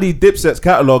 they studied Dipset's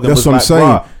catalog and that's what I'm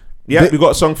saying. We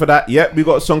got a song for that. We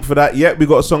got a song for that. We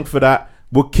got a song for that.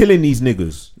 We're killing these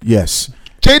niggas. Yes.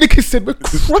 Jadakiss said we're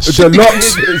crushing the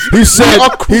Lox.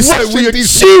 He said we're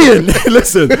cheating.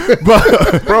 Listen,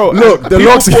 but bro, look, the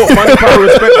Lox thought money, power,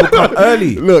 respect will come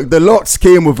early. Look, the Lox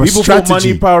came with a strategy. People thought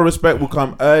money, power, respect will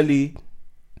come early.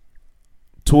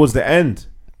 Towards the end,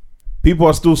 people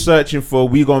are still searching for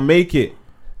we gonna make it,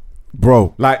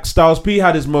 bro. Like Styles P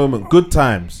had his moment, good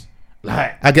times.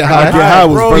 Like I get how it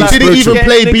was very spiritual. He didn't even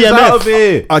play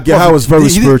BMF. I get how it was very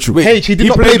spiritual. He did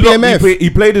not play BMF.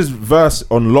 He played his verse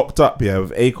on Locked Up,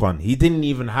 with Akon. He didn't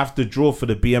even have to draw for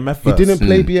the BMF verse. He didn't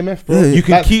play BMF, bro. You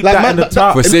can keep that in the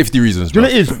top for safety reasons. Do you know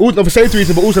what it is? For safety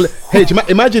reasons, but also,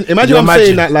 imagine I'm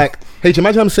saying that, like,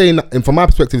 imagine I'm saying that, and from my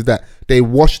perspective, is that they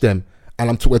washed them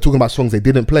and we're talking about songs they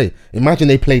didn't play. Imagine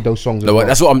they played those songs. No,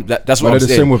 that's what I'm. That's what I'm the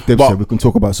saying. same with Dipset. We can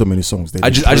talk about so many songs. I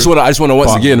just want to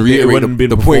once again reiterate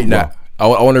the point that I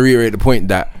want to reiterate the point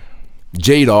that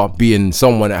Jada, being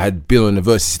someone that had been on the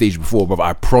Versus stage before, brother,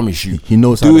 I promise you, he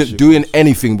knows doing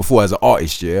anything before as an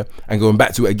artist, yeah, and going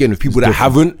back to it again with people that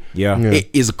haven't, it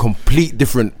is a complete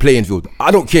different playing field.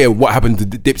 I don't care what happened to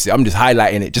Dipset. I'm just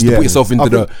highlighting it just to put yourself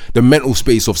into the mental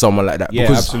space of someone like that. Yeah,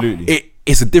 because absolutely.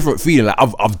 It's a different feeling. Like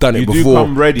I've done it before.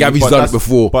 Come ready, Gabby's done it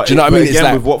before. But do you know what I mean? Again, it's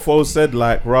like with what Foles said,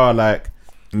 like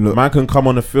look, man can come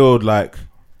on the field like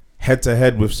head to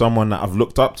head with someone that I've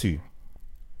looked up to,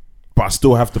 but I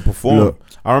still have to perform. Look,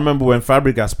 I remember when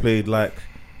Fabregas played like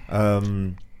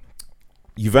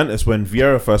Juventus when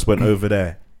Vieira first went over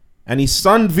there, and he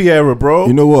sunned Vieira, bro.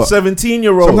 You know what?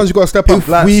 17-year-old. Sometimes you gotta step up.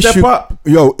 Step up.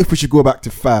 Yo, if we should go back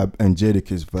to Fab and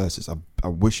Jadakiss versus, I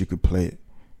wish you could play it.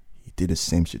 He did the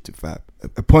same shit to Fab.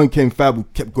 A point came,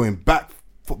 Fab kept going back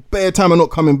for bare time and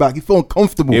not coming back. He felt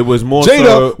uncomfortable. It was more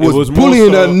Jada so, was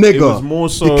bullying that nigga. It was more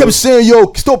so. He kept saying,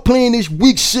 yo, stop playing this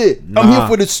weak shit. I'm here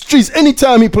for the streets.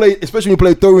 Anytime he played, especially when he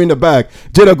played Throw in the Bag,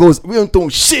 Jada goes, we don't throw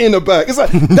shit in the bag. It's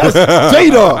like, that's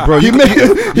Jada. Bro, you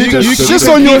just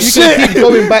on your shit. Keep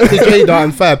going back to Jada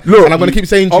and Fab. Look, and I'm going to keep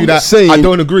saying to you that I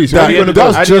don't agree. So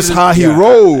that's just how he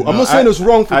roll. I'm not saying it's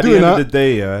wrong for doing that. At the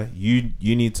end of the day,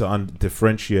 you need to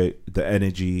differentiate the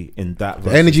energy in that.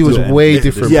 The energy was way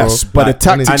different, yes, bro. But the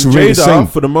tactics and were the Jada, same.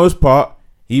 for the most part,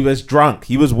 he was drunk.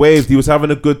 He was waved. He was having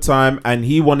a good time, and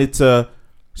he wanted to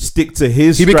stick to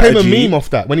his. He strategy. became a meme off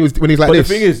that when he's like but this.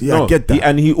 the thing is, I get that.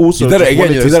 and he also did it again.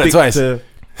 He did it twice.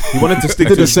 He wanted to stick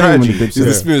to the strategy.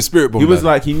 He's the spirit bomb. He was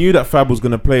like, he knew that Fab was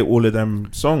going to play all of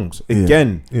them songs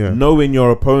again. Knowing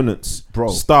your opponent's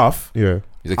stuff. Yeah,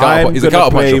 he's I'm going to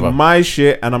play my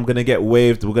shit, and I'm going to get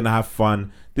waved. We're going to have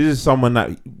fun. This is someone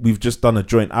that we've just done a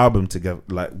joint album together,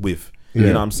 like with. You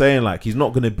know what I'm saying? Like, he's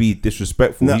not going to be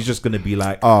disrespectful. No. He's just going to be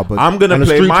like, I'm going to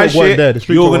play my shit,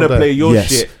 you're going to play your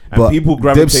shit. And people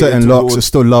gravitate and Locks are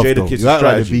still love, though. Jadakiss'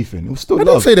 strategy. Beefing. It was still I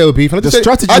didn't say they were beefing. The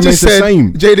strategy remains the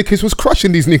same. Jadakiss was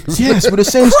crushing these niggas. Yes, with the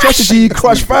same strategy he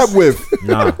crushed Fab with.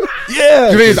 Nah.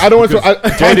 Yeah. I don't want to...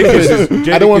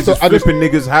 Jadakiss is flipping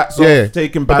niggas' hats off,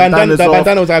 taking bandanas off. The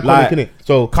bandana was iconic, innit?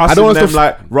 So I don't want to...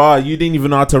 like, rah, you didn't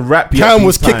even know how to rap yet. Cam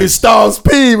was kicking Styles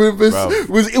P.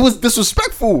 It was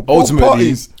disrespectful.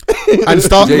 Ultimately. And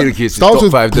Styles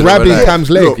was grabbing Cam's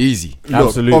leg. Easy.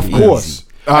 Absolutely. Of course.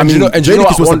 And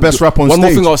Jadakiss was the best rapper on stage. One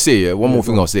more thing I'll say, one more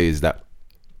thing I'll say is that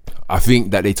I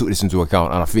think that they took this into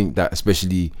account, and I think that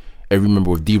especially every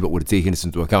member of D Block would have taken this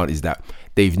into account, is that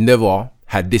they've never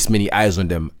had this many eyes on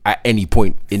them at any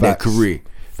point in their career.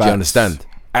 Do you understand?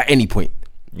 At any point.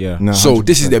 Yeah. No, so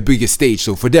this is their biggest stage.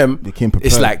 So for them,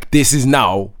 it's like, this is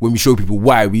now when we show people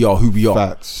why we are who we are.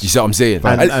 Facts. You see what I'm saying?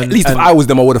 And at least if I was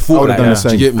them, I would have thought like that.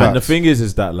 Do you get me? And the thing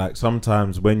is that like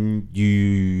sometimes when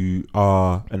you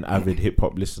are an avid hip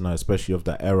hop listener, especially of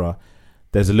that era,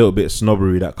 there's a little bit of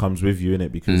snobbery that comes with you in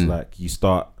it, because like you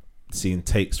start seeing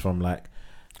takes from like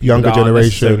younger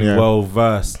generation, well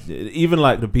versed, even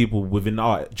like the people within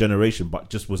our generation, but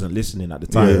just wasn't listening at the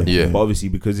time. But obviously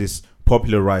because it's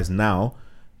popularized now,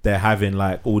 they're having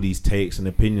like all these takes and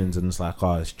opinions, and it's like,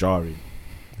 it's jarring.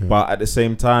 But at the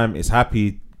same time,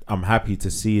 I'm happy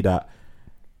to see that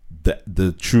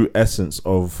the true essence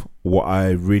of what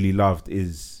I really loved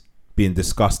is being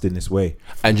discussed in this way.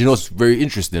 And you know what's very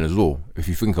interesting as well, if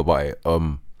you think about it,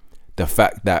 the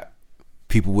fact that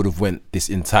people would have went this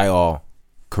entire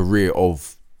career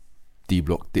of D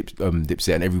Block,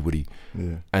 Dipset and everybody,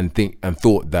 and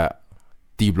thought that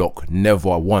D Block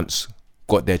never once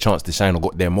got their chance to shine or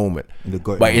got their moment,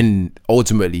 but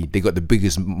ultimately they got the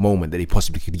biggest moment that they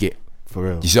possibly could get. For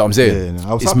real, you see what I'm saying?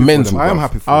 It's mental. I am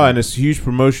happy for them. And it's huge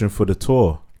promotion for the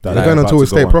tour. They're going on tour with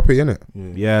State Property, innit?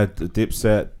 Yeah, the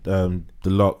Dipset, the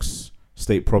Locks,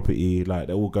 State Property, like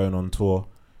they're all going on tour.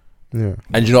 Yeah,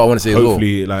 and you know what I want to say?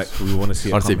 Hopefully, like we want to see.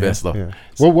 I want to say best stuff. Yeah.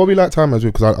 Well, what we like time as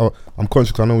well, because I'm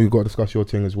conscious, because I know we've got to discuss your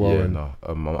thing as well. Yeah, no,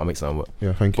 I'll make something work.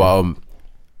 Yeah, thank you. But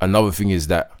another thing is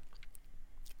that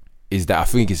I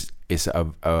think it's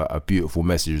a beautiful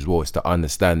message as well. It's to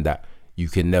understand that you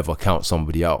can never count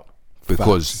somebody out,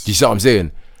 because do you see what I'm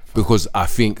saying? Because I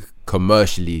think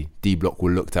commercially D Block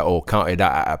were looked at or counted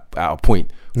at a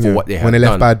point for what they had done. When they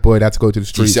left Bad Boy, they had to go to the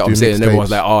streets. Do you see what I'm saying? And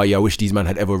everyone's like, I wish these men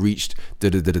had ever reached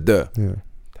Yeah.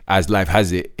 As life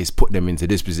has it, it's put them into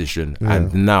this position,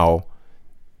 and now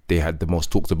they had the most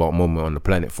talked about moment on the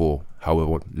planet for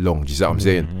however long. Do you see what I'm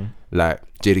saying? Like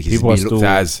Jadakiss is being looked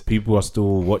at as, people are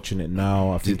still watching it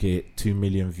now. I think it hit 2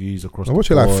 million views across. I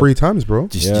watched it like 3 times, bro.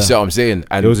 Do you see what I'm saying?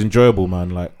 And it was enjoyable, man.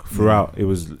 Like throughout, it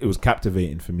was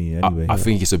captivating for me. Anyway, I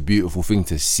think it's a beautiful thing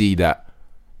to see that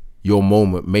your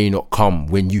moment may not come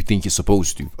when you think it's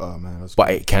supposed to. Oh man,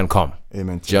 but it can come.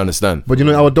 Amen. Do you understand? But you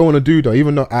know what I don't want to do though,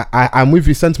 even though I'm with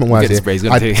you sentiment wise here.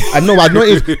 I know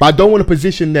but I don't want to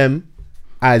position them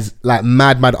as like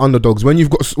mad underdogs. When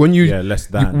you've got less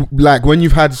than like when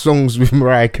you've had songs with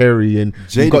Mariah Carey and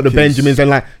you've got the Benjamins and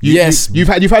like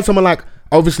you've had someone like,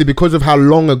 obviously because of how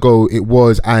long ago it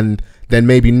was, and then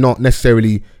maybe not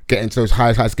necessarily getting to those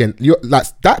highest heights again. Like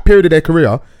that period of their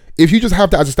career, if you just have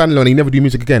that as a standalone and you never do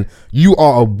music again, you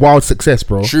are a wild success,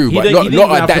 bro. True, but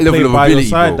not at that level of ability,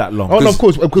 bro. That long. Oh no, of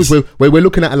course, we're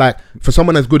looking at it like, for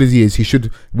someone as good as he is, he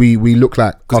should. We look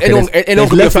like, okay,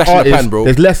 there's less artists, bro.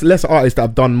 There's less artists that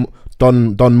have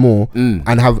done more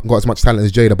and haven't got as much talent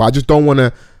as Jada. But I just don't want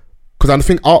to, because I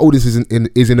think our audience is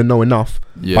in the know enough.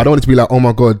 Yeah. But I don't want it to be like, oh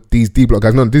my god, these D Block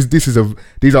guys. No, these are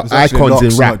icons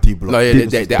in rap. No, yeah,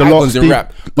 they're icons in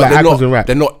rap, but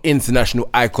they're not international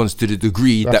icons to the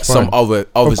degree that some others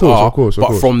are. Of course.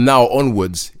 From now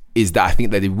onwards, is that I think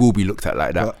that they will be looked at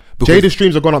like that. Jada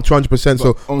streams have gone up 200%,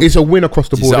 so it's a win across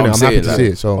the board. I'm happy to see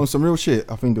it. So on some real shit,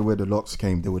 I think the way the Locks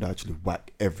came, they would actually whack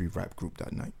every rap group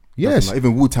that night. Yes, like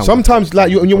even Wu-Tang. Sometimes,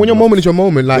 like when your moment is your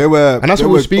moment, like, and that's what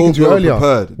we were speaking to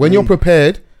earlier. When you're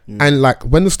prepared, and like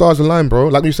when the stars align, bro.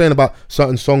 Like we were saying about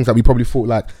certain songs that we probably thought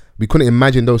like we couldn't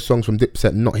imagine those songs from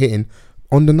Dipset not hitting.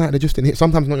 On the night, they just didn't hit.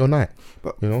 Sometimes not your night,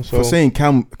 but you know. So for saying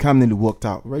Cam nearly walked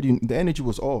out already, the energy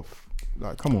was off.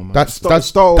 Like, come on, man. That's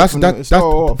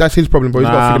his problem, bro. He's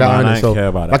got to figure that out himself.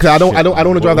 Like, I don't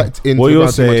want to drive that in. What you're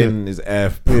saying is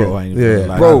F, bro.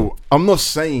 Yeah. Bro, I'm not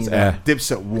saying that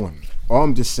Dipset won.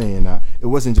 I'm just saying that it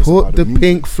wasn't just put the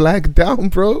pink flag down,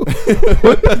 bro.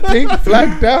 Put the pink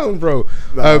flag down, bro.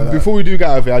 Before we do get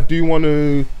out of here, I do want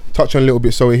to touch on a little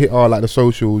bit. So we hit our like the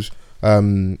socials.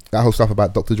 That whole stuff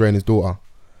about Dr. Dre and his daughter.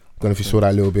 Don't know if you saw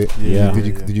that a little bit. Yeah.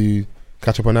 Did you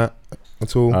catch up on that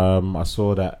at all? I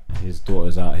saw that his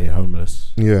daughter's out here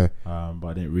homeless. Yeah. But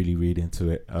I didn't really read into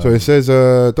it. So it says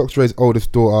Dr. Dre's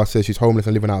oldest daughter says she's homeless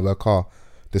and living out of her car,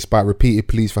 despite repeated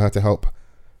pleas for her to help.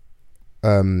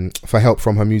 For help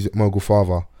from her music mogul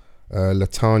father.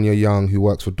 Latanya Young, who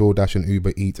works for DoorDash and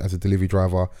Uber Eats as a delivery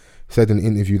driver, said in an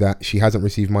interview that she hasn't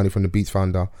received money from the Beats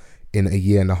founder in a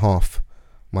year and a half.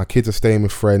 My kids are staying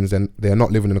with friends and they are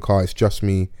not living in the car. It's just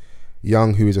me.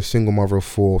 Young, who is a single mother of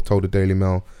 4, told the Daily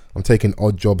Mail, I'm taking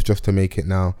odd jobs just to make it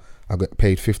now. I get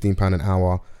paid £15 an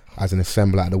hour as an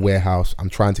assembler at the warehouse. I'm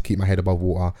trying to keep my head above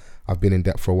water. I've been in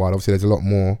debt for a while. Obviously, there's a lot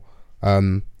more.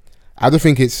 I don't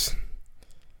think it's...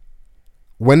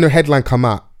 When the headline come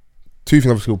out, two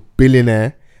things obviously,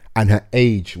 billionaire and her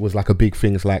age was like a big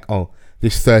thing. It's like, oh,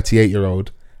 this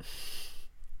 38-year-old.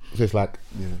 So it's like...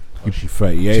 Yeah. She's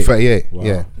 38. She's 38, wow.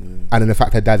 Yeah. And then the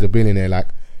fact her dad's a billionaire, like,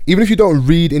 even if you don't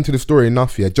read into the story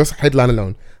enough, just headline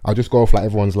alone, I'll just go off like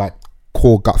everyone's like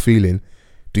core gut feeling.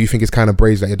 Do you think it's kind of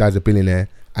brazen that your dad's a billionaire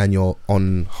and you're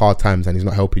on hard times and he's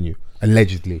not helping you?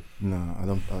 Allegedly. No, I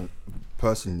don't.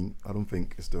 Personally, I don't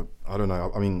think it's the... I don't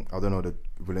know. I mean, I don't know the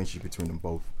relationship between them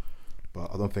both,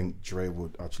 but I don't think Dre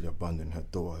would actually abandon her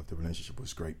daughter if the relationship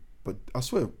was great. But I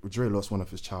swear, Dre lost one of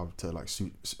his child to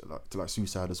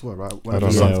suicide as well, right? One of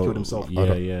his sons killed himself.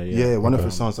 Yeah. One of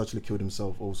his sons actually killed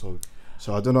himself also.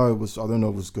 So I don't know. It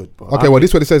was good. But okay, well, this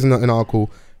is what it says in the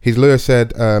article. His lawyer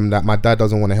said that my dad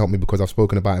doesn't want to help me because I've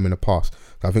spoken about him in the past.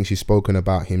 So I think she's spoken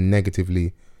about him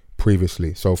negatively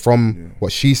previously. So from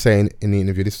what she's saying in the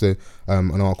interview, this is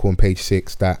an article on page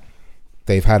 6 that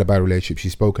they've had a bad relationship.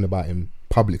 She's spoken about him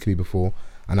publicly before,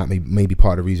 and that may be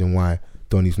part of the reason why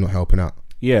Donnie's not helping out.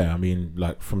 Yeah, I mean,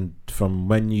 like from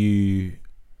when you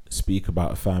speak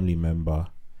about a family member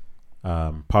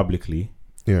publicly,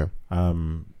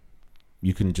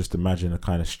 you can just imagine a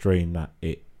kind of strain that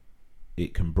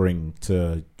it can bring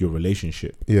to your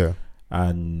relationship. Yeah.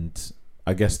 And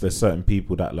I guess there's certain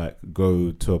people that like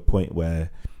go to a point where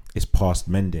it's past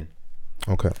mending.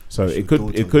 Okay. So it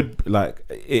could like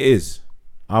it is.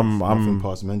 I'm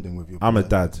past mending with you. I'm a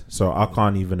dad, so I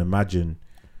can't even imagine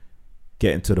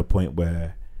getting to the point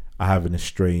where I have an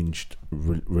estranged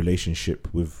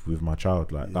relationship with my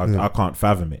child. Like I can't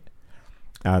fathom it.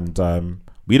 And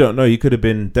we don't know. He could have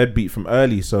been deadbeat from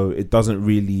early, so it doesn't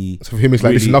really. So for him, it's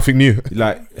like it's nothing new.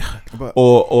 Like,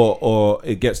 or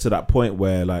it gets to that point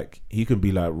where like he can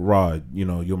be like, "Rah, you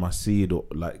know, you're my seed," or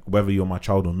like whether you're my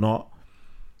child or not.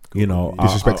 You know,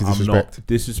 disrespect is disrespect.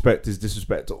 Disrespect is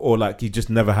disrespect, or like he just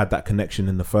never had that connection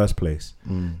in the first place.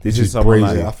 This is someone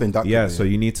like, I think that so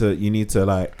you need to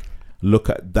like look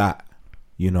at that.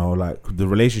 You know, like the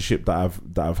relationship that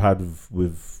I've had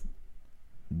with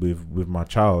my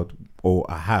child, or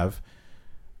I have,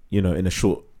 you know, in a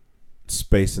short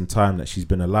space and time that she's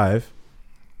been alive,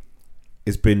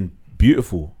 it's been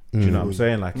beautiful. Do you know what I'm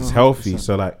saying? Like it's healthy. 100%.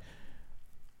 So like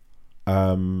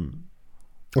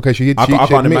Okay, she I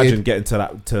can't admitted, imagine getting to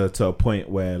that to a point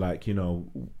where like, you know,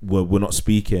 we're not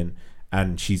speaking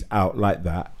and she's out like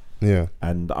that. Yeah,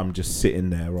 and I'm just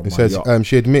sitting there on it my says yacht.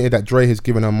 She admitted that Dre has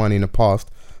given her money in the past,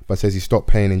 but says he stopped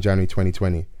paying in January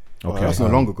 2020. Okay, that's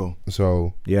not long ago.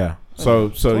 So yeah, so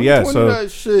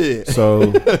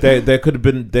there could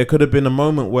have been a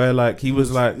moment where like he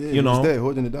was like, you know, there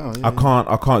holding it down.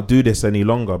 I can't do this any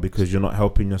longer because you're not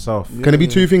helping yourself. Can it be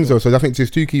two things though? So I think there's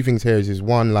two key things here. Is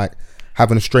one, like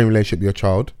having a strained relationship with your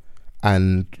child,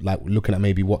 and like looking at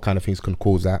maybe what kind of things can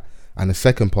cause that. And the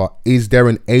second part, is there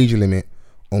an age limit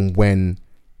on when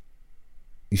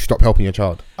you stop helping your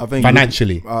child? I think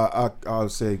financially. I'll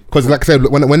say, because like I said,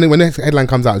 when the headline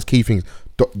comes out, it's key things: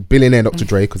 billionaire Dr.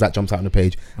 Dre, because that jumps out on the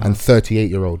page, and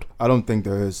 38-year-old. I don't think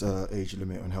there is an age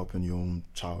limit on helping your own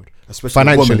child, especially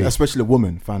financially. Especially a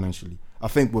woman financially. I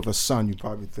think with a son, you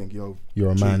probably think, yo, you're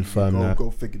a man, firm.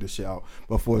 Go figure this shit out.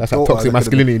 But for that's like toxic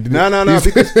masculinity. No.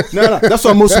 That's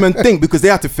what most men think, because they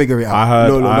have to figure it out. I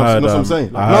heard, that's what I'm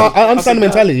saying. I understand the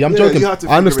mentality. I'm joking.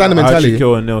 I understand the mentality. I heard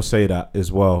Shaquille O'Neal say that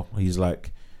as well. He's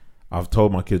like, I've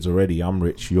told my kids already, I'm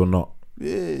rich, you're not.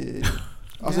 Yeah.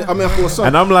 I mean, for a son.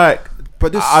 And I'm like,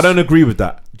 but I don't agree with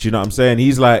that. Do you know what I'm saying?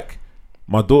 He's like,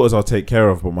 my daughters I'll take care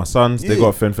of, but my sons, they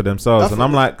got to fend for themselves. And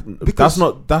I'm like, that's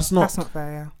not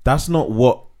fair, yeah. That's not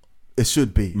what it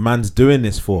should be. Man's doing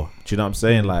this for. Do you know what I'm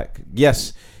saying? Like,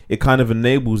 yes, it kind of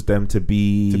enables them to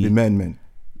be men.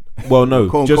 Well,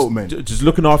 no, just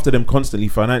looking after them constantly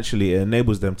financially, it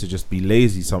enables them to just be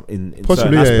lazy in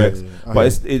certain aspects. Yeah.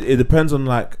 But it depends on,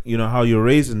 like, you know, how you're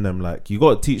raising them. Like, you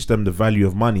got to teach them the value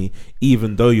of money,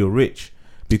 even though you're rich,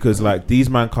 because like these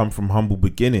men come from humble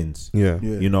beginnings. Yeah.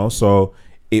 You know, so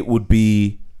it would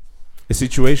be a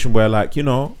situation where, like, you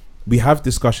know, we have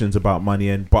discussions about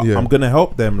money, but I'm gonna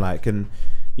help them, like, and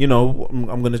you know,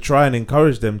 I'm gonna try and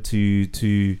encourage them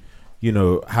to you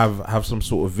know, have some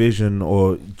sort of vision,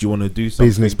 or do you want to do something?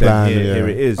 Business plan. Here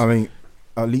it is. I mean,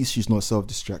 at least she's not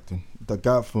self-distracting. The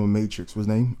guy from Matrix, what's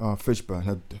his name?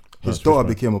 Fishburne. His daughter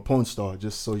became a porn star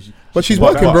just so she... But she's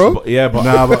working, bro. But come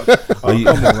on,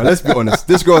 man, let's be honest.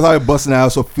 This girl's out busting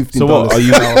out for $15. So what, are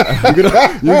you... You're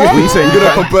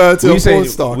gonna compare her to a porn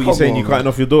star? What are you saying? You cutting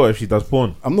off your daughter if she does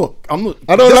porn? I'm not... I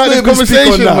don't like this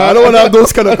conversation, man. I don't want to have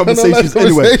those kind of conversations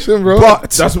anyway. Bro.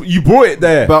 But that's what you brought it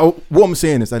there. But what I'm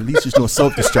saying is, at least she's not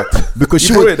self-distracted, because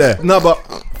she brought it there. No, but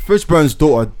Fishburne's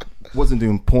daughter wasn't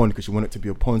doing porn because she wanted to be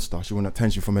a porn star. She wanted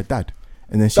attention from her dad.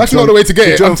 And then that's not the way to get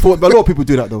it. But a lot of people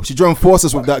do that though. She joined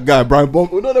forces with that guy, Brian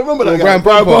Bumper. No, remember that guy,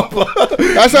 Brian Bumper.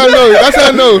 That's how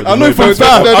I know. I know him from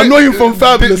Fab. I know him from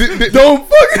Fabulous. Don't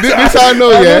fuck this. How I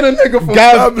know.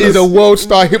 Gav is a world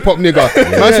star hip hop nigga.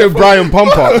 Man said Brian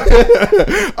Bumper.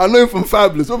 I know him from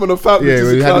Fabulous. Remember the Fabulous?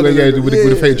 With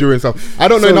the fake jewelry and stuff. I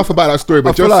don't know enough about that story,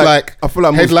 but just like I feel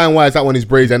like headline wise, that one is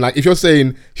brazen. And like, if you're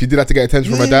saying she did that to get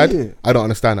attention from her dad, I don't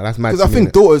understand that. That's mad. Because I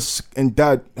think daughters and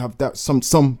dad have that. Some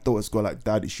daughters got like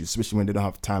dad issues, especially when they don't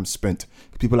have time spent.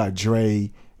 People like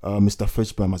Dre, Mr.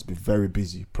 Fishburne must be very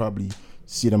busy. Probably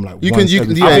see them like I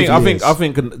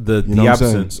think the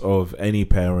absence of any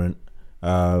parent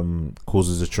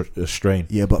causes a strain.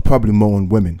 Yeah, but probably more on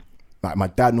women. Like my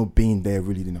dad not being there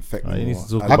really didn't affect me.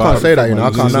 I can't say that, you know. I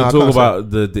can't talk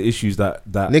about the issues that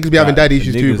niggas be having daddy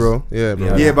issues too, bro. Yeah,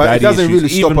 bro. Yeah, but it doesn't really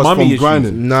stop us from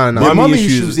grinding. Nah. Mommy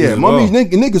issues. Yeah,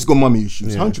 niggas got mommy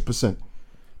issues. 100%.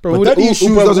 Bro, but daddy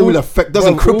issues doesn't really affect,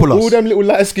 doesn't cripple us. All them little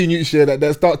light skin youths here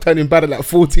that start turning bad at like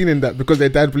 14 and that because their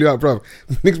dad blew out, bro.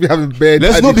 Niggas be having bad.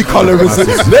 Let's not be colorism.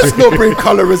 Let's not bring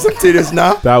colorism to this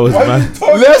now. That was mad.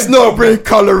 Let's not bring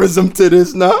colorism to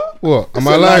this now. What? Am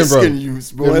I lying, bro?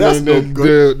 Youths, bro. That's not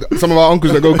good. Some of our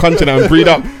uncles that go country now and breed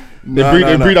up.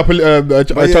 They breed up a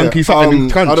chunky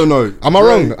something. I don't know. Am I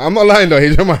wrong? I'm not lying though.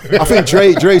 I think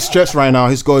Dre's stressed right now.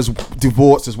 His guy's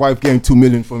divorced. His wife getting $2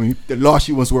 million from him. The last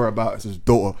she wants to worry about is his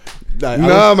daughter. Like,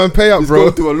 man, pay up, bro. He's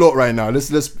going through a lot right now. Let's.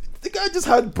 The guy just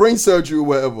had brain surgery or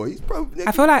whatever. He's probably.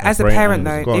 I feel like as a parent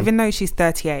though, even though she's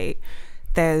 38,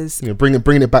 there's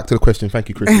bringing it back to the question. Thank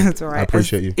you, Chris. It's all right. I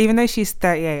appreciate you. Even though she's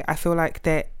 38, I feel like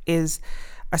there is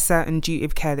a certain duty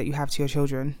of care that you have to your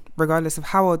children, regardless of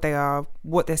how old they are,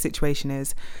 what their situation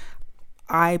is.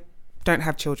 I don't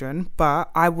have children, but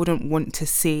I wouldn't want to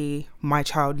see my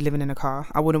child living in a car.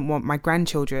 I wouldn't want my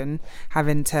grandchildren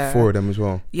having to... 4 of them as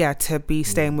well. Yeah, to be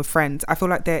staying with friends. I feel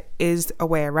like there is a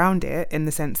way around it in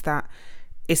the sense that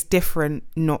it's different,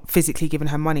 not physically giving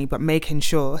her money, but making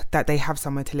sure that they have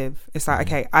somewhere to live. It's like,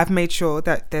 okay, I've made sure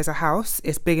that there's a house.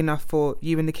 It's big enough for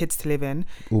you and the kids to live in.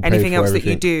 Anything else that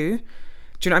you do...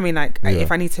 Do you know what I mean? Like,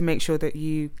 if I need to make sure that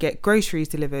you get groceries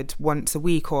delivered once a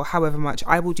week or however much,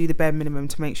 I will do the bare minimum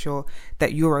to make sure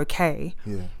that you're okay.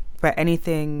 Yeah. But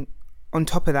anything on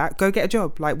top of that, go get a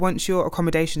job. Like once your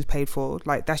accommodation's paid for,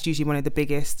 like that's usually one of the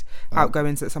biggest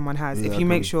outgoings that someone has. If you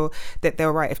make sure that they're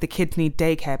all right, if the kids need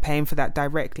daycare, paying for that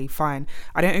directly, fine.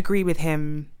 I don't agree with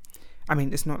him. I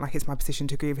mean, it's not like it's my position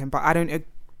to agree with him, but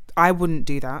I wouldn't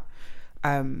do that.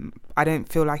 I don't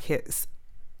feel like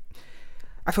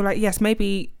I feel like, yes,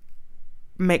 maybe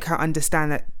make her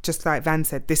understand that, just like Van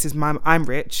said, I'm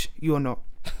rich, you're not.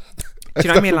 Do you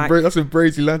know what I mean? Like, that's a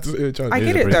crazy line to say. I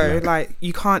get it though. Like,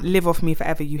 you can't live off me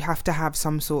forever. You have to have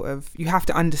some sort of. You have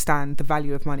to understand the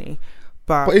value of money.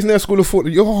 But isn't there a school of thought?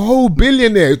 You're a whole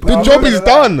billionaire. The job is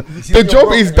done. The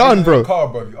job is done, bro. Car,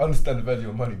 bro. You understand the value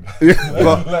of money,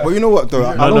 bro. But you know what though?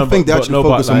 I don't think they actually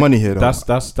focus on money here. Though.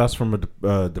 That's from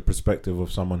the perspective of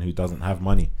someone who doesn't have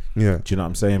money. Yeah. Do you know what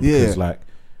I'm saying? Because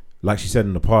like she said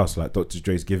in the past, like Dr.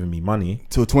 Dre's giving me money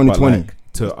till 2020.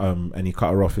 And he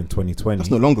cut her off in 2020.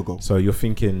 That's not long ago. So you're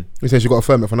thinking, he says you got to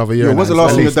firm it for another year. Yeah, when's the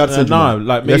last thing your dad said? No,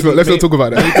 like maybe, let's not talk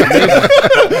about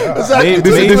that. Exactly.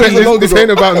 This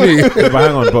ain't about me. But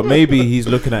hang on, but maybe he's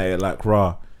looking at it like,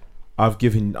 rah, I've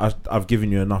given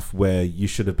you enough where you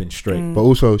should have been straight. But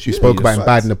also, she spoke about him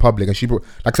bad in the public, and she, like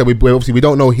I said, we obviously we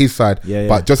don't know his side,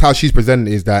 but just how she's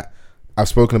presented is that I've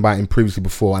spoken about him previously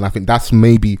before, and I think that's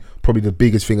probably the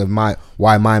biggest thing of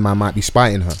why my man might be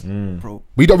spiting her. Bro.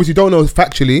 We obviously don't know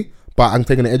factually, but I'm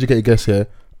taking an educated guess here.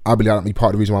 I believe that'll be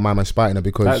part of the reason why my man's spiting her,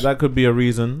 because that could be a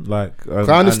reason. Like,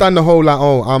 I understand the whole like,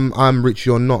 I'm rich,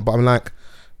 you're not, but I'm like,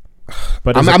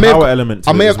 but there's a power element.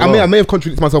 I may have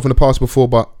contradicted myself in the past before,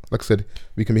 but like I said,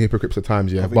 we can be hypocrites at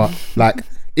times, yeah. But like,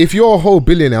 if you're a whole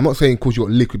billionaire, I'm not saying because you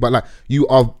got liquid, but like you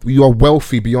are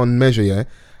wealthy beyond measure, yeah.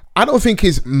 I don't think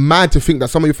it's mad to think that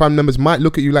some of your family members might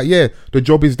look at you like, yeah, the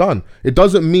job is done. It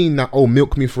doesn't mean that,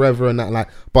 milk me forever and that, like,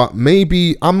 but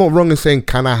maybe I'm not wrong in saying,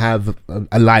 can I have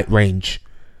a light range?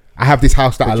 I have this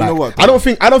house that I like. What, I don't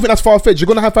think that's far fetched. You're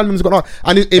gonna have family members going on,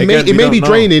 and it may be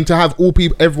draining to have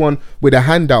everyone with a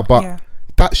handout, but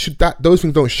those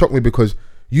things don't shock me, because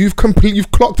you've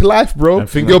clocked life, bro.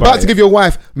 You're about to give your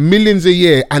wife millions a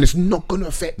year, and it's not gonna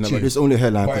affect you. But it's only a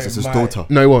headline because it's his daughter.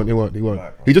 No, he won't.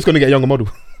 He's just gonna get a younger model.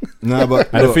 No, but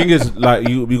and the thing is, like,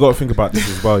 you got to think about this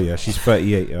as well. Yeah, she's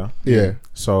 38. Yeah.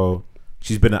 So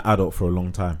she's been an adult for a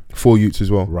long time. 4 youths as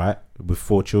well, right? With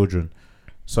 4 children.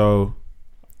 So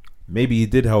maybe he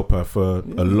did help her for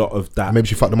a lot of that. Maybe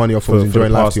she fucked the money off for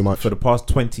enjoying life too much. For the past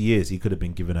 20 years, he could have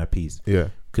been giving her peas. Yeah.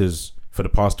 Because for the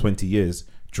past 20 years,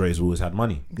 Dre's always had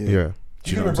money. Yeah.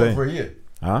 Do you know what I'm saying? For a year.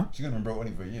 Huh? She's gonna be broke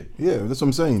only for a year. Yeah, that's what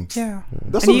I'm saying. Yeah,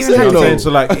 that's what I'm saying.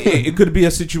 So like, it could be a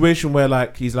situation where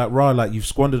like he's like, rah, like you've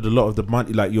squandered a lot of the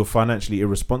money, like you're financially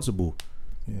irresponsible.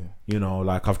 Yeah, you know,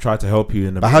 like I've tried to help you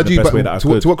in the best way that I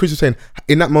could. To what Chris is saying,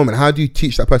 in that moment, how do you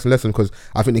teach that person a lesson? Because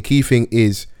I think the key thing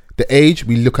is the age.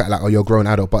 We look at like, you're a grown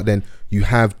adult, but then you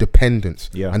have dependents,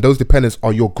 and those dependents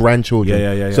are your grandchildren.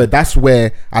 Yeah. So that's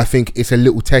where I think it's a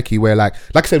little techie, where like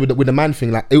I said with the man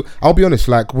thing, like I'll be honest,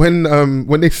 like when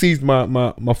they seized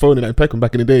my phone in Peckham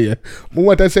back in the day, yeah,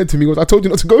 what dad said to me was, I told you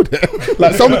not to go there.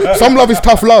 Like some love is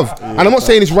tough love, and I'm not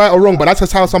saying it's right or wrong, but that's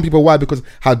just how some people were, because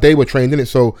how they were trained in it.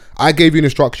 So I gave you an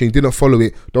instruction, you didn't follow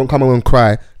it, don't come home and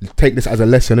cry. Take this as a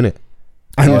lesson, innit?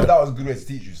 And that was a good way to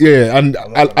teach you. Yeah, and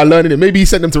I learned it. Maybe he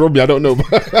sent them to rob me, I don't know.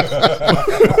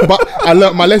 But I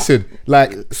learned my lesson.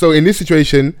 Like, so in this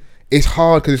situation, it's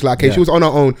hard because it's like, okay, she was on her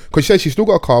own. Because she said she's still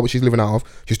got a car, which she's living out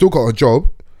of. She's still got a job.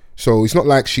 So it's not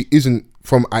like she isn't,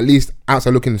 from at least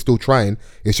outside looking and still trying.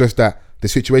 It's just that the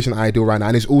situation ideal right now.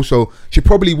 And it's also, she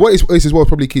probably, what is as well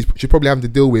probably key, she probably having to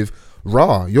deal with,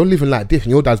 you're living like this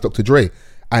and your dad's Dr. Dre.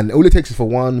 And all it takes is for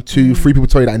 1, 2, 3 people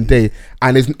to tell you that in a day,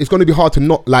 and it's going to be hard to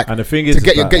not like. And the thing is, to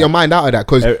get your mind out of that,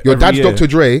 because your dad's year, Dr.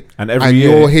 Dre, and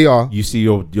you're here. You see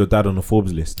your dad on the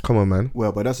Forbes list. Come on, man.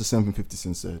 Well, but that's the same thing 50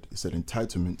 Cent said. He said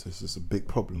entitlement is just a big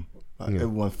problem. Like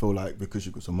everyone feel like because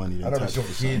you got some money, but that's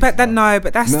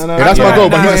no, that's my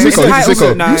goal. But he's a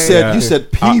sicko. You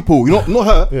said people, not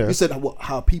her. Yeah. You said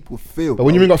how people feel. But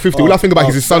when you ring up 50, all I think about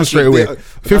is his son straight away.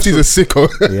 50's a sicko.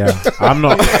 Yeah, I'm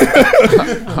not,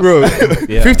 bro.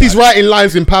 50's writing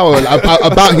lines in Power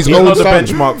about his own son. The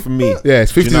benchmark for me. Yeah,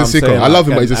 50's a sicko. I love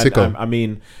him, but he's a sicko. I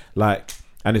mean, like.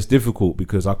 And it's difficult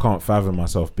because I can't fathom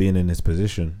myself being in this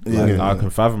position. I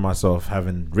can fathom myself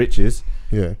having riches,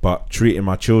 but treating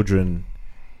my children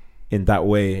in that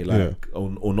way, like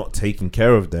or not taking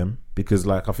care of them, because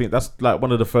like I think that's like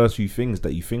one of the first few things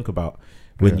that you think about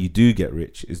when you do get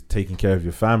rich is taking care of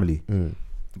your family.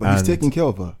 But he's taking care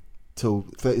of her till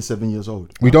 37 years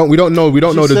old. We don't know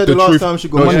the last truth. time she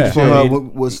got money from her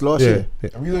was last year.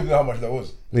 And we don't know how much that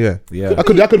was. Yeah. That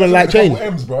could have been like change.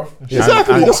 M's, bro.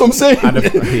 Exactly. That's what I'm saying.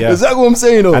 Exactly what I'm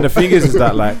saying. Though. And the thing is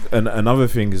that like another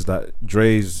thing is that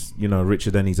Dre's richer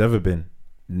than he's ever been.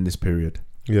 in this period.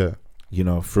 Yeah. You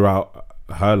know, throughout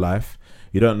her life,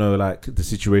 you don't know like the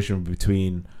situation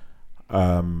between,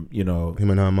 you know, him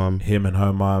and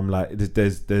her mum. Like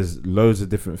there's loads of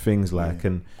different things. Like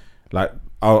and like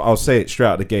I'll say it straight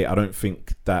out the gate. I don't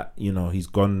think that, you know, he's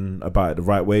gone about it the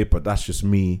right way, but that's just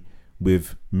me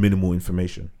with minimal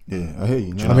information. Yeah, I hear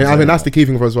you. I mean that's the key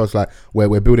thing for us. Well, it's like where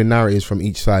we're building narratives from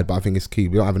each side, but I think it's key.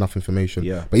 We don't have enough information.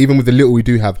 Yeah. But even with the little we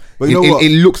do have, but you know what? It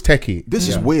looks techie. This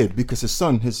is weird because his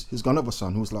son, he's got another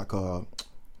son who's like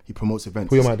he promotes events.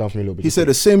 Pull your mic down for me a little bit. He said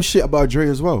the same shit about Dre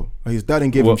as well. Like his dad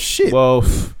didn't give him shit. Well,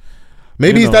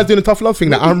 maybe his dad's doing a tough love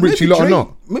thing that I'm rich, you lot are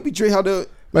not. Maybe Dre had a.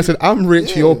 I said, I'm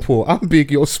rich, you're poor. I'm big,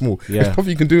 you're small. Yeah. There's nothing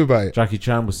you can do about it. Jackie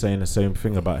Chan was saying the same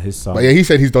thing about his son. But yeah, he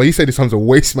said his son's a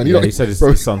waste, man. He said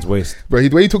his son's waste. Bro,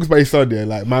 when he talks about his son, yeah,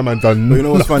 like, my man done. But you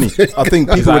know what's funny? I think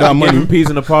people like, with that money. Peas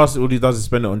in the past, all he does is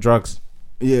spend it on drugs.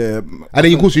 Yeah. And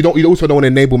then, of course, you also don't want to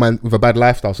enable man with a bad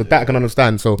lifestyle. So that I can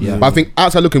understand. So, but I think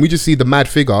outside looking, we just see the mad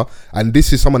figure, and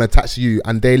this is someone attached to you,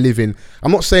 and they live in.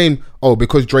 I'm not saying,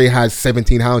 because Dre has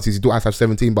 17 houses, his daughter has to have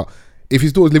 17, but if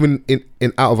his daughter's living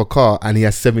in out of a car and he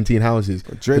has 17 houses,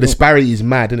 the disparity is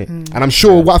mad, isn't it? And I'm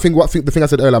sure the thing I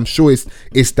said earlier, I'm sure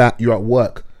it's that you're at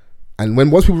work, and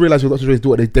once people realize you're Dr. Dre's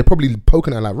daughter, they're probably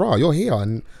poking at like, "Rah, you're here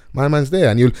and my man's there,"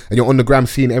 and you're on the gram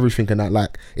seeing everything and that.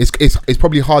 Like it's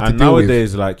probably hard to deal with.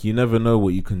 Nowadays, like you never know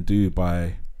what you can do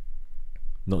by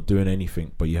not doing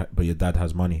anything, but your dad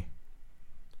has money,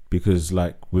 because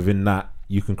like within that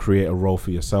you can create a role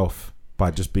for yourself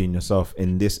by just being yourself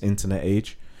in this internet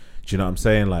age. Do you know what I'm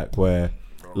saying? Like where,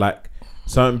 like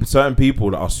certain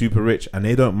people that are super rich and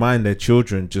they don't mind their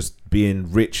children just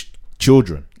being rich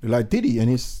children. Like Diddy and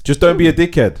his. Just don't be a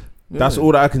dickhead. Yeah. That's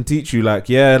all that I can teach you. Like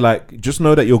like just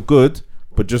know that you're good,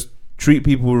 but just treat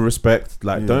people with respect.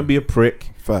 Like don't be a prick.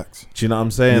 Facts. Do you know what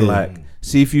I'm saying? Like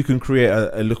see if you can create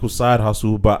a little side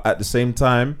hustle, but at the same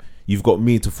time you've got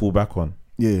me to fall back on.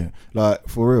 Yeah, like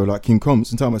for real. Like King Combs.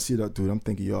 Sometimes I see that dude, I'm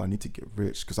thinking, yo, I need to get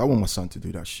rich because I want my son to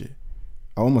do that shit.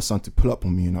 I want my son to pull up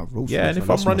on me in that roast. Yeah, and if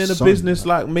I'm running a business,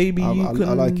 like maybe you can,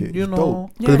 I like it. You know,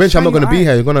 because eventually I'm not going to be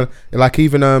here. You're gonna like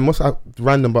even what's that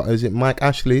random? But is it Mike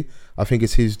Ashley? I think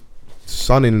it's his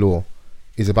son-in-law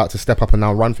is about to step up and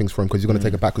now run things for him because he's going to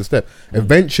take a backward step.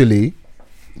 Eventually,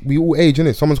 we all age,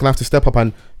 innit? Someone's going to have to step up,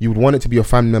 and you would want it to be your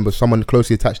family member, someone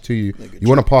closely attached to you. You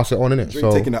want to pass it on, innit?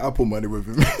 So taking the Apple money with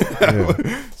him.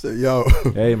 So yo,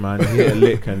 hey man, he hit a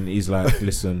lick and he's like,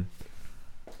 listen,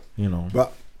 you know,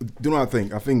 but. Do you know what I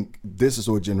think? I think this is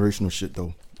all generational shit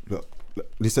though. Look,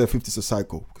 they said 50's a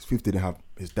cycle because 50 didn't have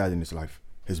his dad in his life.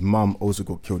 His mum also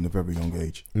got killed in a very young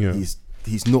age. Yeah.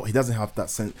 He doesn't have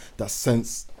that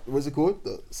sense, what's it called?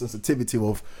 The sensitivity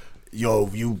of,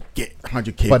 yo, you get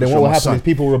 100K. But then what will happen is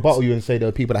people rebuttal you and say there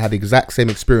are people that had the exact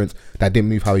same experience that didn't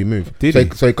move how he moved.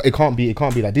 So it can't be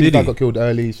like Diddy's dad got killed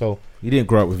early, so he didn't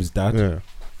grow up with his dad. Yeah.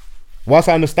 Whilst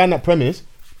I understand that premise,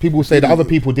 people say that other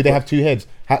people, did they have two heads?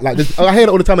 Like I hear it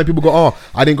all the time when people go, "Oh,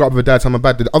 I didn't grow up with a dad, so I'm a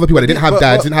bad dad." Other people that didn't have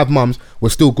dads, didn't have mums, were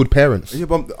still good parents. Yeah,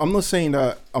 but I'm not saying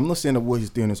that what he's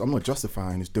doing is. I'm not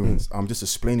justifying his doings. I'm just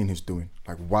explaining his doing,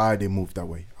 like why they moved that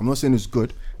way. I'm not saying it's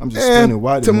good. I'm just explaining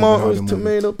why they moved.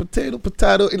 Tomato,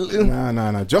 potato.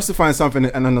 Nah. Justifying something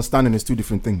and understanding is two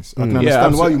different things. I can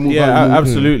understand why you moved. Yeah,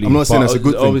 absolutely. I'm not saying that's a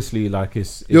good thing. Obviously, like it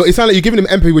sounds like you're giving him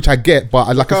empathy, which I get,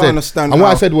 but like I said, understand. And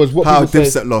what I said was what how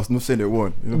Dipset lost. I'm not saying it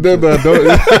won. I'm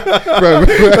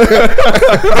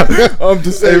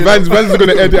just saying, Vans is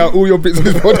gonna edit out all your bits of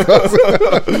this podcast.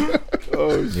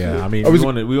 Yeah, I mean, we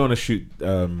want to shoot,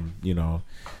 you know,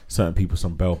 certain people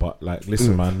some bell, but like,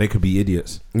 listen, man, they could be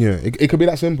idiots. Yeah, it could be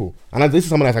that simple. And this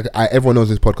is something that's like everyone knows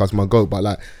this podcast, my goat, but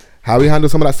like how he handled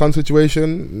some of that son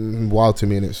situation, wild to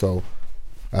me in it. So,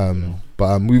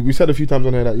 but we said a few times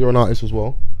on here that you're an artist as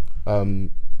well,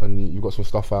 and you've got some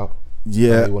stuff out.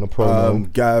 Yeah, you want to promo?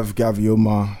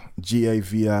 Gaviomar,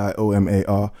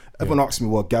 Gaviomar. Everyone asks me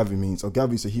what Gavi means.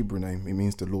 Gavi is a Hebrew name. It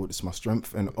means the Lord is my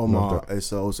strength, and Omar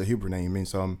is also a Hebrew name. It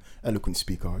means eloquent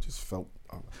speaker. I just felt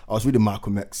I was reading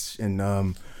Malcolm X and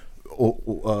I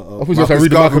was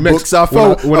reading Malcolm X books. I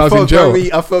was in jail.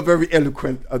 I felt very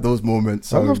eloquent at those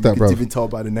moments. I love that, bro. You can even tell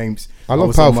by the names. I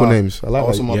love powerful names. I like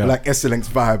also my Black Excellence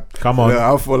vibe. Come on.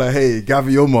 I feel like, hey,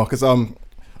 Gaviomar, because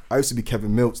I used to be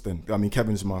Kevin Milts then. I mean,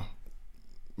 Kevin's my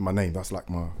name. That's like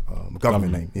my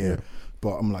government name. Yeah.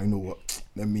 But I'm like, you know what?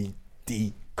 Let me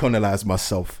decolonize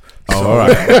myself. All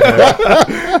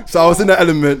right. So I was in that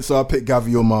element. So I picked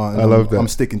Gaviomar. I love that. I'm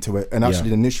sticking to it. And actually,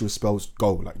 the initial spells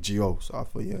go like G-O. So I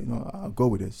thought, I'll go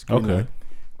with this. Green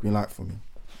light for me.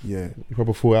 Yeah. You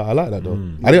probably thought I like that though.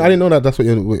 I didn't know that that's what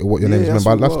your name is.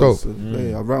 But let's go.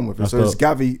 Yeah, I ran with it. So it's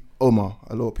Gavi Omar.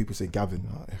 A lot of people say Gavin.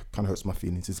 It kind of hurts my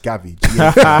feelings. It's Gavi.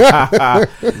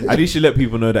 At least you let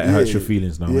people know that it hurts your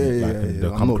feelings now.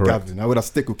 Yeah. I'm not correct. Gavin. I would have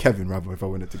stick with Kevin rather if I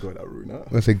wanted to go that route. Nah.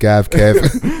 Let's say Kev.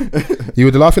 You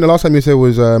were the last time you said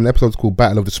was an episode's called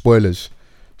Battle of the Spoilers.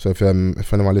 So if any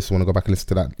of my listeners want to go back and listen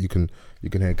to that, you can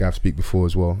hear Gav speak before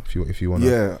as well if you want.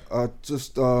 Yeah, I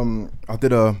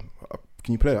did a.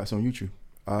 Can you play that? It's on YouTube.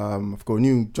 I've got a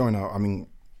new joint out. I mean,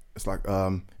 it's like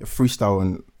a freestyle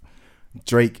and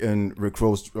Drake and Rick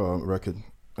Ross record,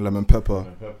 Lemon Pepper.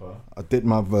 I did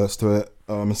my verse to it.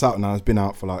 It's out now. It's been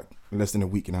out for like less than a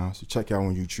week now. So check it out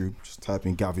on YouTube. Just type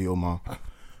in Gavi Omar.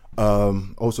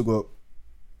 Also got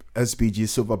SBG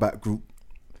Silverback Group.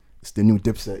 It's the new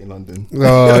Dipset in London.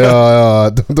 Oh,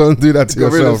 don't do that to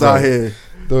yourself. Gorillas out here.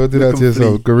 Don't do that to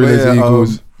yourself. Gorillas,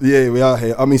 Eagles. Yeah, we out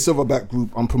here. I mean, Silverback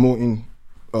Group. I'm promoting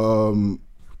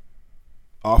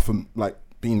alpha, like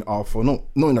being alpha, not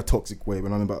in a toxic way, but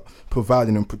I mean about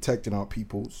providing and protecting our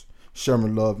peoples,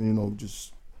 sharing love,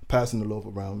 just passing the love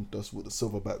around. That's what the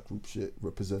Silverback Group shit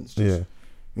represents. Just,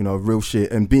 real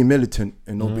shit, and being militant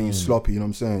and not being sloppy. You know what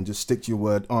I'm saying? Just stick to your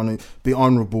word. Be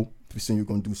honorable. If you're saying you're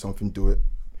gonna do something, do it.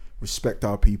 Respect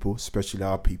our people, especially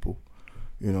our people.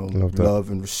 Love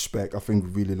and respect. I think we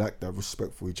really lack that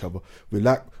respect for each other. We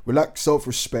lack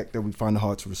self-respect that we find it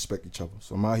hard to respect each other.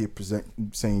 So I'm out here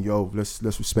saying, yo, let's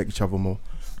respect each other more.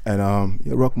 And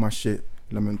rock my shit,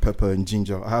 lemon pepper and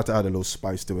ginger. I had to add a little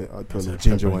spice to it. I put a little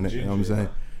ginger on it. You know what I'm saying?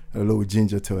 A little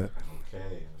ginger to it.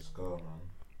 Okay, let's go, man.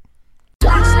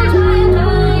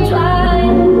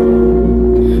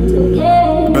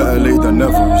 Better late than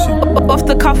never, you see. Off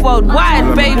the cuff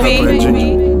worldwide, baby.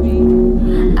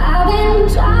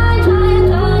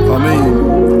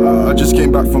 I just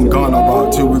came back from Ghana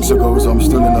about 2 weeks ago, so I'm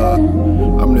still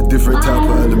I'm in a different type of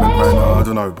element right now. I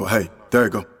don't know, but hey, there you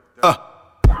go.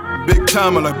 Big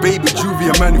timer like baby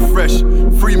Juvia, man, you fresh.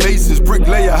 Freemasons,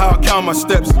 bricklayer, how I count my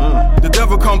steps. The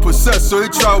devil come possess, so he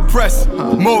try to press.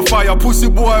 More fire, pussy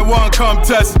boy, one come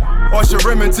test. Usher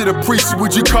him into the priest,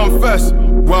 would you confess?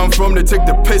 Where I'm from, they take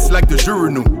the piss like the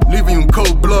urinal, leaving you in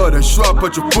cold blood and show up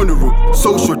at your funeral.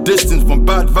 Social distance from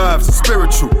bad vibes to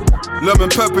spiritual. Lemon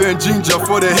pepper and ginger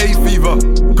for the hay fever.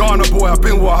 Ghana boy, I've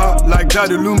been hot like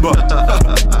Daddy Lumba.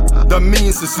 That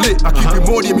means it's lit. I keep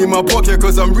Imodium in my pocket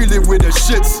cause I'm really with the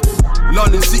shits.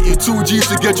 London City, 2G's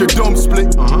to get your dome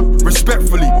split.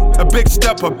 Respectfully, a big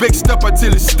stepper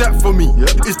till it's step for me.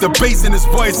 It's the bass in his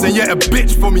voice and yet a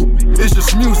bitch for me. It's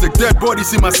just music, dead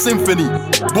bodies in my symphony.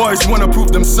 Boys wanna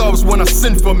prove themselves when I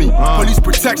sin for me. Police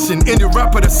protection, any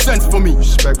rapper that sends for me.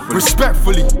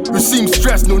 Respectfully, you seem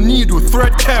stressed, no needle,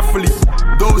 thread carefully.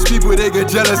 Those people, they get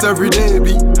jealous every day,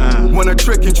 B. Wanna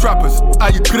trick in trappers,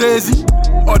 are you crazy?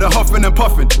 Or the huffing and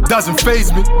puffing, doesn't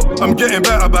faze me. I'm getting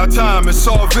better by time, it's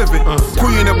all vivid.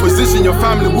 Put you in a position your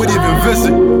family would even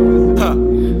visit.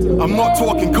 I'm not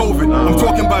talking COVID, I'm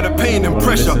talking about the pain and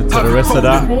pressure. Listen to the rest of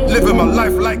that. Living my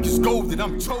life like it's golden,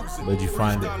 I'm chosen. Where'd you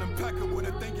find it?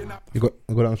 You got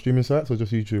it on streaming sites or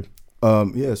just YouTube?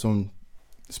 Yeah, it's on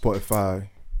Spotify,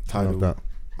 Tidal,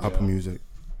 Apple Music.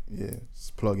 Yeah,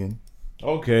 it's plug-in.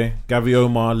 Okay, Gavi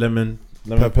Omar, lemon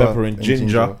pepper and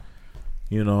ginger.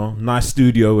 Nice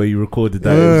studio where you recorded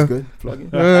that. It was good. Plug-in.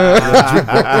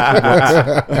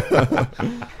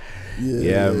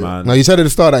 Yeah, man. Now you said at the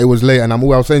start that it was late, and I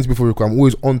was saying to you before we record, I'm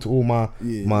always on to all my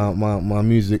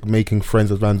music making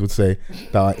friends, as Vans would say,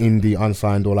 that are indie,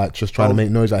 unsigned, or like just trying to make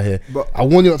noise out here. But I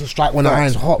want you not to strike when the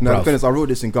iron's hot, bro. The thing is, I wrote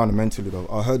this in Ghana mentally though.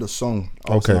 I heard a song.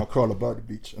 I was in Accra about the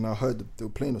beach, and I heard they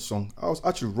were playing a song. I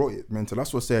actually wrote it mentally.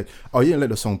 That's what I said. Oh, you didn't let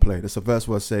the song play. There's a verse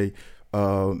where I say,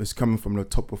 it's coming from the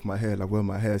top of my head, like where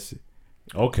my hair sit.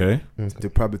 Okay. They're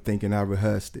probably thinking I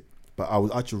rehearsed it, but I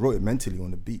actually wrote it mentally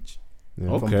on the beach.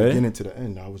 Yeah. From the beginning to the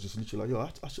end, I was just literally like, yo,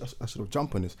 I should have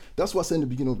jumped on this. That's what I said in the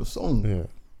beginning of the song. Yeah.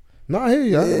 No, I hear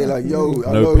you. Yeah, like, yo,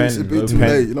 I know it's a bit too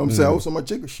late. You know what I'm saying? I was on my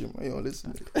jiggle shit, man. Yo,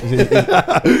 listen.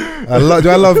 I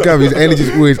love Gavi. His energy's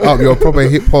always up. You're a proper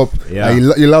hip hop. Yeah.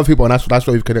 You love hip hop, and that's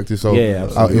why we've connected. So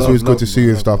it's always good to see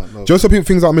you and stuff. Just so people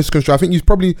things aren't misconstrued. I think you've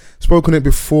probably spoken it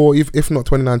before, if not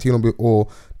 2019 or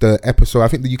the episode. I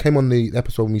think that you came on the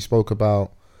episode when we spoke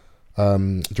about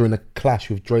during the clash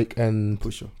with Drake and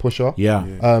Pusha. Yeah.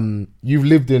 You've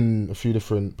lived in a few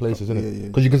different places, isn't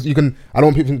it? Because you can. I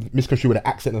don't want people to misconstrue with the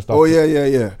accent and stuff. Oh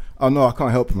yeah. Oh no, I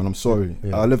can't help it, man. I'm sorry.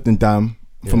 Yeah. I lived in Dam.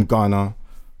 From Ghana.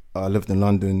 I lived in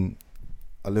London.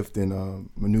 I lived in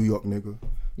I'm a New York nigga.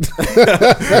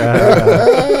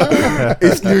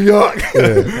 It's New York.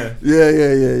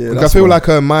 Yeah. I feel like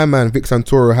my man Vic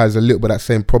Santoro has a little bit of that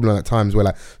same problem at times where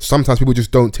like sometimes people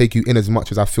just don't take you in as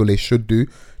much as I feel they should do,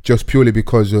 just purely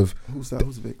because of who's that?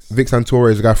 Who's Vic? Vic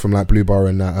Santoro is a guy from like Blue Bar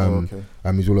and that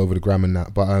He's all over the gram and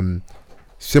that. But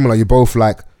similar, you both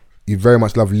like, you very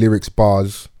much love lyrics,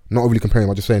 bars. Not really comparing,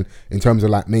 I'm just saying in terms of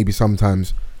like maybe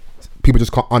sometimes people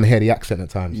just can't unhear the accent at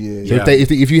times. So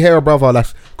if you hear a brother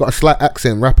that's got a slight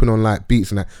accent rapping on like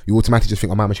beats and that, you automatically just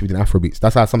think, oh man, should be doing Afro beats.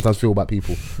 That's how I sometimes feel about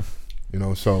people. You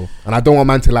know, so, and I don't want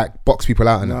man to like box people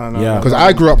out and that. Because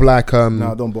I grew up like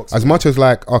don't box as much as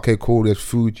like, okay, cool, there's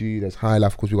Fuji, there's High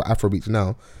Life, of course we got Afro beats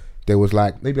now. There was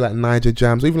like maybe like Niger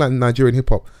jams, or even like Nigerian hip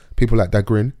hop, people like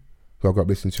Dagrin, who I grew up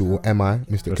listening to, or MI,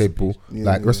 Mr. Capable,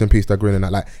 like rest in peace Dagrin and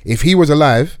that. Like if he was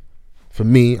alive, for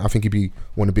me, I think he'd be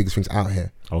one of the biggest things out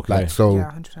here. Okay. Like so,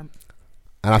 100%. and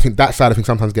I think that side of things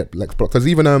sometimes get like blocked. Because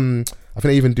even I think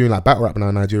they're even doing like battle rap now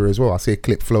in Nigeria as well. I see a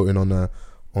clip floating on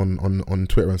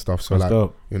Twitter and stuff. So that's like,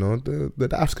 dope. you know, the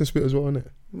African spit as well, isn't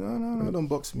it? No, don't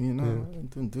box me. No,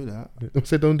 don't do that. I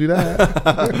said don't do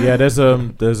that. Yeah, there's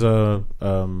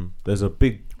a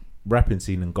big rapping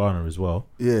scene in Ghana as well.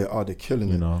 Yeah, they're killing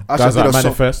it. You know, Actually, guys like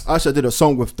Manifest. I did a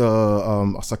song with the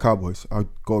Asaka Boys. I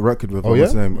got a record with what's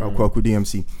his name, Kwaku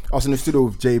DMC. I was in the studio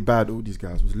with J Bad. All these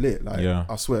guys, it was lit. Like,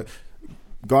 I swear,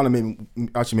 Ghana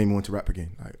actually made me want to rap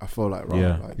again. Like, I felt like,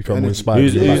 like you felt more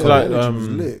inspired. Who's like was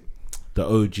lit. the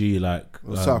OG, like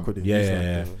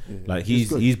yeah. Like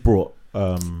he's brought.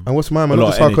 And what's my man?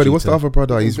 Not the Sarkodie. What's the other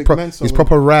brother? He's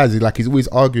proper Raz. Like he's always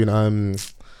arguing. I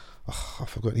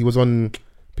forgot. He was on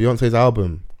Beyonce's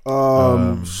album.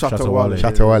 Shatawale.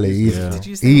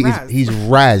 He's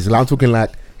Raz. Like, I'm talking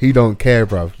like he don't care,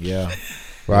 bruv. Yeah.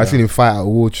 Well, I seen him fight at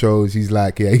award shows. He's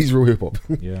like, he's real hip hop.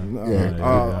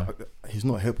 He's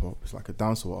not hip hop. It's like a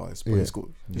dancehall artist, but he's got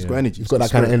energy. He's got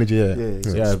that kind of energy. Like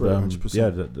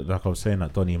I was saying,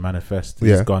 that Donny Manifest.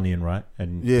 He's Ghanaian, right?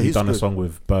 And he's done a song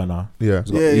with Burna. He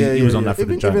was on that for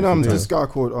the Jack. Even this guy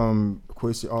called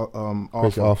Kwesi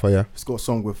Arthur. He's got a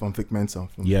song with Vic Mensa.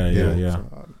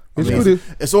 It's good.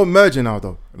 It's all merging now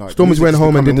though. Like, Stormers went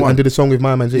home and did a song with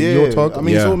my man. Your talk. I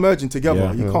mean, it's all merging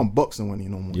together. You can't box them when you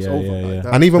know. It's over. Like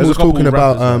that. And even we was talking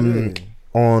about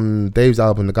on Dave's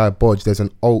album, the guy Bodge. There's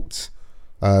an alt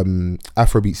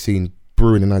Afrobeat scene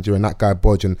brewing in Nigeria, and that guy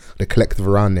Bodge and the collective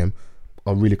around them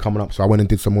are really coming up. So I went and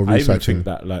did some more research. I even think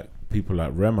that like people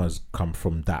like Rema's come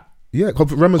from that. Yeah,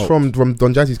 Rema's from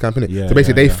Don Jazzy's camp, innit? So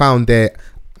basically, they found their.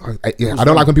 I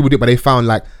don't like when people do it, but they found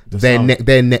like their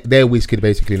Wizkid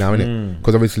basically now, innit?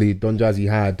 Because obviously Don Jazzy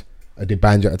had a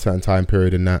D'banj at a certain time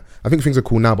period and that. I think things are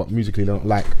cool now, but musically they don't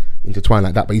like intertwine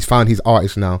like that. But he's found his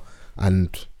artist now,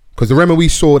 and because the Rema we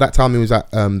saw that time, he was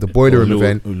at the Boiler Room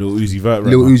event, Lil Uzi Vert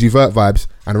vibes,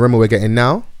 and the Rema we're getting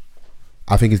now,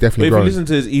 I think it's definitely. But if growing. you listen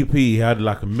to his EP, he had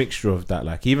like a mixture of that.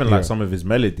 Like even like some of his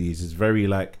melodies is very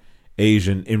like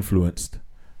Asian influenced.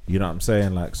 You know what I'm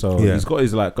saying? Like, so he's got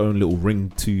his like own little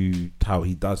ring to how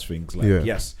he does things. Like,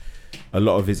 yes, a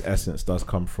lot of his essence does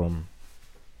come from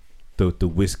the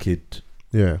Wizkid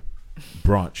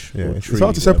branch. Yeah, it's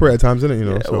hard to separate at times, isn't it? You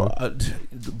know,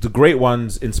 the great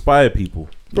ones inspire people.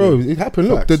 Bro, it happened.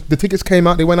 Look, the tickets came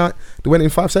out. They went in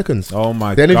 5 seconds. Oh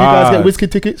my god! Then if you guys get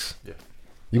Wizkid tickets,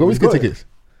 you got Wizkid tickets.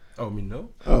 Oh, me no.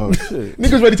 Oh shit!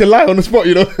 Niggas ready to lie on the spot,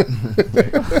 you know.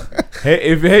 Hey,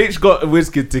 if H got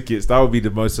Wizkid tickets, that would be the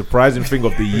most surprising thing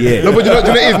of the year. No, but you know what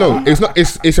it is? No, it's not.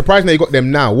 It's surprising that you got them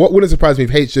now. What wouldn't surprise me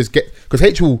if H just get, because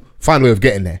H will find a way of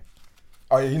getting there.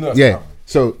 Oh yeah, you know.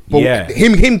 So,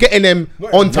 him getting them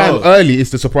on time early is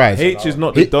the surprise. H is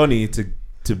not the Donny to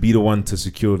be the one to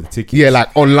secure the tickets. Yeah, like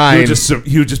online,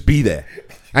 he'll just be there.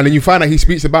 And then you find out he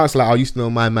speaks about like, I used to know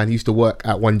my man. He used to work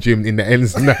at one gym in the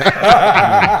ends.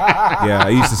 I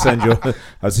used to send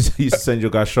your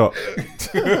guy shot.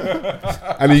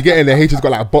 And then you get in there, H has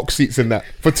got like box seats and that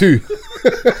for 2.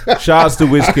 Shouts to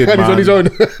Wizkid, man. And he's on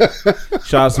his own.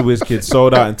 Shouts to Wizkid.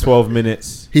 Sold out in 12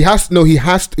 minutes. He has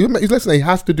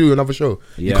to do another show.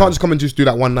 You can't just come and just do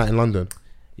that one night in London.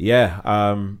 Yeah.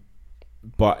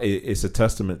 But it's a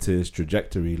testament to his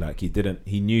trajectory. Like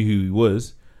he knew who he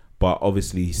was, but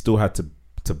obviously he still had to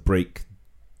break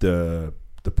the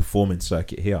performance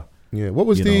circuit here. Yeah. What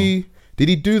was did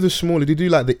he do the smaller? Did he do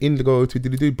like the Indigo? Did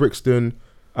he do Brixton?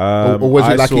 Or was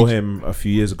it I like saw him a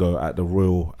few years ago at the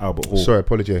Royal Albert Hall. Sorry,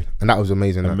 apology. And that was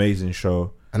amazing. Amazing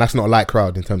show. And that's not a light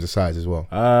crowd in terms of size as well.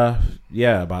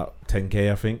 About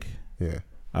 10K, I think. Yeah.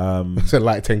 It's a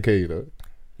light 10K, you know.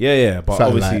 Yeah. But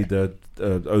Something obviously like,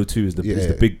 the O2 is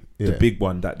the big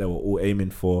one that they were all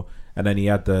aiming for. And then he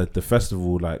had the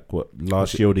festival like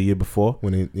last year or the year before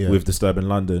with Disturbing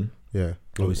London. Yeah.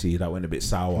 Obviously that went a bit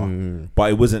sour,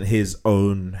 but it wasn't his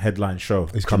own headline show.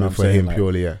 It's coming for him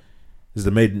purely. There's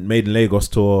the Made in Lagos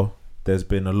tour. There's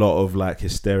been a lot of like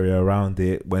hysteria around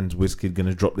it. When's Wizkid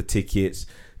gonna drop the tickets?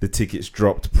 The tickets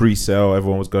dropped pre-sale.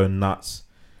 Everyone was going nuts,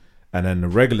 and then the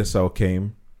regular sale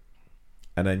came,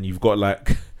 and then you've got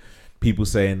like people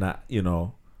saying that, you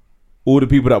know, all the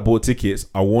people that bought tickets,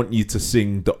 I want you to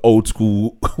sing the old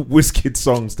school Wizkid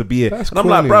songs to be here. That's and I'm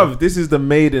like, bruv, this is the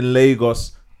Made in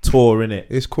Lagos tour, innit?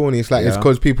 It's corny. It's like, it's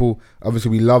because people,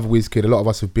 obviously we love Wizkid. A lot of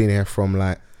us have been here from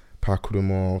like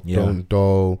Pakudumo, Don't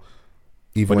Do.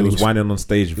 Even when he was whining on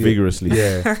stage vigorously.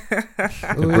 Yeah.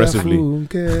 Aggressively.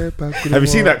 Have you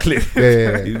seen that clip?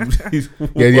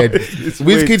 Yeah.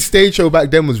 Wizkid's stage show back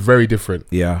then was very different.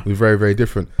 Yeah. It was very, very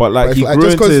different. But like, he grew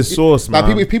into his source, man.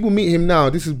 Like, if people meet him now,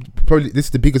 this is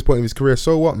the biggest point of his career.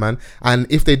 So what, man? And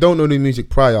if they don't know the music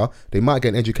prior, they might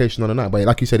get an education on the night. But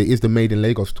like you said, it is the Made in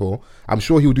Lagos tour. I'm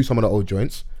sure he'll do some of the old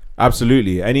joints.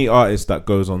 Absolutely. Any artist that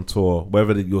goes on tour,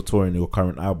 whether you're touring your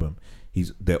current album,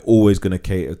 they're always going to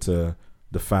cater to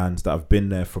the fans that have been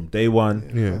there from day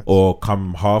one, or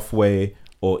come halfway,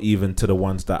 or even to the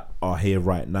ones that are here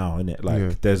right now, innit?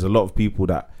 Like, there's a lot of people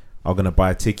that are going to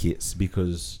buy tickets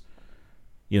because,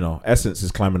 you know, Essence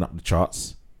is climbing up the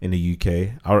charts in the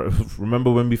UK. I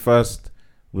remember when we first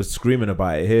was screaming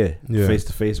about it here,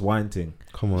 face-to-face wine thing.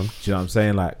 Come on. Do you know what I'm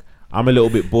saying? Like, I'm a little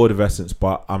bit bored of Essence,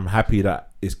 but I'm happy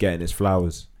that it's getting its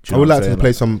flowers. I would like to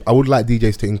play some. I would like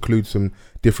DJs to include some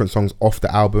different songs off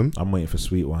the album. I'm waiting for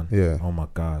Sweet One. Yeah. Oh my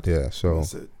god. Yeah. So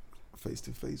face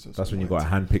to face. That's when you got to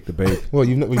handpick the babe. Well,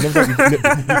 you got to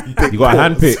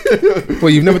handpick. Well,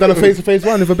 you've never done a face to face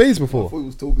one with a bass before. I thought he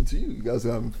was talking to you. You guys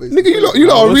are having face. Nigga, you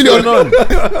lot are really on.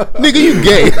 Nigga, you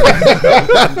gay.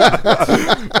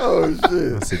 Oh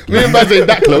shit. Me and Baz ain't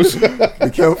that close. Be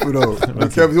careful though. Be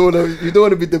careful. You don't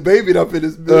want to be debating up in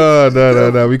this.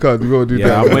 No. We can't. We won't do that.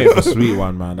 Yeah, I'm waiting for Sweet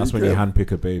One, man. That's when you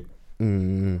handpick a babe.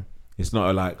 It's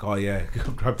not like, oh yeah,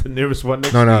 grab the nearest one.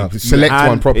 No. Select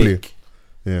one properly.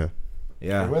 Yeah.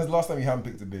 When's the last time you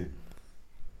handpicked a babe?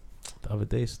 The other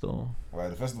day still. Why,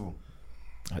 the festival?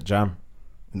 At Jam.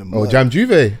 Jam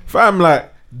Juve. Fam,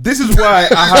 like, this is why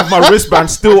I have my wristband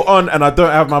still on and I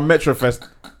don't have my Metrofest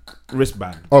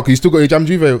wristband. Oh, you still got your Jam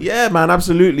Juve? Yeah, man,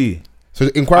 absolutely. So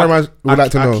inquiry man would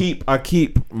like to know. I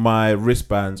keep my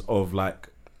wristbands of like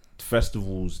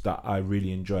festivals that I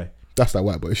really enjoy. That's that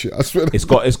white boy shit. I swear. It's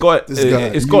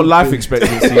got life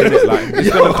expectancy in it. Like, it's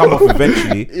gonna come off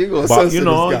eventually. But you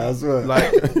know, like,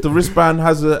 the wristband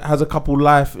has a couple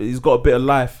life. He's got a bit of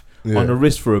life on the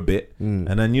wrist for a bit, and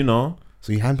then, you know.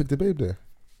 So you handpicked the babe there.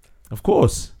 Of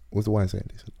course. What's the wine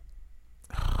saying?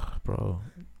 Bro,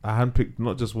 I handpicked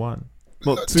not just one,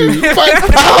 not two.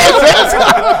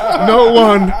 Not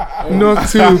one, not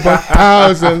two, but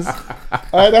thousands.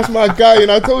 That's my guy,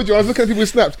 and I told you, I was looking at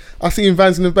people's snaps. I see him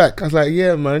Vans in the back. I was like,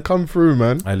 yeah, man, come through,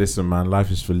 man. Hey, listen, man,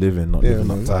 life is for living, not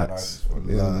living on tax.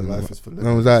 Life is for living.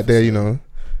 I was out there, you know,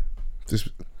 just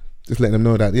letting them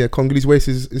know that, Congolese waste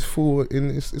is full,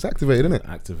 it's activated, isn't it?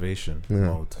 Activation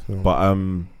mode. But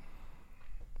I'm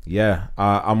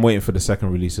waiting for the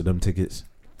second release of them tickets.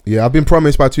 Yeah, I've been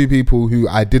promised by two people who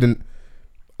I didn't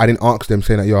ask them,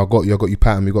 saying that, I got you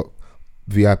pattern, we got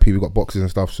VIP, we got boxes and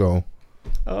stuff. So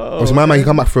my man, he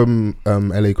come back from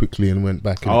LA quickly and went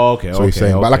back. So he's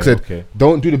saying, but like I said,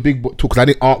 don't do the big talk because I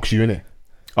didn't ask you, innit?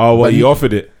 Oh, well, you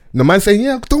offered it. The man saying,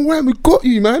 yeah, don't worry, we got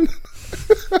you, man.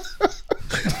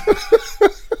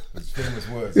 Famous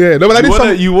words. Yeah, no,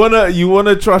 but you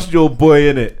wanna trust your boy,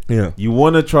 innit? Yeah, you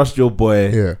wanna trust your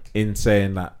boy. In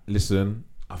saying that, listen,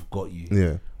 I've got you.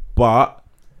 Yeah, but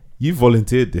you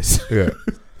volunteered this. Yeah.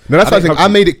 No, that's what I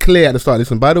made it clear at the start.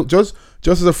 Listen,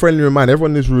 just as a friendly reminder,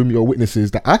 everyone in this room, you're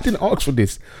witnesses that I didn't ask for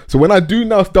this. So when I do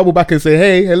now double back and say,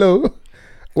 hey, hello,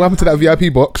 what happened to that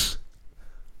VIP box?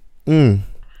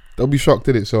 They'll be shocked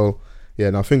at it. So yeah,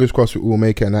 now fingers crossed we will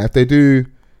make it. And if they do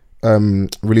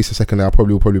release a second day, I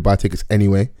will probably buy tickets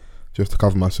anyway, just to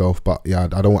cover myself. But yeah,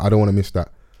 I don't want to miss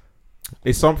that.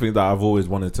 It's something that I've always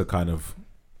wanted to kind of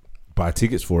buy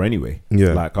tickets for anyway.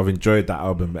 Yeah, like I've enjoyed that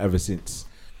album ever since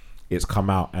it's come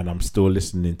out, and I'm still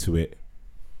listening to it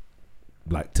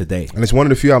like today. And it's one of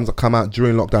the few albums that come out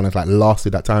during lockdown. It's like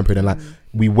lasted that time period, and like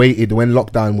we waited when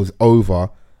lockdown was over.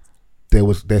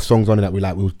 There's songs on it that we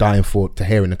was dying to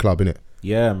hear in the club, innit?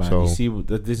 Yeah, man. So, you see,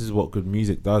 this is what good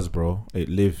music does, bro. It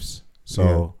lives.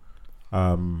 So,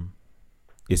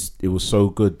 it was so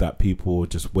good that people were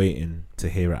just waiting to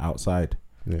hear it outside,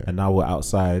 and now we're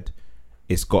outside.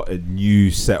 It's got a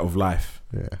new set of life.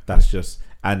 Yeah, that's just,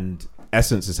 and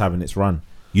Essence is having its run.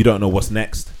 You don't know what's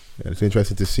next. Yeah, it's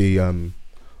interesting to see.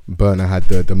 Burner had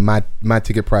the mad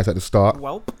ticket price at the start.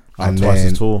 Well, and twice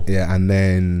as tall. Yeah, and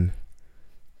then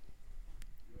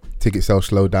ticket sales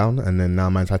slowed down, and then now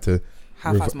man's had to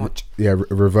as much.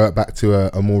 Revert back to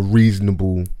a more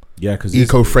reasonable, because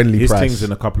eco-friendly price. His thing's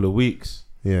in a couple of weeks.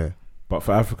 Yeah, but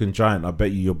for African Giant, I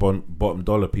bet you your bottom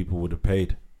dollar people would have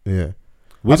paid. Yeah.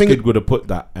 Wizkid would have put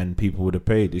that and people would have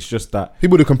paid. It's just that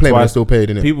people would have complained, but they still paid,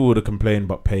 innit? People would have complained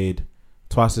but paid.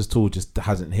 Twice as Tall just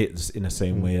hasn't hit in the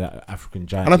same way that African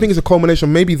Giant. And I think it's a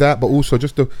culmination, maybe that, but also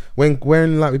just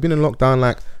when like we've been in lockdown,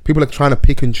 like people are trying to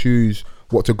pick and choose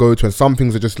what to go to, and some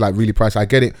things are just like really pricey. I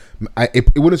get it.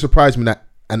 It wouldn't surprise me that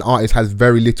an artist has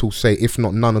very little say, if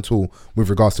not none at all, with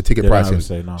regards to ticket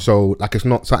pricing. No. So like it's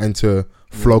not something to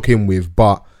flock in with,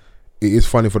 but it is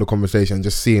funny for the conversation,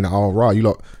 just seeing that, oh right, you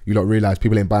lot realise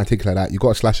people ain't buying tickets like that. You got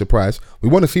to slash the price. We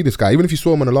want to see this guy. Even if you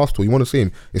saw him on the last tour, you want to see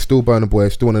him. It's still Burna Boy,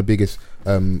 it's still one of the biggest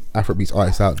Afrobeats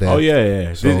artists out there. Oh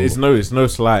yeah. So, it's no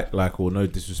slight, like, or no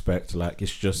disrespect. Like,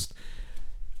 it's just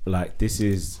like, this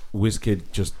is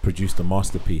Wizkid just produced a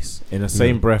masterpiece. In the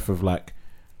same breath of like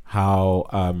how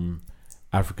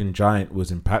African Giant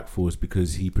was impactful is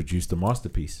because he produced a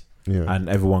masterpiece. Yeah. And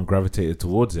everyone gravitated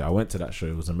towards it. I went to that show.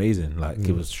 It was amazing. Like,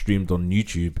 it was streamed on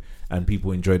YouTube and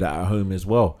people enjoyed it at home as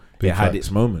well. It had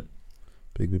its moment.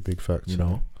 Big facts. You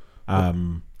know?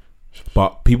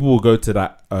 But people will go to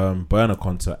that Burna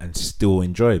concert and still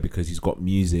enjoy it because he's got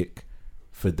music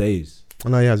for days.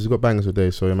 No, yeah, he's got bangers for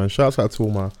days. So yeah, man, shouts out to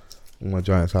all my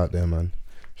giants out there, man.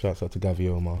 Shouts out to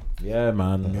Gavioma. Yeah,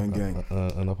 man. Gang.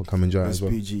 An up and coming giant as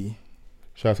well. SPG.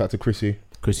 Shouts out to Chrissy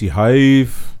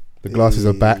Hive. The glasses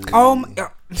are back. Oh my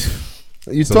God.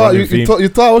 You thought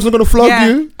I wasn't gonna flog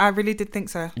you? I really did think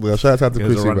so. Well, shout out to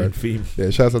Chrissy, man.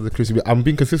 Yeah, shout out to Chrissy. I'm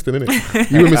being consistent,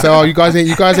 innit? You women say, "Oh, you guys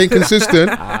ain't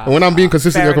consistent," and when I'm being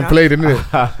consistent, you're complaining,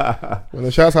 innit? Well,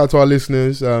 shout out to our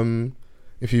listeners.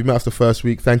 If you've met us the first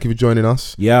week, thank you for joining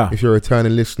us. Yeah. If you're a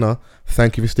returning listener,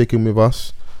 thank you for sticking with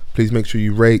us. Please make sure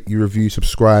you rate, you review,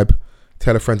 subscribe,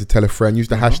 tell a friend to tell a friend. Use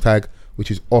the hashtag, which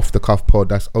is Off the Cuff Pod.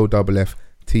 That's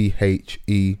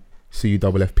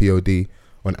OFFTHECUFFPOD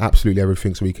on absolutely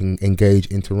everything, so we can engage,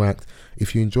 interact.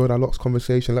 If you enjoyed our Locks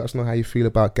conversation, let us know how you feel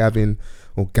about Gavin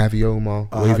or Gavioma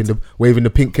waving the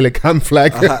pink Killer Cam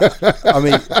flag. I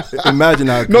mean, imagine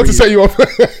how. Not to say you off.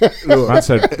 Look, man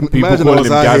said people imagine calling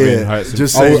him Gavin.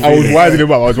 Just I was winding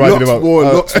him up.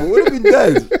 Locks would have been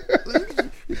dead.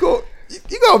 You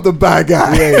got off the bad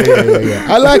guy. Yeah.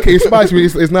 I like it. It's spicy.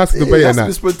 It's nice to debate. It has to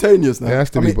be spontaneous now. It has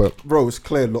to be, but bro, it's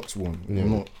clear Locks won.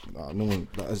 Yeah. No one.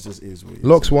 That just is what it is.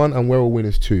 Locks won, and we're all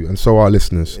winners too, and so are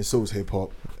listeners. And so was hip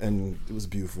hop, and it was a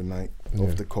beautiful night.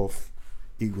 Off the cuff,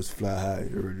 Eagles fly high.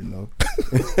 You already know.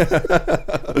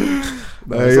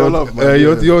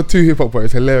 You're too hip hop, but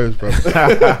it's hilarious, bro.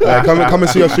 Come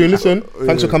and see us soon. Listen,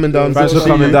 thanks for coming down. Thanks for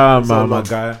coming down, man, my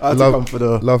guy.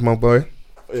 Love my boy.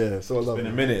 Yeah, so love.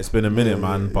 It's been a minute,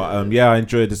 man. But I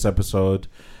enjoyed this episode.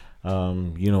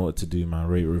 You know what to do, man.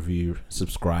 Rate, review,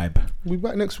 subscribe. We'll be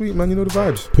back next week, man. You know the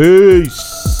vibes. Peace.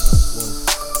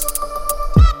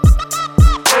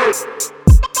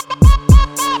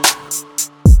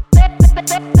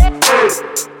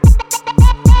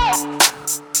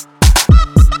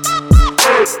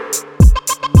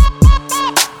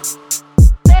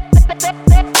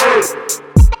 Hey!